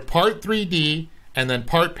that are part 3D and then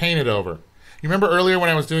part painted over. You remember earlier when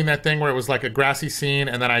I was doing that thing where it was like a grassy scene,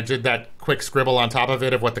 and then I did that quick scribble on top of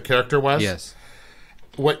it of what the character was? Yes.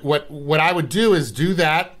 What I would do is do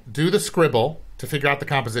the scribble to figure out the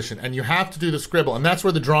composition. And you have to do the scribble, and that's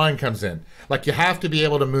where the drawing comes in. Like, you have to be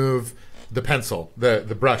able to move the pencil,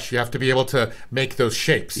 the brush. You have to be able to make those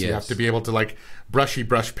shapes. Yes. You have to be able to like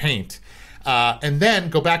brush paint. And then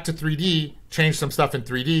go back to 3D, change some stuff in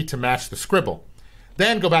 3D to match the scribble.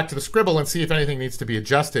 Then go back to the scribble and see if anything needs to be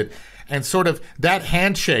adjusted. And sort of that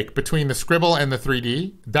handshake between the scribble and the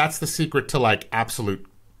 3D, that's the secret to like absolute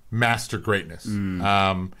master greatness.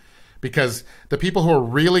 Because the people who are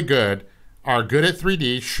really good are good at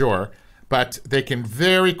 3D, sure, but they can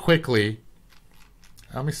very quickly...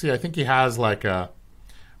 Let me see. I think he has like a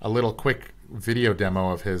little quick video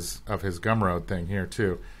demo of his Gumroad thing here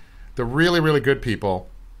too. The really, really good people,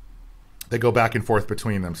 they go back and forth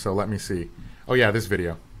between them. So let me see. Oh yeah, this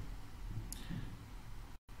video.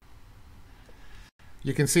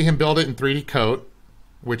 You can see him build it in 3D Coat,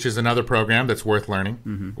 which is another program that's worth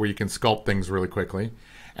learning, where you can sculpt things really quickly.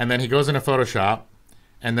 And then he goes into Photoshop,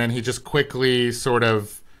 and then he just quickly sort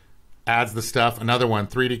of adds the stuff. Another one,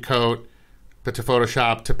 3D Coat, but to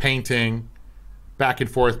Photoshop, to painting, back and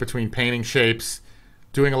forth between painting shapes,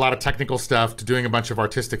 doing a lot of technical stuff to doing a bunch of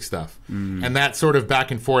artistic stuff. And that sort of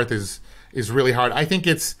back and forth is really hard. I think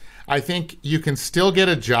you can still get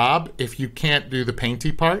a job if you can't do the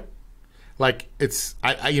painty part. Like,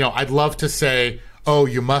 I'd love to say, oh,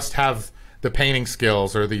 you must have the painting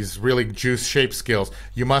skills or these really juice shape skills.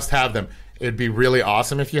 You must have them. It'd be really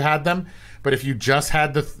awesome if you had them. But if you just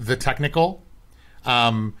had the technical,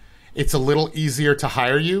 it's a little easier to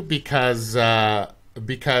hire you because I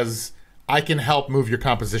can help move your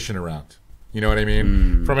composition around. You know what I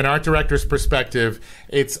mean? From an art director's perspective,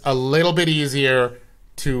 it's a little bit easier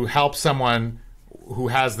to help someone who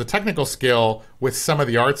has the technical skill with some of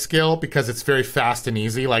the art skill, because it's very fast and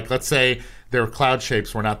easy. Like, let's say their cloud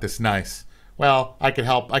shapes were not this nice. Well, I could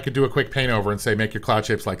help. I could do a quick paint over and say, make your cloud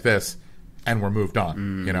shapes like this, and we're moved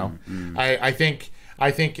on. You know, I think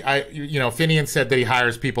Finian said that he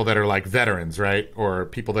hires people that are like veterans, right? Or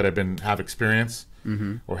people that have experience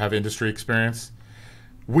or have industry experience.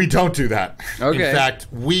 We don't do that. Okay. In fact,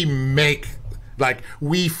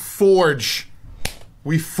 we forge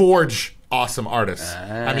awesome artists.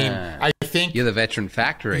 I mean, I think you're the veteran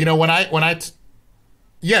factory. You know,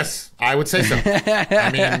 yes, I would say so. I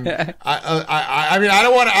mean, I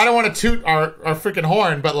don't want to toot our freaking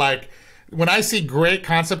horn, but like, when I see great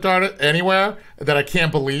concept art anywhere that I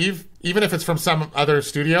can't believe, even if it's from some other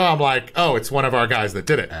studio, I'm like, oh, it's one of our guys that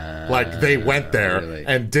did it. Like they went there really?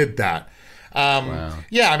 and did that. Wow.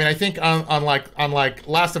 Yeah, I mean, I think on like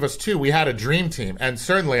Last of Us 2, we had a dream team, and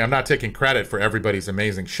certainly I'm not taking credit for everybody's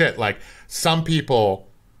amazing shit. Like some people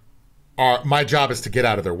are, my job is to get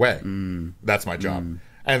out of their way. That's my job.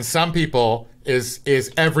 And some people is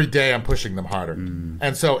every day I'm pushing them harder.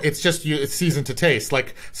 And so it's just it's season to taste.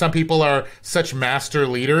 Like some people are such master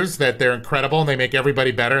leaders that they're incredible and they make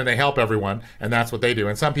everybody better and they help everyone, and that's what they do.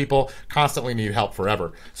 And some people constantly need help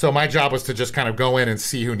forever. So my job was to just kind of go in and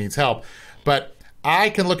see who needs help. But I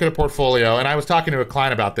can look at a portfolio, and I was talking to a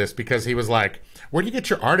client about this because he was like, where do you get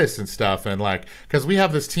your artists and stuff? And like, because we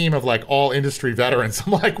have this team of like all industry veterans.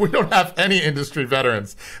 I'm like, we don't have any industry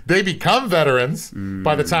veterans. They become veterans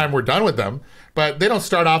by the time we're done with them, but they don't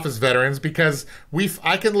start off as veterans because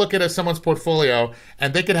I can look at someone's portfolio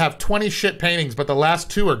and they could have 20 shit paintings, but the last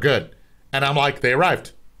 2 are good. And I'm like, they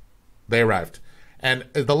arrived. And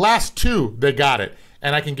the last 2, they got it.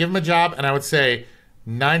 And I can give them a job, and I would say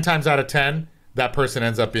 9 times out of 10, that person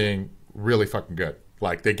ends up being really fucking good.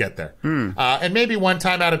 Like they get there, and maybe 1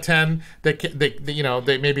 time out of 10, they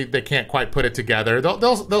can't quite put it together.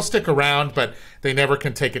 They'll stick around, but they never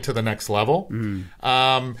can take it to the next level.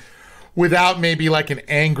 Without maybe like an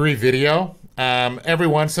angry video. Every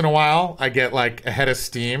once in a while, I get like a head of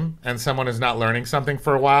steam, and someone is not learning something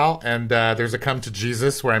for a while, and there's a come to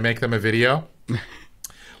Jesus where I make them a video.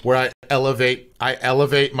 Where I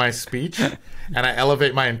elevate my speech and I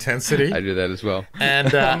elevate my intensity. I do that as well.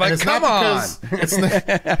 And I'm like, and it's come not on. Because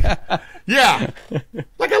it's yeah,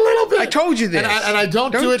 like a little bit. I told you this. And I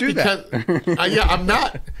don't do it because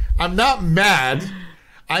I'm not mad.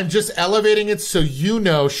 I'm just elevating it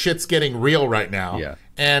so shit's getting real right now. Yeah.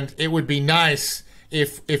 And it would be nice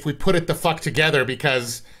if we put it the fuck together,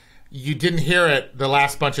 because you didn't hear it the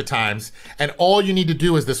last bunch of times, and all you need to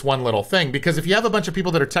do is this one little thing. Because if you have a bunch of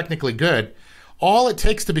people that are technically good, all it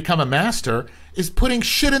takes to become a master is putting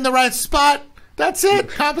shit in the right spot. That's it.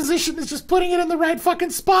 Composition is just putting it in the right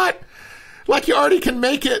fucking spot. Like you already can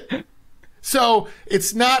make it. So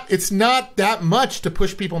it's not that much to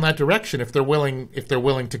push people in that direction if they're willing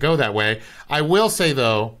to go that way. I will say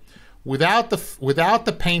though, without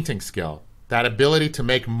the painting skill, that ability to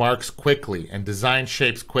make marks quickly and design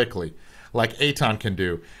shapes quickly, like Eitan can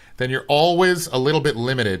do, then you're always a little bit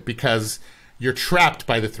limited because you're trapped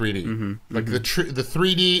by the 3D. The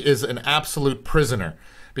 3D is an absolute prisoner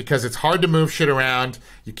because it's hard to move shit around,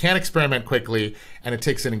 you can't experiment quickly, and it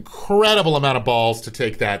takes an incredible amount of balls to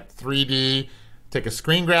take that 3D, take a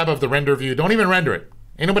screen grab of the render view, don't even render it.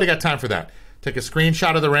 Ain't nobody got time for that. Take a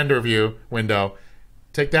screenshot of the render view window,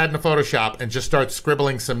 take that into Photoshop and just start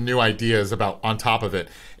scribbling some new ideas on top of it.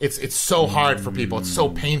 It's so hard for people. It's so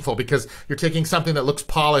painful because you're taking something that looks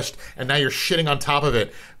polished and now you're shitting on top of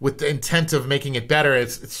it with the intent of making it better.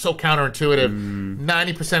 It's so counterintuitive.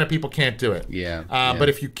 90% of people can't do it. Yeah. But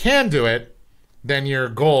if you can do it, then you're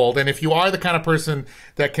gold. And if you are the kind of person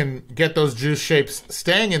that can get those juice shapes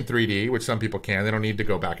staying in 3D, which some people can, they don't need to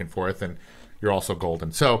go back and forth, and you're also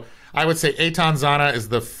golden. So I would say Eitan Zana is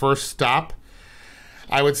the first stop.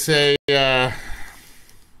 I would say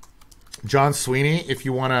John Sweeney, if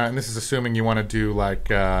you want to, and this is assuming you want to do like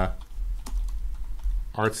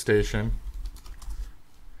ArtStation.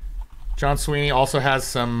 John Sweeney also has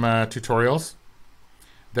some tutorials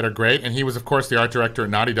that are great, and he was, of course, the art director at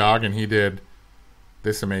Naughty Dog, and he did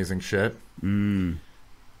this amazing shit. And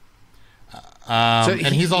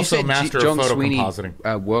he's also a master of photo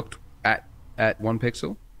compositing. Worked at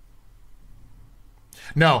 1Pixel?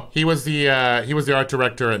 No, he was the art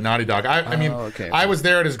director at Naughty Dog. I was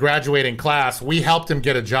there at his graduating class. We helped him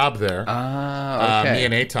get a job there. Okay. Me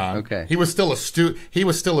and Eitan. Okay. He was still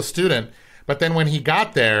a student, but then when he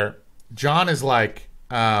got there, John is like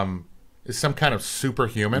is some kind of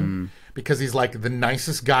superhuman because he's like the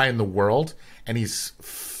nicest guy in the world, and he's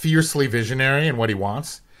fiercely visionary in what he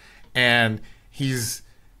wants, and he's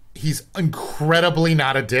incredibly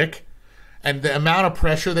not a dick, and the amount of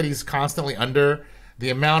pressure that he's constantly under. The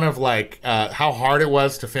amount of like how hard it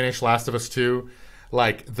was to finish Last of Us 2,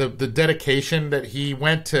 like the dedication that he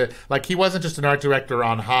went to, like he wasn't just an art director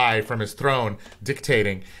on high from his throne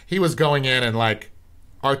dictating. He was going in and like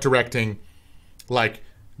art directing, like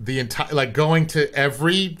the entire, like going to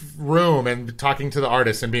every room and talking to the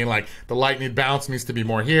artists and being like, the light bounce needs to be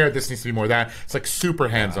more here, this needs to be more that. It's like super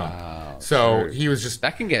hands on. Wow, so sure. he was just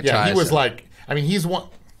that can get yeah. tiresome. He was like, I mean, he's one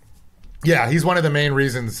of the main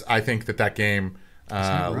reasons I think that game.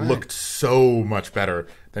 Looked so much better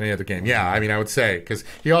than any other game. Yeah, I mean, I would say, because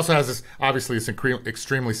he also has this, obviously, this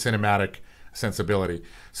extremely cinematic sensibility.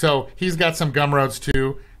 So he's got some Gumroads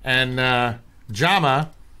too, and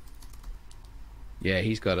Jama. Yeah,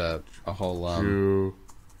 he's got a whole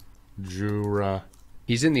Jura.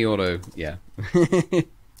 He's in the auto, yeah.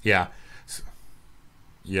 Yeah.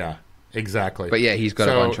 Yeah, exactly. But yeah, he's got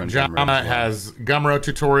a bunch on Jama Gumroad as well. has Gumroad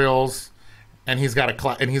tutorials, and he's got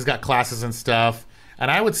classes and stuff.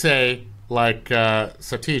 And I would say like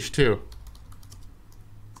Satish too.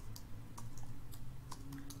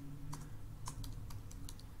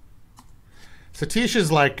 Satish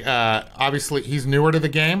is like obviously he's newer to the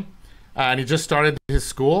game. And he just started his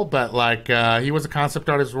school, but like he was a concept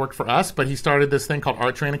artist who worked for us, but he started this thing called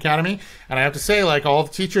Art Train Academy. And I have to say, like all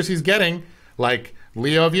the teachers he's getting, like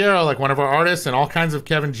Leo Viero, like one of our artists, and all kinds of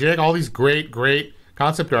Kevin Jig, all these great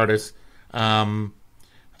concept artists, I'm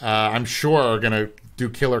sure are going to do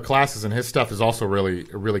killer classes, and his stuff is also really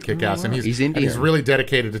kick-ass. And he's Indian. And he's really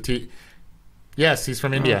dedicated to Yes, he's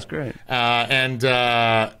from India. That's great. And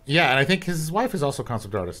I think his wife is also a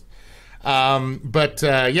concept artist. Really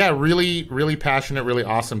passionate, really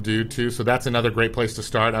awesome dude too. So that's another great place to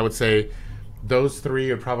start. I would say those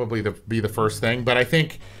three would probably be the first thing. But I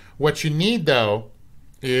think what you need though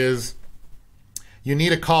is you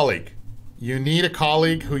need a colleague. You need a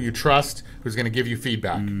colleague who you trust, who's going to give you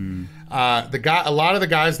feedback. A lot of the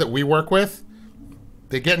guys that we work with,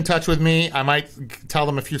 they get in touch with me. I might tell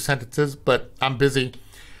them a few sentences, but I'm busy.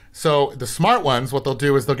 So the smart ones, what they'll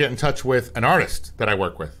do is they'll get in touch with an artist that I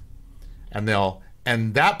work with. And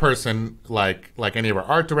that person, like any of our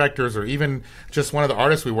art directors or even just one of the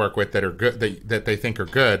artists we work with that are good, that they think are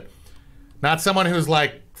good, not someone who's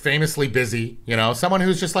like famously busy, someone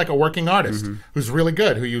who's just like a working artist who's really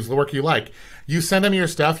good, who uses the work you like. You send them your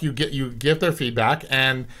stuff, you give their feedback,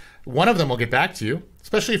 and one of them will get back to you,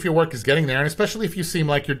 especially if your work is getting there, and especially if you seem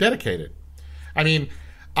like you're dedicated. I mean,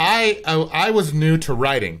 I was new to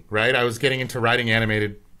writing, right? I was getting into writing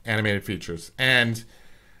animated features, and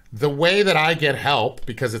the way that I get help,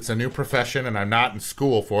 because it's a new profession and I'm not in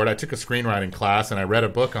school for it, I took a screenwriting class and I read a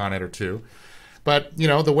book on it or two. But,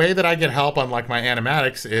 the way that I get help on like my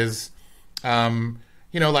animatics is,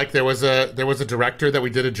 like there was a director that we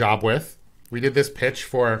did a job with. We did this pitch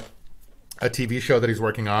for a TV show that he's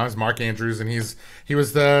working on. It's Mark Andrews, and he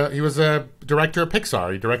was a director of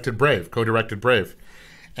Pixar. He directed Brave, co-directed Brave.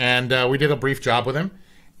 And we did a brief job with him.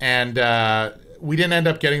 And we didn't end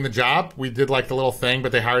up getting the job. We did like the little thing,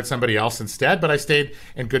 but they hired somebody else instead. But I stayed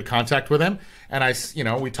in good contact with him, and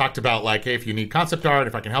we talked about like, hey, if you need concept art,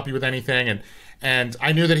 if I can help you with anything, and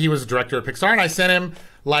I knew that he was a director at Pixar, and I sent him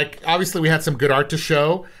like, obviously we had some good art to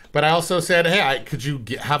show, but I also said, hey, could you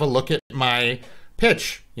have a look at my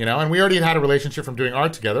pitch, And we already had a relationship from doing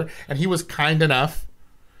art together, and he was kind enough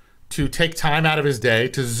to take time out of his day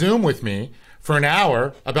to Zoom with me for an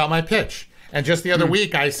hour about my pitch. And just the other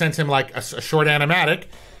week, I sent him like a short animatic,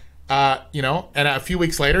 and a few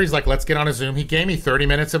weeks later, he's like, let's get on a Zoom. He gave me 30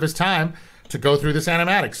 minutes of his time to go through this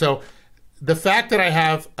animatic. So the fact that I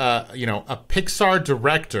have, a Pixar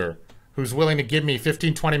director who's willing to give me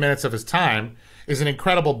 15, 20 minutes of his time is an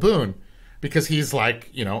incredible boon, because he's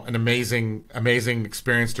like, an amazing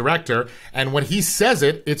experienced director. And when he says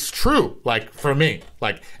it, it's true. Like for me,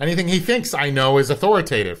 like anything he thinks I know is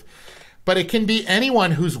authoritative. But it can be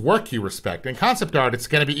anyone whose work you respect. In concept art, it's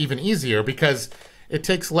going to be even easier because it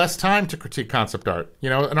takes less time to critique concept art.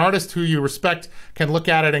 An artist who you respect can look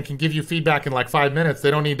at it and can give you feedback in like 5 minutes.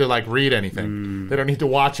 They don't need to like read anything. They don't need to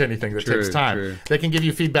watch anything that takes time. True. They can give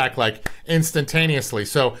you feedback like instantaneously.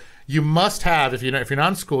 So you must have, if you're not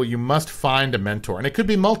in school, you must find a mentor. And it could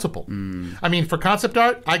be multiple. I mean, for concept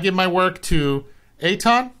art, I give my work to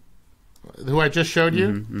Eitan, who I just showed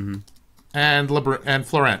you, and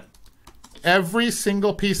Florent. Every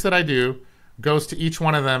single piece that I do goes to each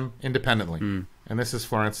one of them independently. And this is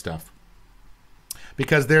Florent's stuff.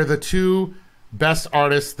 Because they're the two best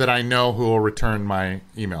artists that I know who will return my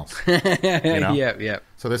emails. Yep.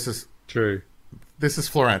 So this is true. This is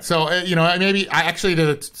Florent. So, maybe I actually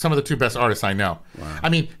did some of the two best artists I know. Wow. I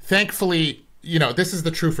mean, thankfully, this is the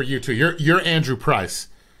true for you too. You're Andrew Price.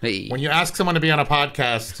 Hey. When you ask someone to be on a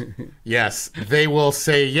podcast, yes, they will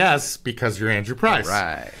say yes because you're Andrew Price.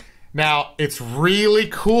 Right. Now, it's really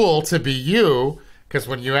cool to be you, because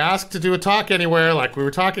when you ask to do a talk anywhere, like we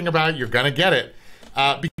were talking about, you're going to get it,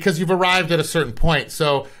 because you've arrived at a certain point.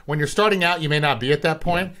 So when you're starting out, you may not be at that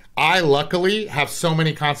point. I, luckily, have so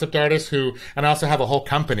many concept artists and I also have a whole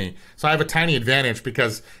company. So I have a tiny advantage,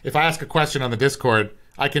 because if I ask a question on the Discord,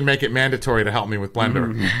 I can make it mandatory to help me with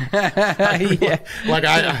Blender.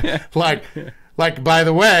 Like, by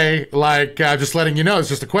the way, like, just letting you know, it's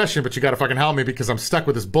just a question, but you got to fucking help me because I'm stuck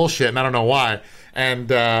with this bullshit and I don't know why. And,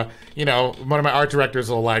 you know, one of my art directors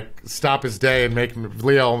will, like, stop his day and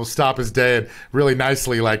Leo will stop his day and really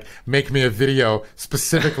nicely, like, make me a video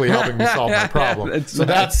specifically helping me solve my problem. So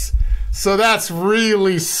that's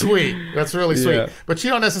really sweet. That's really sweet. Yeah. But you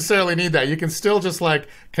don't necessarily need that. You can still just, like,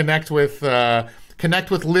 connect with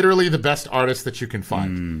literally the best artists that you can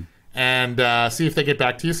find. And see if they get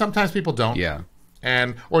back to you. Sometimes people don't. Yeah.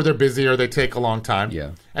 Or they're busy or they take a long time.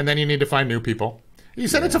 Yeah. And then you need to find new people. You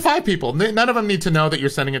send it to 5 people. None of them need to know that you're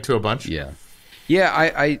sending it to a bunch. Yeah. Yeah,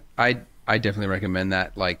 I definitely recommend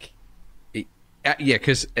that. Like,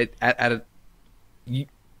 because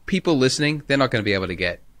people listening, they're not going to be able to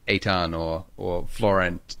get Eitan or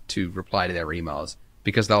Florent to reply to their emails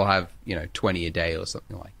because they'll have, 20 a day or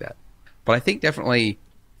something like that. But I think definitely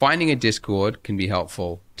finding a Discord can be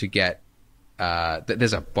helpful to get.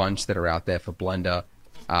 There's a bunch that are out there for Blender.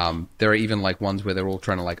 There are even like ones where they're all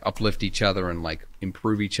trying to like uplift each other and like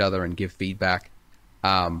improve each other and give feedback.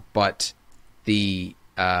 But the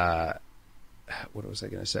what was I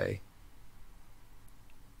going to say?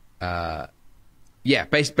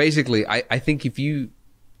 Basically, I think if you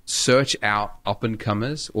search out up and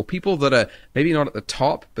comers or people that are maybe not at the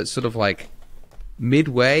top but sort of like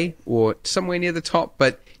midway or somewhere near the top,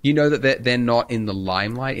 but you know that they're not in the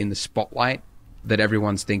limelight, in the spotlight that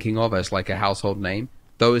everyone's thinking of as like a household name,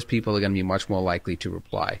 those people are going to be much more likely to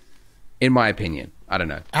reply, in my opinion. I don't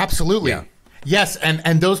know. Absolutely. Yeah. Yes,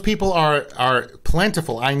 and those people are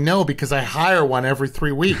plentiful. I know because I hire one every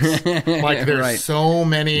 3 weeks. Like there's Right. so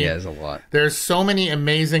many. Yeah, there's a lot. There's so many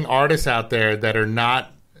amazing artists out there that are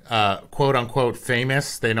not quote unquote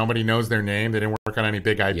famous. Nobody knows their name. They didn't work on any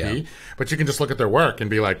big IP. Yeah. But you can just look at their work and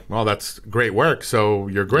be like, well, that's great work. So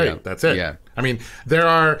you're great. Yeah. That's it. Yeah. I mean, there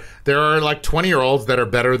are like 20-year-olds that are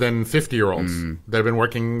better than 50-year-olds that have been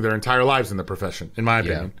working their entire lives in the profession, in my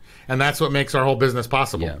opinion. And that's what makes our whole business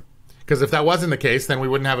possible. Yeah. Because if that wasn't the case, then we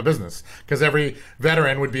wouldn't have a business. Because every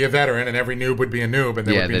veteran would be a veteran, and every noob would be a noob, and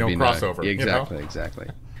there would be no crossover. Exactly, exactly.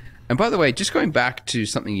 And by the way, just going back to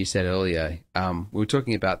something you said earlier, we were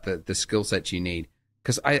talking about the skill sets you need.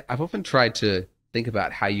 Because I've often tried to think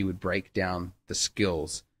about how you would break down the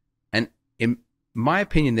skills. And in my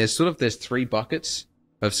opinion, there's 3 buckets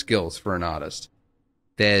of skills for an artist.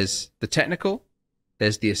 There's the technical,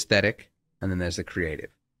 there's the aesthetic, and then there's the creative.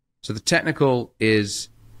 So the technical is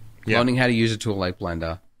learning how to use a tool like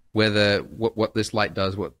Blender, what this light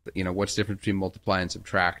does, what's the difference between multiply and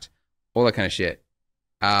subtract, all that kind of shit.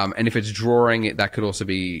 And if it's drawing, that could also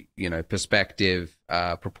be, perspective,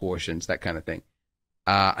 proportions, that kind of thing.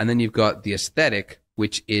 And then you've got the aesthetic,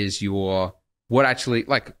 which is what actually,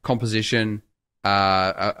 like composition,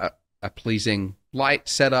 a pleasing light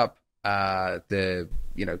setup, the,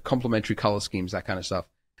 complementary color schemes, that kind of stuff.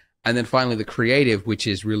 And then finally the creative, which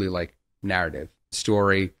is really like narrative,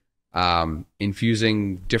 story,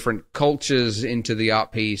 infusing different cultures into the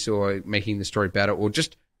art piece or making the story better, or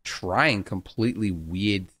just trying completely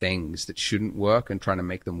weird things that shouldn't work and trying to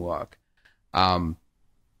make them work.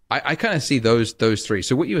 I kind of see those 3.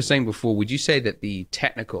 So what you were saying before, would you say that the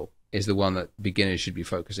technical is the one that beginners should be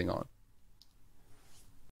focusing on?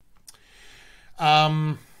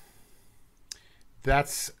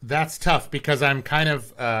 That's tough because I'm kind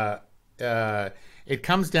of it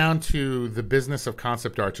comes down to the business of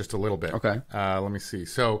concept art just a little bit. Okay. Let me see.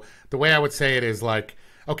 So the way I would say it is like,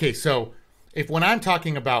 okay, so when I'm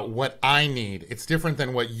talking about what I need, it's different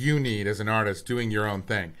than what you need as an artist doing your own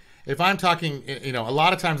thing. If I'm talking, a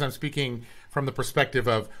lot of times I'm speaking from the perspective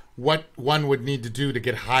of what one would need to do to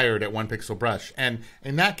get hired at One Pixel Brush. And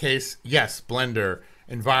in that case, yes, Blender,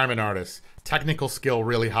 environment artists, technical skill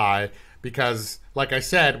really high, because like I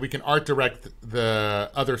said, we can art direct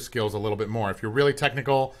the other skills a little bit more. If you're really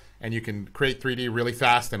technical and you can create 3D really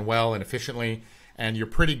fast and well and efficiently, and you're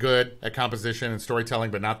pretty good at composition and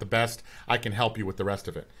storytelling, but not the best, I can help you with the rest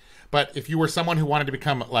of it. But if you were someone who wanted to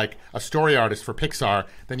become like a story artist for Pixar,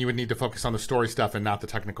 then you would need to focus on the story stuff and not the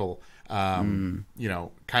technical, kind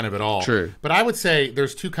of at all. True. But I would say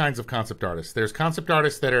there's 2 kinds of concept artists. There's concept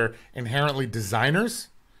artists that are inherently designers.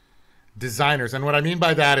 And what I mean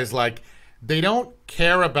by that is like, they don't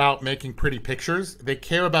care about making pretty pictures. They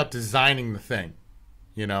care about designing the thing.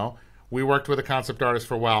 We worked with a concept artist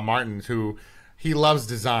for a while, Martin, who he loves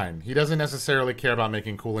design. He doesn't necessarily care about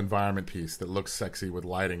making cool environment piece that looks sexy with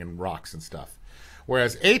lighting and rocks and stuff.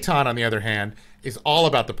 Whereas Eitan, on the other hand, is all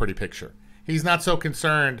about the pretty picture. He's not so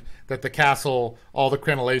concerned that the castle, all the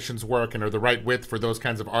crenellations work and are the right width for those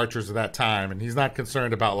kinds of archers of that time. And he's not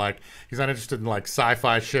concerned about he's not interested in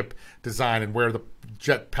sci-fi ship design and where the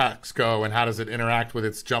jetpacks go and how does it interact with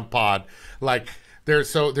its jump pod. There's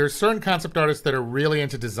certain concept artists that are really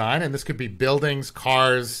into design, and this could be buildings,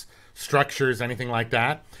 cars, structures, anything like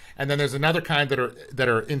that. And then there's another kind that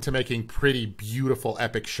are into making pretty beautiful,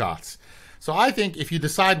 epic shots. So I think if you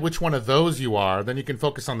decide which one of those you are, then you can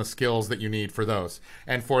focus on the skills that you need for those.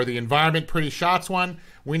 And for the environment pretty shots one,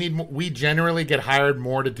 we generally get hired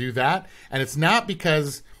more to do that. And it's not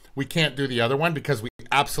because we can't do the other one, because we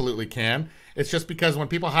absolutely can. It's just because when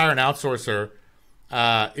people hire an outsourcer,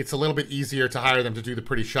 it's a little bit easier to hire them to do the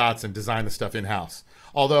pretty shots and design the stuff in-house.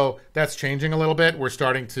 Although that's changing a little bit. We're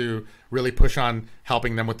starting to really push on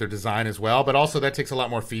helping them with their design as well. But also that takes a lot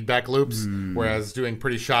more feedback loops, whereas doing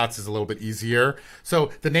pretty shots is a little bit easier.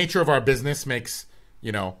 So the nature of our business makes,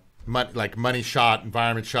 money shot,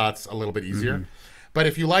 environment shots a little bit easier. But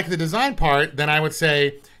if you like the design part, then I would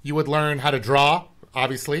say you would learn how to draw,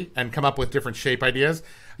 obviously, and come up with different shape ideas.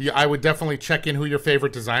 I would definitely check in who your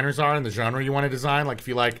favorite designers are and the genre you want to design. Like if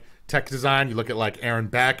you like tech design, you look at Aaron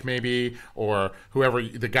Beck maybe, or whoever,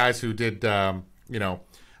 the guys who did Metal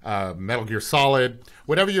Gear Solid,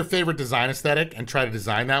 whatever your favorite design aesthetic, and try to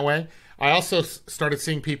design that way. I also started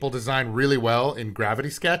seeing people design really well in Gravity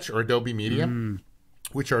Sketch or Adobe Media,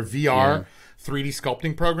 which are VR 3D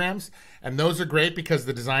sculpting programs. And those are great because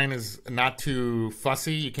the design is not too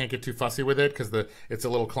fussy. You can't get too fussy with it because it's a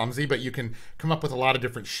little clumsy, but you can come up with a lot of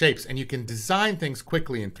different shapes and you can design things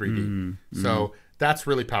quickly in 3D. So that's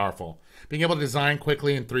really powerful. Being able to design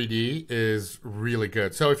quickly in 3D is really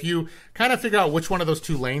good. So if you kind of figure out which one of those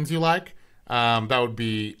two lanes you like, I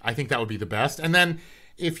think that would be the best. And then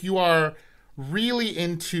if you are really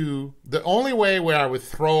into, the only way where I would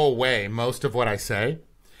throw away most of what I say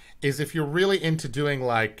is if you're really into doing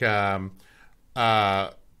like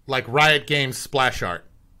Riot Games splash art.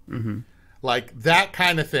 Like that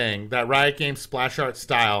kind of thing, that Riot Games splash art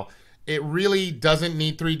style, it really doesn't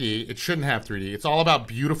need 3D. It shouldn't have 3D. It's all about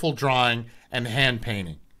beautiful drawing and hand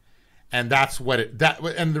painting. And that's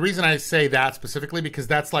and the reason I say that specifically, because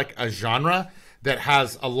that's like a genre that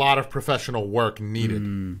has a lot of professional work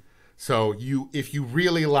needed. So if you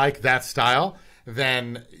really like that style,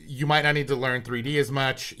 then you might not need to learn 3D as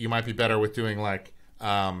much. You might be better with doing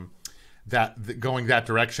going that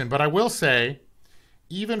direction. But I will say,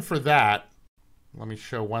 even for that, let me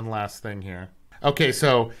show one last thing here. Okay,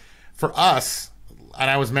 so for us, and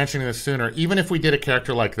I was mentioning this sooner, even if we did a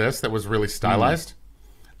character like this that was really stylized,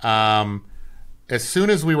 as soon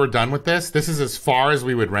as we were done with this is as far as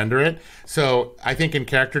we would render it. So I think in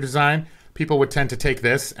character design, people would tend to take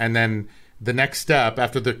this, and then the next step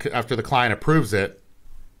after the client approves it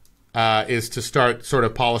is to start sort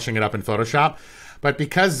of polishing it up in Photoshop. But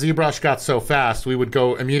because ZBrush got so fast, we would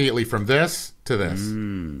go immediately from this to this.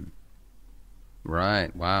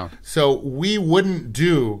 Right. Wow. So we wouldn't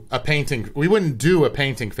do a painting. We wouldn't do a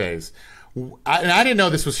painting phase. And I didn't know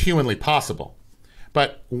this was humanly possible.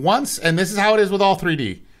 But once, and this is how it is with all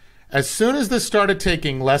 3D, as soon as this started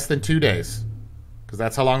taking less than 2 days, because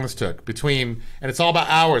that's how long this took, and it's all about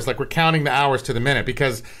hours, like we're counting the hours to the minute,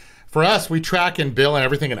 because for us, we track and bill and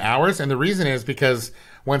everything in hours, and the reason is because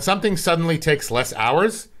when something suddenly takes less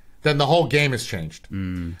hours, then the whole game has changed.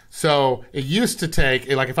 So it used to take,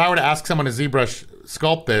 like if I were to ask someone to ZBrush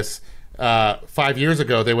sculpt this 5 years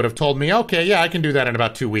ago, they would have told me, okay, yeah, I can do that in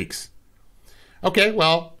about 2 weeks. Okay,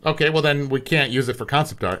 well, then we can't use it for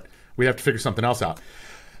concept art. We have to figure something else out.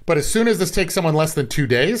 But as soon as this takes someone less than 2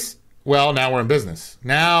 days, well, now we're in business.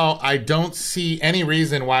 Now I don't see any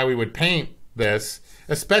reason why we would paint this,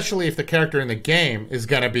 especially if the character in the game is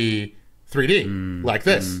going to be 3D like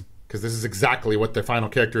this. Because this is exactly what the final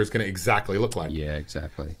character is going to exactly look like. Yeah,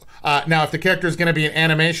 exactly. Now, if the character is going to be an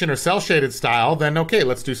animation or cel-shaded style, then okay,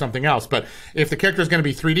 let's do something else. But if the character is going to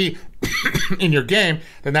be 3D in your game,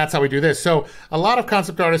 then that's how we do this. So a lot of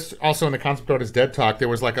concept artists, also in the Concept Artist Dead Talk, there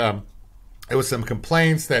was some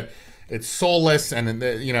complaints that it's soulless and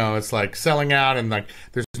it's like selling out and like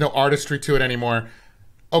there's no artistry to it anymore.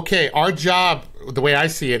 Okay, our job, the way I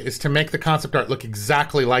see it, is to make the concept art look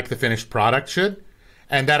exactly like the finished product should.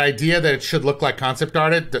 And that idea that it should look like concept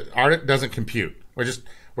art, art doesn't compute.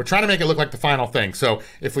 We're trying to make it look like the final thing. So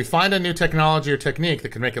if we find a new technology or technique that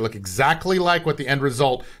can make it look exactly like what the end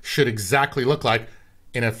result should exactly look like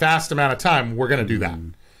in a fast amount of time, we're going to do that.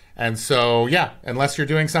 And so, yeah, unless you're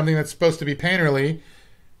doing something that's supposed to be painterly,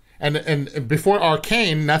 and before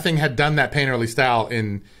Arcane, nothing had done that painterly style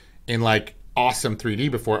in like awesome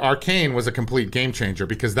 3D before. Arcane was a complete game changer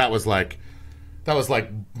because that was like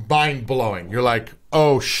mind blowing. You're like,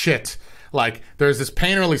 oh shit. like there's this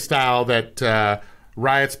painterly style that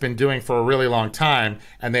Riot's been doing for a really long time,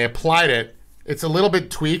 and they applied it. It's a little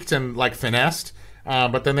bit tweaked and like finessed,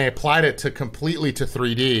 but then they applied it to completely to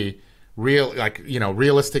 3D,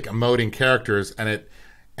 realistic emoting characters,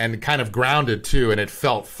 and kind of grounded too, and it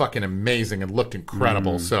felt fucking amazing and looked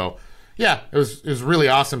incredible. So yeah, it was really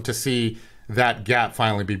awesome to see that gap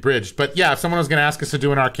finally be bridged. But yeah, if someone was going to ask us to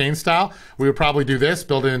do an arcane style, we would probably do this,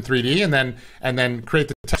 build it in 3D, and then create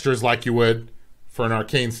the textures like you would for an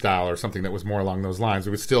arcane style or something that was more along those lines. We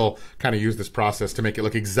would still kind of use this process to make it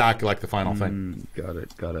look exactly like the final thing. Got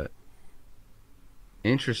it.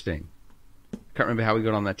 Interesting. Can't remember how we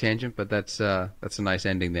got on that tangent, but that's a nice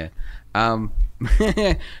ending there.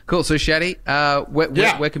 Cool. So Shaddy,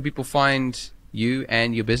 where can people find you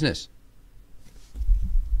and your business?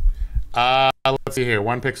 Let's see here.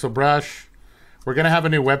 One Pixel Brush. We're going to have a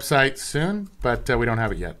new website soon, but we don't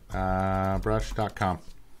have it yet. Brush.com.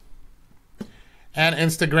 And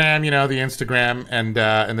Instagram, the Instagram and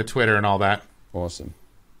the Twitter and all that. Awesome.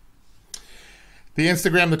 The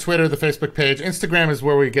Instagram, the Twitter, the Facebook page. Instagram is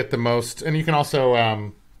where we get the most. And you can also,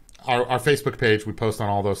 our Facebook page, we post on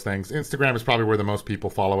all those things. Instagram is probably where the most people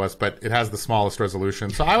follow us, but it has the smallest resolution.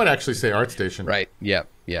 So I would actually say ArtStation. Right. Yep.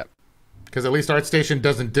 Because at least ArtStation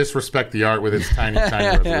doesn't disrespect the art with its tiny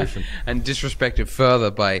resolution. And disrespect it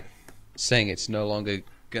further by saying it's no longer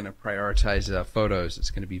going to prioritize photos. It's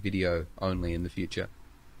going to be video only in the future.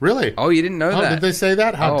 Really? Oh, you didn't know that? Did they say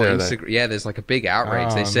that? How dare they? Yeah, there's like a big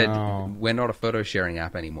outrage. They said, we're not a photo sharing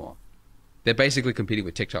app anymore. They're basically competing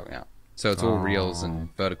with TikTok now. So it's all Reels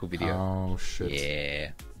and vertical video. Oh, shit.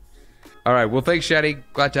 Yeah. All right. Well, thanks, Shaddy.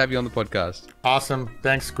 Glad to have you on the podcast. Awesome.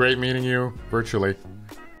 Thanks. Great meeting you virtually.